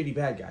a shitty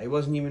bad guy. He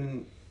wasn't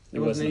even...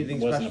 There wasn't anything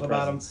wasn't special a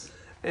about him. presence.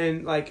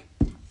 And, like,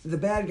 the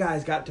bad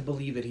guy's got to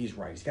believe that he's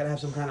right. He's got to have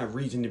some kind of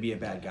reason to be a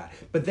bad guy.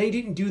 But they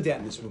didn't do that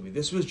in this movie.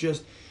 This was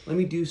just, let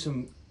me do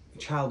some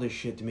childish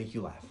shit to make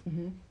you laugh.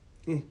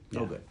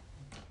 No good.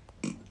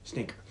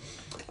 Stinker.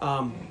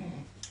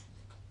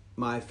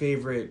 My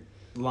favorite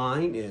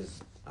line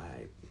is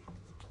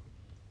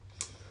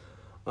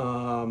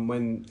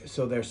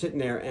so they're sitting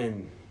there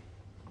and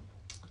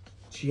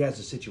she has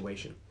a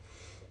situation.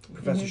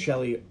 Professor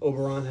Shelley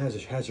Oberon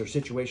has her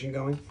situation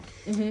going,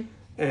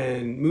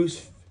 and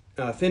Moose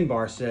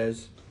Finbar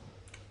says,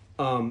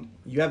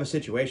 "You have a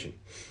situation,"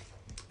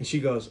 and she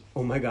goes,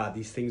 "Oh my God,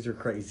 these things are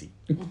crazy,"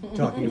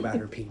 talking about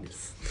her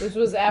penis. This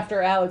was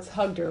after Alex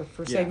hugged her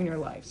for saving her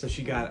life. So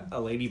she got a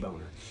lady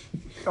boner,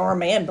 Or a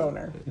man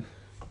boner.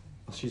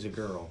 She's a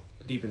girl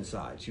deep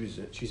inside.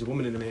 She's a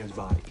woman in a man's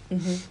body.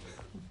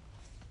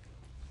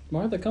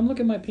 Martha, come look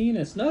at my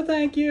penis. No,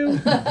 thank you.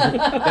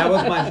 That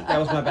was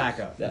my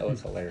backup. That was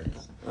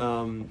hilarious.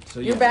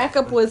 Your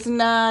backup was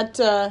not.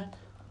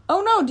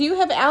 Oh no! Do you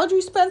have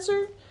allergies,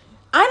 Spencer?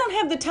 I don't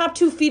have the top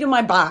 2 feet of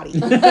my body.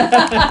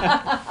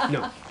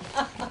 No.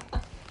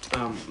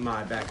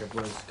 My backup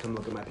was come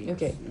look at my penis.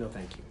 Okay. No,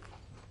 thank you.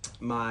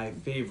 My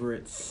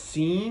favorite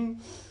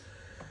scene.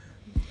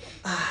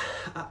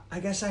 I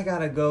guess I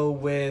gotta go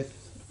with.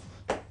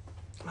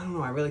 I don't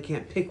know. I really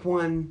can't pick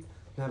one.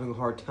 I'm having a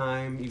hard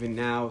time even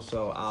now,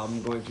 so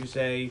I'm going to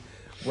say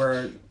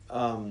where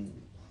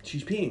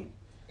she's peeing.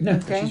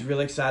 Okay. She's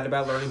really excited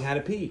about learning how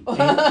to pee.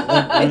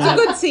 It's a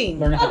good scene.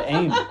 Learn how to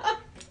aim.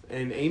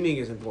 And aiming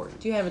is important.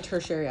 Do you have a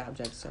tertiary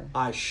object, sir?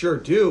 I sure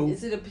do.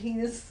 Is it a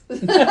penis?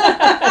 Is it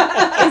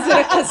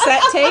a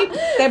cassette tape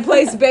that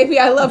plays "Baby,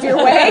 I Love Your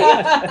Way"?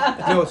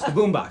 No, it's the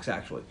boombox,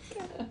 actually.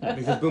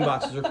 Because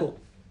boomboxes are cool.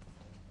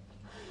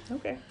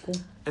 Okay, cool.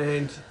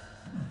 And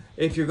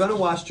if you're going to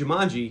watch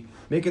Jumanji,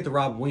 make it the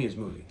Robin Williams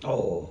movie.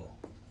 Oh.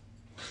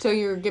 So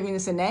you're giving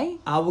this a nay?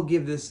 I will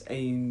give this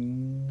a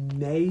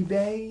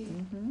maybe.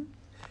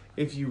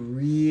 If you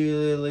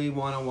really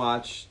want to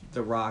watch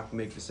The Rock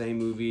make the same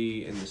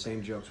movie and the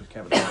same jokes with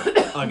Kevin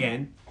Hart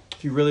again,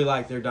 if you really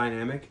like their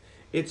dynamic,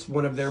 it's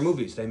one of their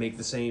movies. They make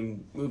the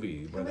same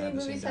movie. How many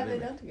movies have they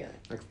done together?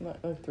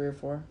 Like 3 or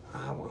 4.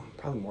 Well,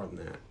 probably more than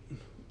that.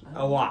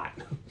 A lot.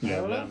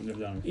 Yeah, they've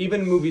done.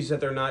 Even movies that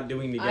they're not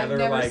doing together. I've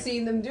never like,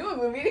 seen them do a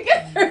movie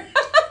together.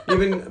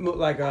 even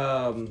like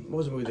what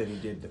was the movie that he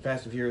did? The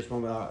Fast and Furious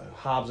one about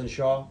Hobbs and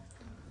Shaw.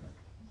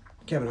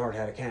 Kevin Hart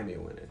had a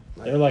cameo in it.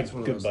 They're like it's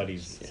one of good those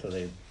buddies, things, so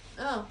they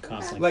Oh,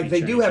 constantly like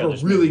they feature do each have a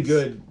other's really movies.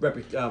 good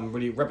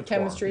repertoire.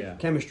 Chemistry. Yeah.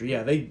 Chemistry,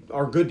 yeah. They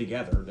are good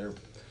together.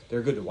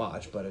 They're good to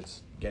watch, but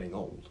it's getting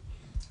old.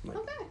 Like,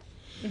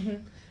 okay.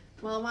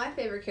 Well, my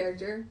favorite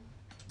character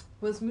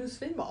was Moose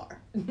Finbar.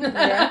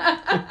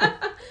 Yeah.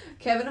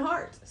 Kevin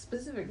Hart,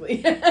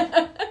 specifically.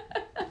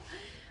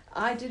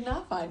 I did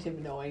not find him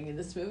annoying in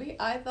this movie.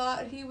 I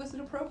thought he was an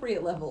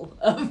appropriate level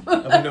of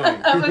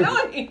annoying. of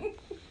annoying.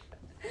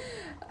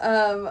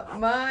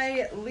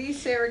 My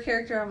least favorite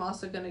character, I'm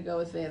also going to go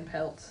with Van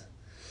Pelt.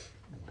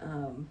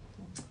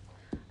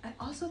 I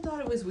also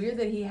thought it was weird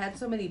that he had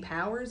so many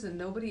powers and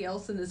nobody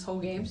else in this whole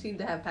game seemed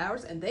to have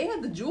powers, and they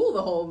had the jewel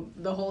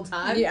the whole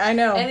time. Yeah, I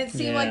know. And it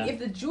seemed like Yeah. if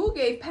the jewel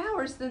gave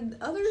powers, then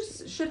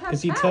others should have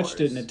powers. Because he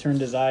touched it and it turned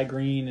his eye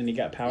green and he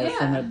got powers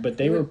from Yeah. it, but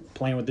they were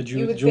playing with the You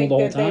jewel would the think whole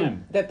that,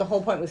 time. that the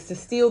whole point was to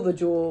steal the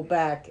jewel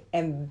back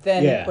and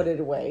then Yeah. put it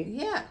away.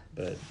 Yeah.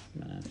 But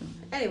man.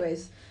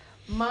 Anyways,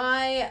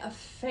 my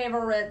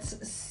favorite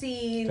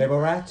scene.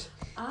 Favorite?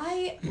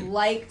 I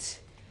liked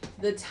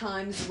the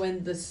times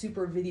when the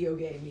super video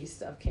gamey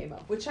stuff came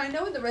up, which I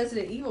know in the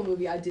Resident Evil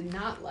movie I did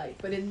not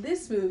like, but in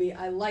this movie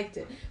I liked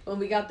it when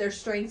we got their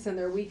strengths and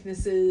their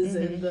weaknesses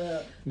and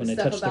the When they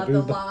stuff touched the about the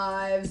boob.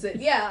 lives. And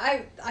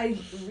yeah, I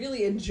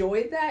really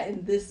enjoyed that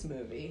in this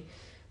movie,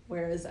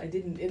 whereas I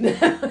didn't in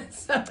that.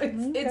 So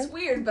it's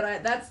weird,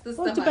 but that's the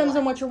Well, stuff. it depends I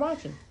on like. what you're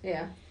watching.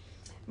 Yeah.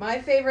 My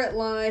favorite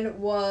line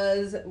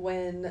was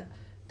when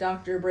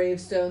Dr.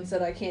 Bravestone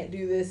said, "I can't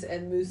do this,"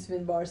 and Moose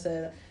Finbar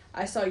said,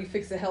 "I saw you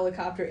fix a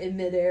helicopter in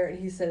midair," and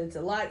he said, "It's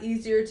a lot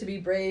easier to be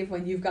brave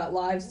when you've got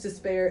lives to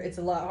spare. It's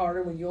a lot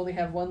harder when you only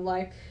have one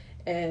life."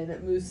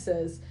 And Moose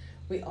says,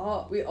 we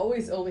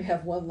always only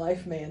have one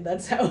life, man.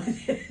 That's how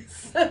it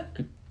is."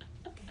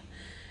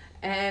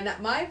 And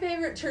my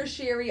favorite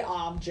tertiary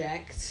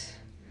object,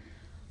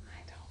 I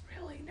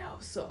don't really know,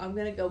 so I'm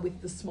going to go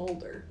with the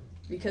smolder.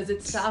 Because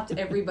it stopped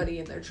everybody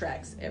in their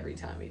tracks every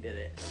time he did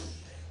it.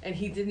 And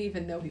he didn't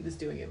even know he was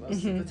doing it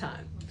most of the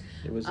time.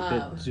 It was a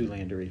bit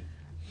Zoolander-y.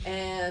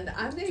 And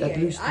I'm going to That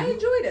blue get I steel?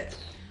 enjoyed it.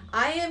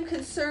 I am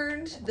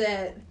concerned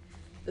that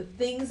the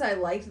things I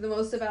liked the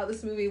most about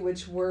this movie,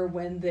 which were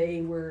when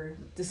they were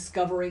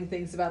discovering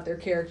things about their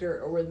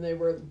character or when they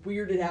were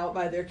weirded out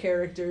by their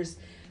characters,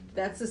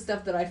 that's the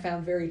stuff that I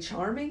found very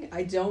charming.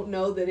 I don't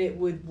know that it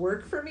would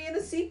work for me in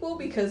a sequel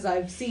because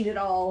I've seen it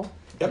all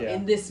Yep.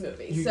 in this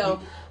movie. So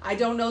I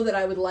don't know that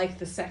I would like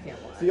the second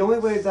one. The only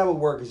way that would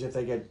work is if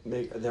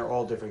they're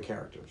all different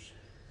characters.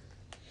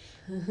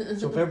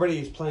 So if everybody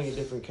is playing a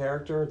different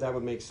character, that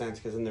would make sense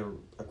because then they're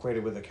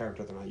equated with a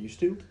character they're not used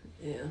to.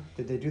 Yeah.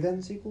 Did they do that in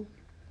the sequel?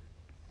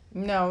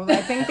 No, I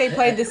think they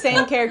played the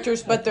same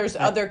characters, but there's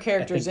other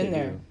characters I in think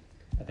they there. do.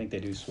 I think they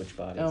do switch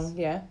bodies. Oh,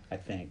 yeah. I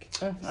think.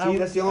 See,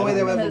 that's the only way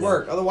they would ever Because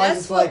work. Otherwise, that's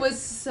it's what like was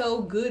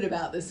so good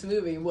about this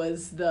movie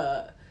was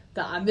the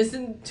I'm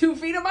missing 2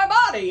 feet of my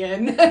body,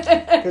 and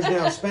because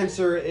now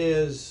Spencer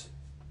is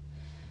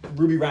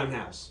Ruby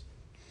Roundhouse.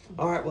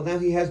 All right, well now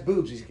he has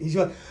boobs. He's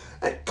going,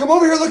 hey, come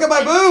over here, look at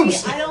my boobs.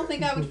 See, I don't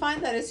think I would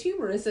find that as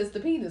humorous as the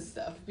penis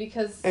stuff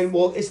because And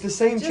well, it's the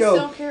same just joke.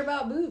 don't care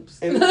about boobs.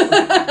 And,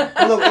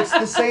 well, no, it's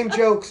the same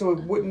joke, so it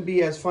wouldn't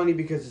be as funny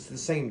because it's the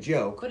same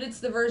joke. But it's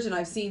the version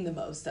I've seen the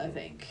most, I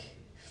think.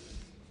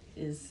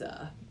 Is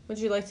Would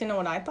you like to know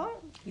what I thought?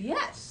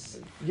 yes.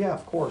 Yeah,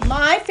 of course.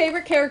 My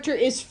favorite character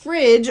is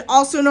Fridge,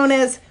 also known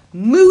as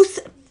Moose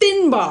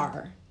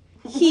Finbar.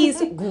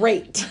 He's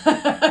great.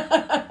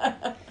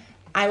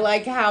 I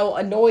like how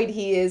annoyed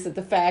he is at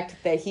the fact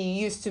that he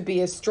used to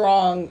be a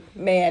strong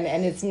man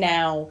and is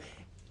now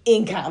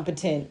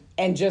incompetent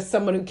and just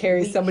someone who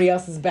carries somebody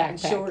else's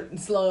backpack. Short and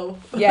slow.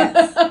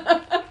 Yes.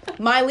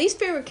 My least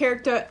favorite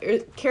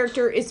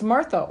character is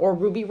Martha, or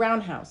Ruby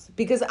Roundhouse,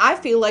 because I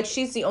feel like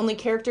she's the only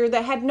character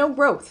that had no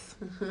growth.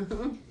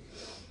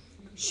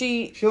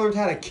 She learned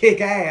how to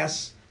kick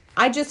ass.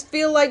 I just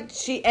feel like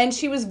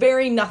she was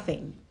very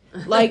nothing.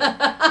 Like,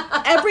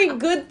 every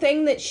good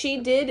thing that she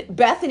did,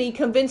 Bethany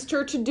convinced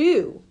her to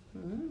do.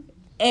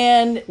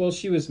 And Well,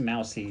 she was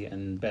mousy,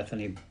 and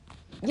Bethany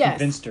yes,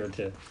 convinced her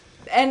to.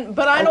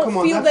 but I don't come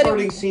on, feel that that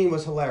flirting scene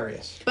was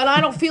hilarious. but I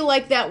don't feel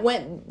like that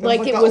went That was like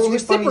like it the was only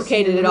funny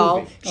reciprocated scene in at the all.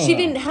 movie. She Oh, no.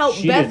 didn't help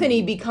She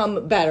Bethany didn't.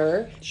 become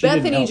better. She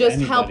didn't Bethany help just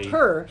anybody. helped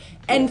her.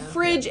 And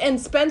Fridge and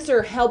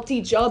Spencer helped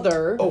each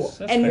other Oh, That's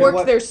and fair. worked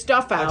What? their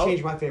stuff I out.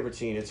 changed my favorite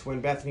scene. It's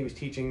when Bethany was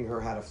teaching her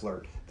how to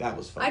flirt. That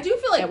was fun. I do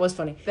feel like That was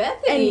funny.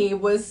 Bethany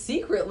was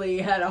secretly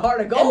had a heart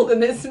of gold in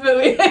this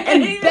movie.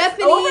 And You just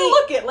Bethany-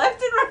 overlook it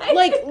left and right.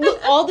 Like, look,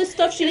 all the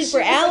stuff she did She for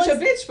was Alex. such a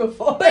bitch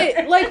before.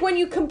 But like when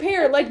you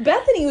compare, like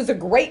Bethany was a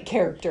great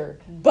character,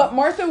 but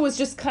Martha was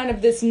just kind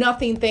of this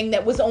nothing thing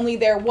that was only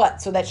there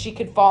so that she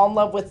could fall in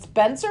love with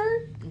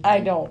Spencer.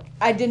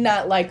 I did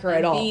not like her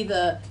at all. Be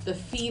the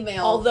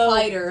female Although-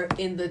 fighter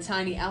in the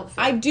tiny outfit.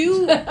 I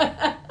do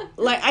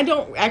like. I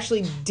don't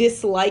actually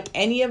dislike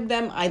any of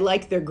them. I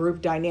like their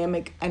group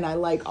dynamic, and I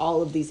like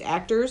all of these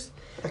actors.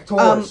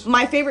 Actors.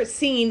 My favorite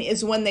scene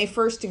is when they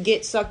first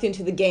get sucked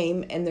into the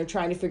game and they're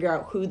trying to figure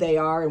out who they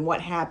are and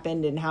what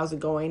happened and how's it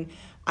going.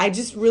 I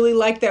just really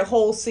like that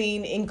whole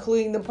scene,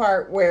 including the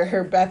part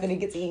where Bethany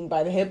gets eaten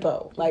by the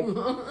hippo. Like, I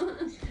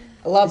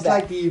love It's that.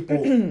 like the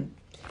bull.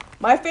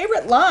 My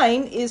favorite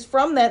line is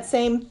from that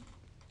same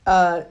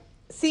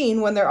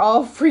scene when they're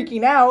all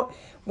freaking out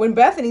when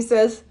Bethany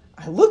says,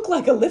 "I look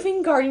like a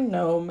living garden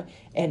gnome,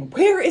 and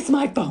where is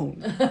my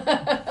phone?"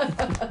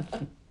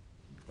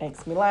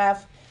 Makes me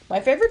laugh. My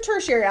favorite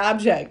tertiary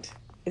object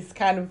is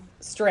kind of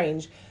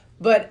strange,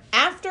 but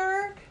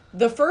after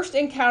the first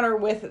encounter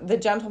with the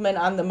gentleman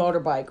on the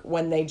motorbike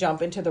when they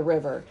jump into the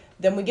river,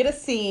 then we get a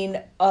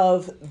scene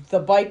of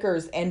the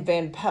bikers and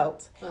Van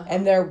Pelt,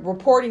 and they're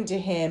reporting to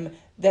him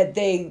that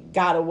they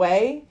got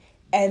away,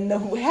 and the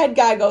head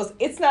guy goes,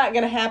 "It's not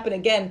going to happen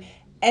again,"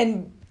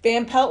 and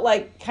Van Pelt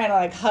kind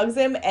of hugs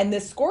him, and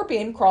this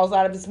scorpion crawls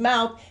out of his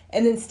mouth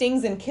and then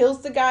stings and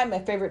kills the guy. My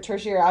favorite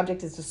tertiary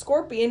object is the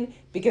scorpion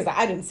because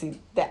I didn't see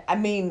that. I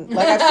mean,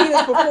 I've seen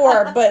this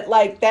before, but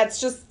that's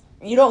just,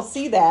 you don't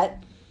see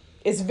that.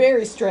 It's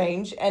very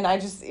strange, and I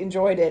just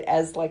enjoyed it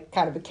as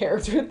kind of a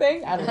character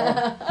thing. I don't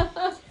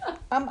know.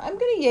 I'm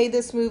gonna yay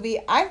this movie.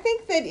 I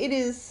think that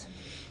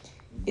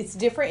it's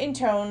different in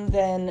tone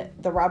than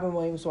the Robin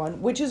Williams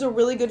one, which is a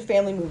really good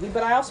family movie,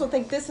 but I also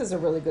think this is a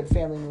really good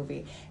family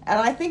movie. And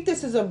I think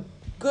this is a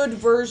good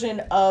version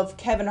of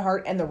Kevin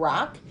Hart and The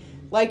Rock.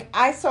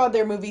 I saw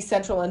their movie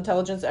Central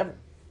Intelligence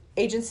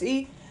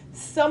Agency.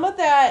 Some of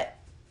that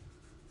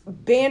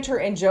banter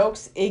and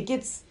jokes, it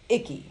gets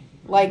icky.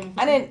 I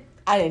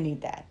didn't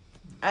need that.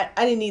 I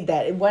didn't need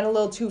that. It went a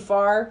little too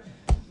far.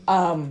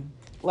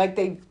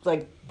 They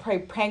play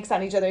pranks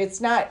on each other.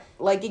 It's not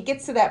it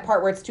gets to that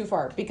part where it's too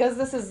far. Because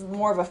this is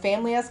more of a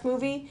family-esque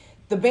movie,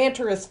 the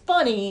banter is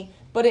funny,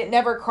 but it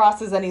never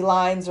crosses any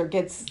lines or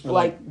gets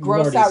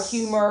gross out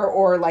humor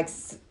or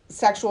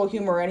sexual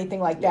humor or anything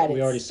like that.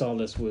 We already saw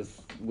this with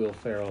Will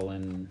Ferrell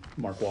and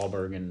Mark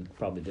Wahlberg and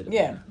probably did it.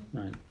 Yeah.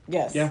 Right.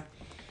 Yes. Yeah.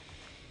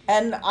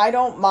 And I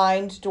don't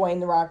mind Dwayne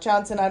 "The Rock"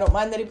 Johnson. I don't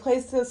mind that he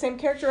plays the same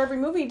character every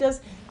movie he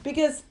does,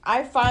 because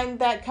I find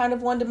that kind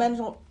of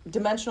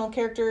one-dimensional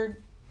character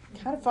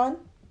kind of fun.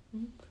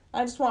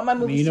 I just want my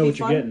movies You know to be what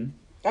you're fun. getting.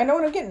 I know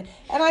what I'm getting.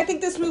 And I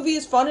think this movie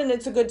is fun and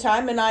it's a good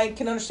time, and I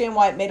can understand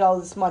why it made all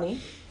this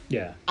money.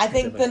 Yeah. I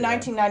think the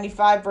definitely see that.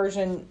 1995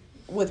 version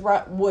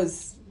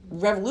was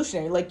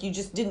revolutionary. You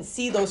just didn't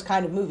see those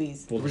kind of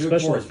movies. Well, the Original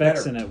special four is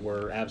effects better. in it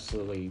were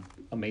absolutely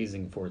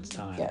amazing for its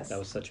time. Yes. That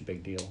was such a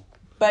big deal.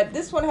 But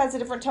this one has a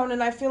different tone,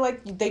 and I feel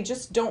like they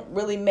just don't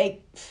really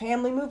make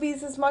family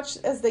movies as much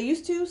as they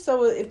used to.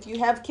 So if you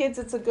have kids,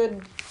 it's a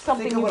good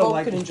something you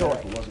both could enjoy.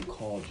 If it wasn't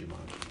called Jumanji.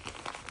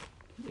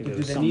 If Do it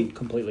was they something need-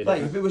 completely If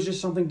different. it was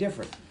just something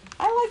different.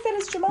 I like that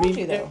it's I Jumanji,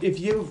 mean, though. if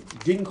you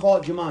didn't call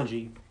it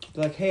Jumanji,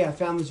 They're like, hey, I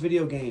found this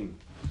video game.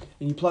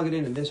 And you plug it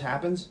in and this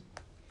happens.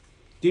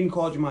 Didn't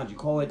call it Jumanji.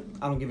 Call it,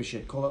 I don't give a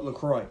shit. Call it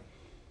LaCroix.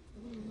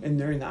 And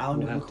they're in the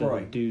island We'll of have LaCroix.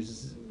 to do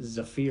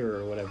Zafir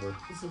or whatever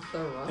This is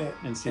thorough.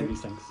 and see what he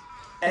thinks.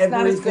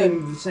 not as good.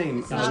 Everything the same.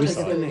 It's not just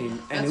as the good. name. And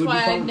That's it would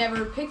why be I fun.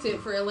 never picked it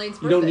for Elaine's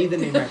birthday. You don't need the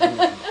name recognition.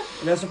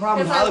 And that's the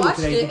problem with Because I Hollywood watched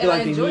today. it They feel and I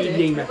like they enjoyed need it.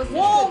 name It was recognition.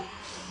 Well,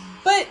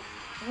 but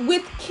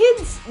with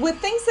kids, with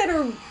things that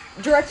are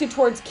directed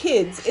towards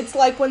kids, it's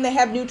like when they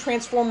have new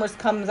Transformers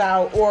comes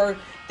out or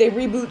they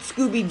reboot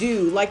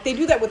Scooby-Doo. Like they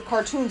do that with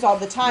cartoons all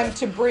the time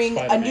to bring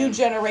a Spider-Man. new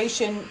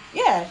generation.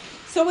 Yeah.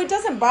 So it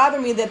doesn't bother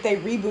me that they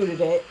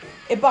rebooted it.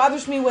 It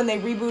bothers me when they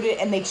reboot it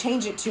and they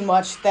change it too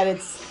much that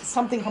it's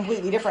something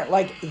completely different,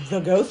 like the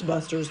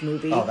Ghostbusters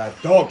movie. Oh,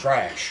 that dog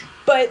trash.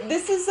 But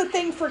this is a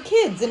thing for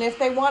kids, and if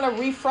they want to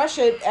refresh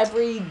it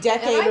every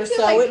decade I or feel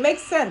so, like it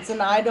makes sense. And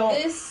I don't.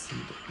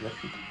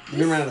 You've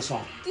been around the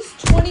song. This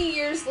 20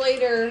 years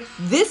later,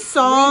 This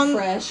song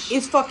refresh.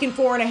 is fucking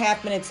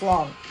 4.5 minutes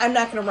long. I'm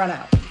not gonna run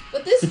out.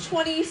 But this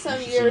 20-some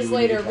You should years see you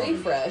when you later get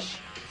refresh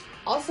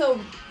also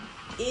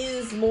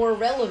is more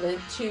relevant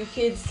to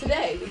kids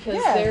today because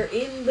Yeah. they're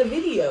in the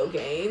video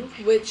game,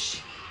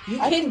 which you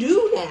can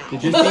do now. It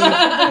just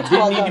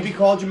didn't need to be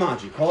called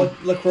Jumanji. Call it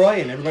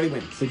LaCroix and everybody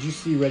wins. Did you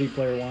see Ready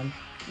Player One?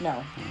 No,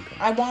 Okay.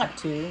 I want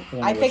to.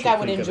 wonder I what think you I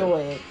would think of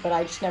enjoy it, but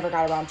I just never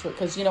got around to it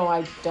because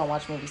I don't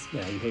watch movies.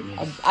 Yeah, you hate me.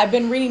 I've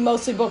been reading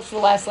mostly books for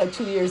the last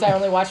 2 years. I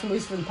only watch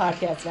movies for the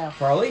podcast now.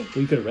 Carly?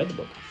 Well, you could have read the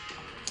book.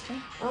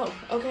 Oh,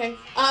 okay.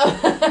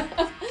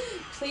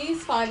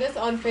 Please find us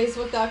on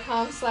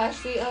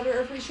Facebook.com/The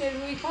Underappreciated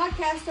Movie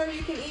Podcast, or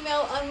you can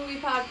email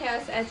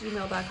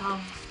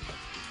unmoviepodcast@gmail.com.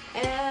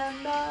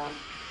 And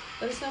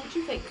let us know what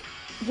you think.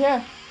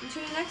 Yeah, And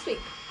tune in next week.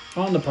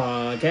 On the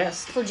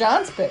podcast. for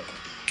John's pick.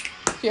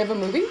 Do you have a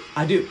movie?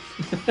 I do.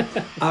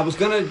 I was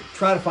going to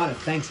try to find a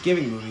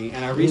Thanksgiving movie,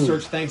 and I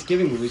researched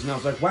Thanksgiving movies, and I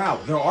was like, wow,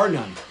 there are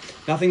none.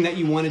 Nothing that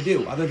you want to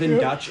do other than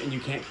Dutch, and you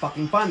can't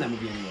fucking find that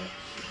movie anywhere.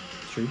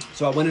 True.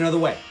 So I went another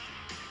way.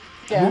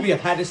 Yeah.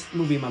 I've had this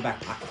movie in my back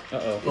pocket.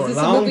 Uh-oh. For Is this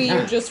a a long movie you're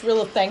time. just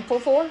really thankful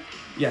for?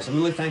 Yes, I'm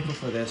really thankful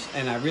for this,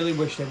 and I really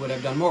wish they would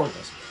have done more with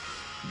this.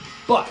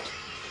 But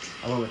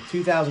I went with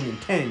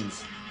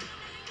 2010's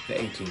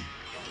The A-Team.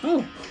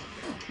 Oh.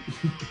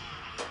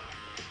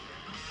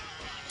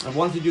 I've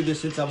wanted to do this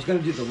since I was going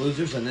to do The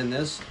Losers, and then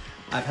this.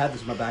 I've had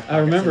this in my back pocket I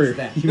remember since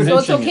then. you So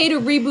it's mentioning okay it. to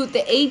reboot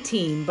the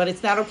A-Team, but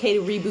it's not okay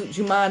to reboot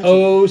Jumanji.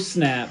 Oh,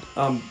 snap.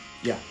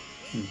 Yeah.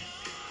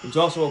 It's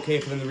also okay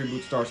for them to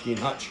reboot Starsky and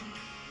Hutch.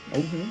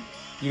 Oh.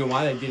 You know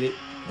why? They did it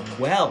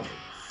well.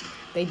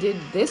 They did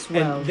this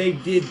well. And they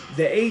did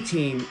the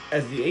A-Team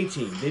as the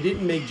A-Team. They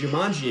didn't make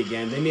Jumanji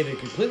again. They made a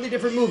completely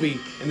different movie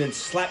and then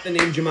slapped the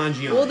name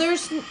Jumanji on Well, it.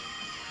 there's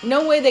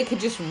no way they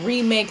could just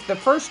remake the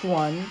first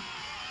one.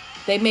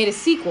 They made a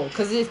sequel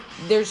because you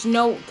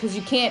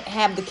can't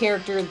have the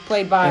character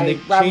played by And they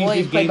Robin changed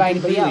Williams the played game by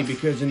anybody completely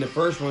else. because in the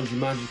first one,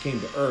 Jumanji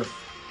came to Earth.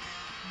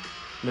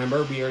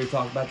 Remember? We already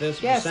talked about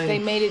this? Yes, Just saying. they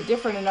made it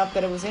different enough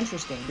that it was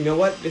interesting. You know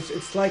what?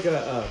 It's like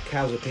a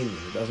cow's opinion.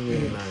 It doesn't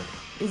really matter.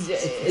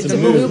 It's a a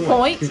moot moot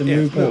point. It's a Yeah,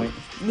 moot it's moot. point.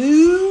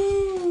 Moot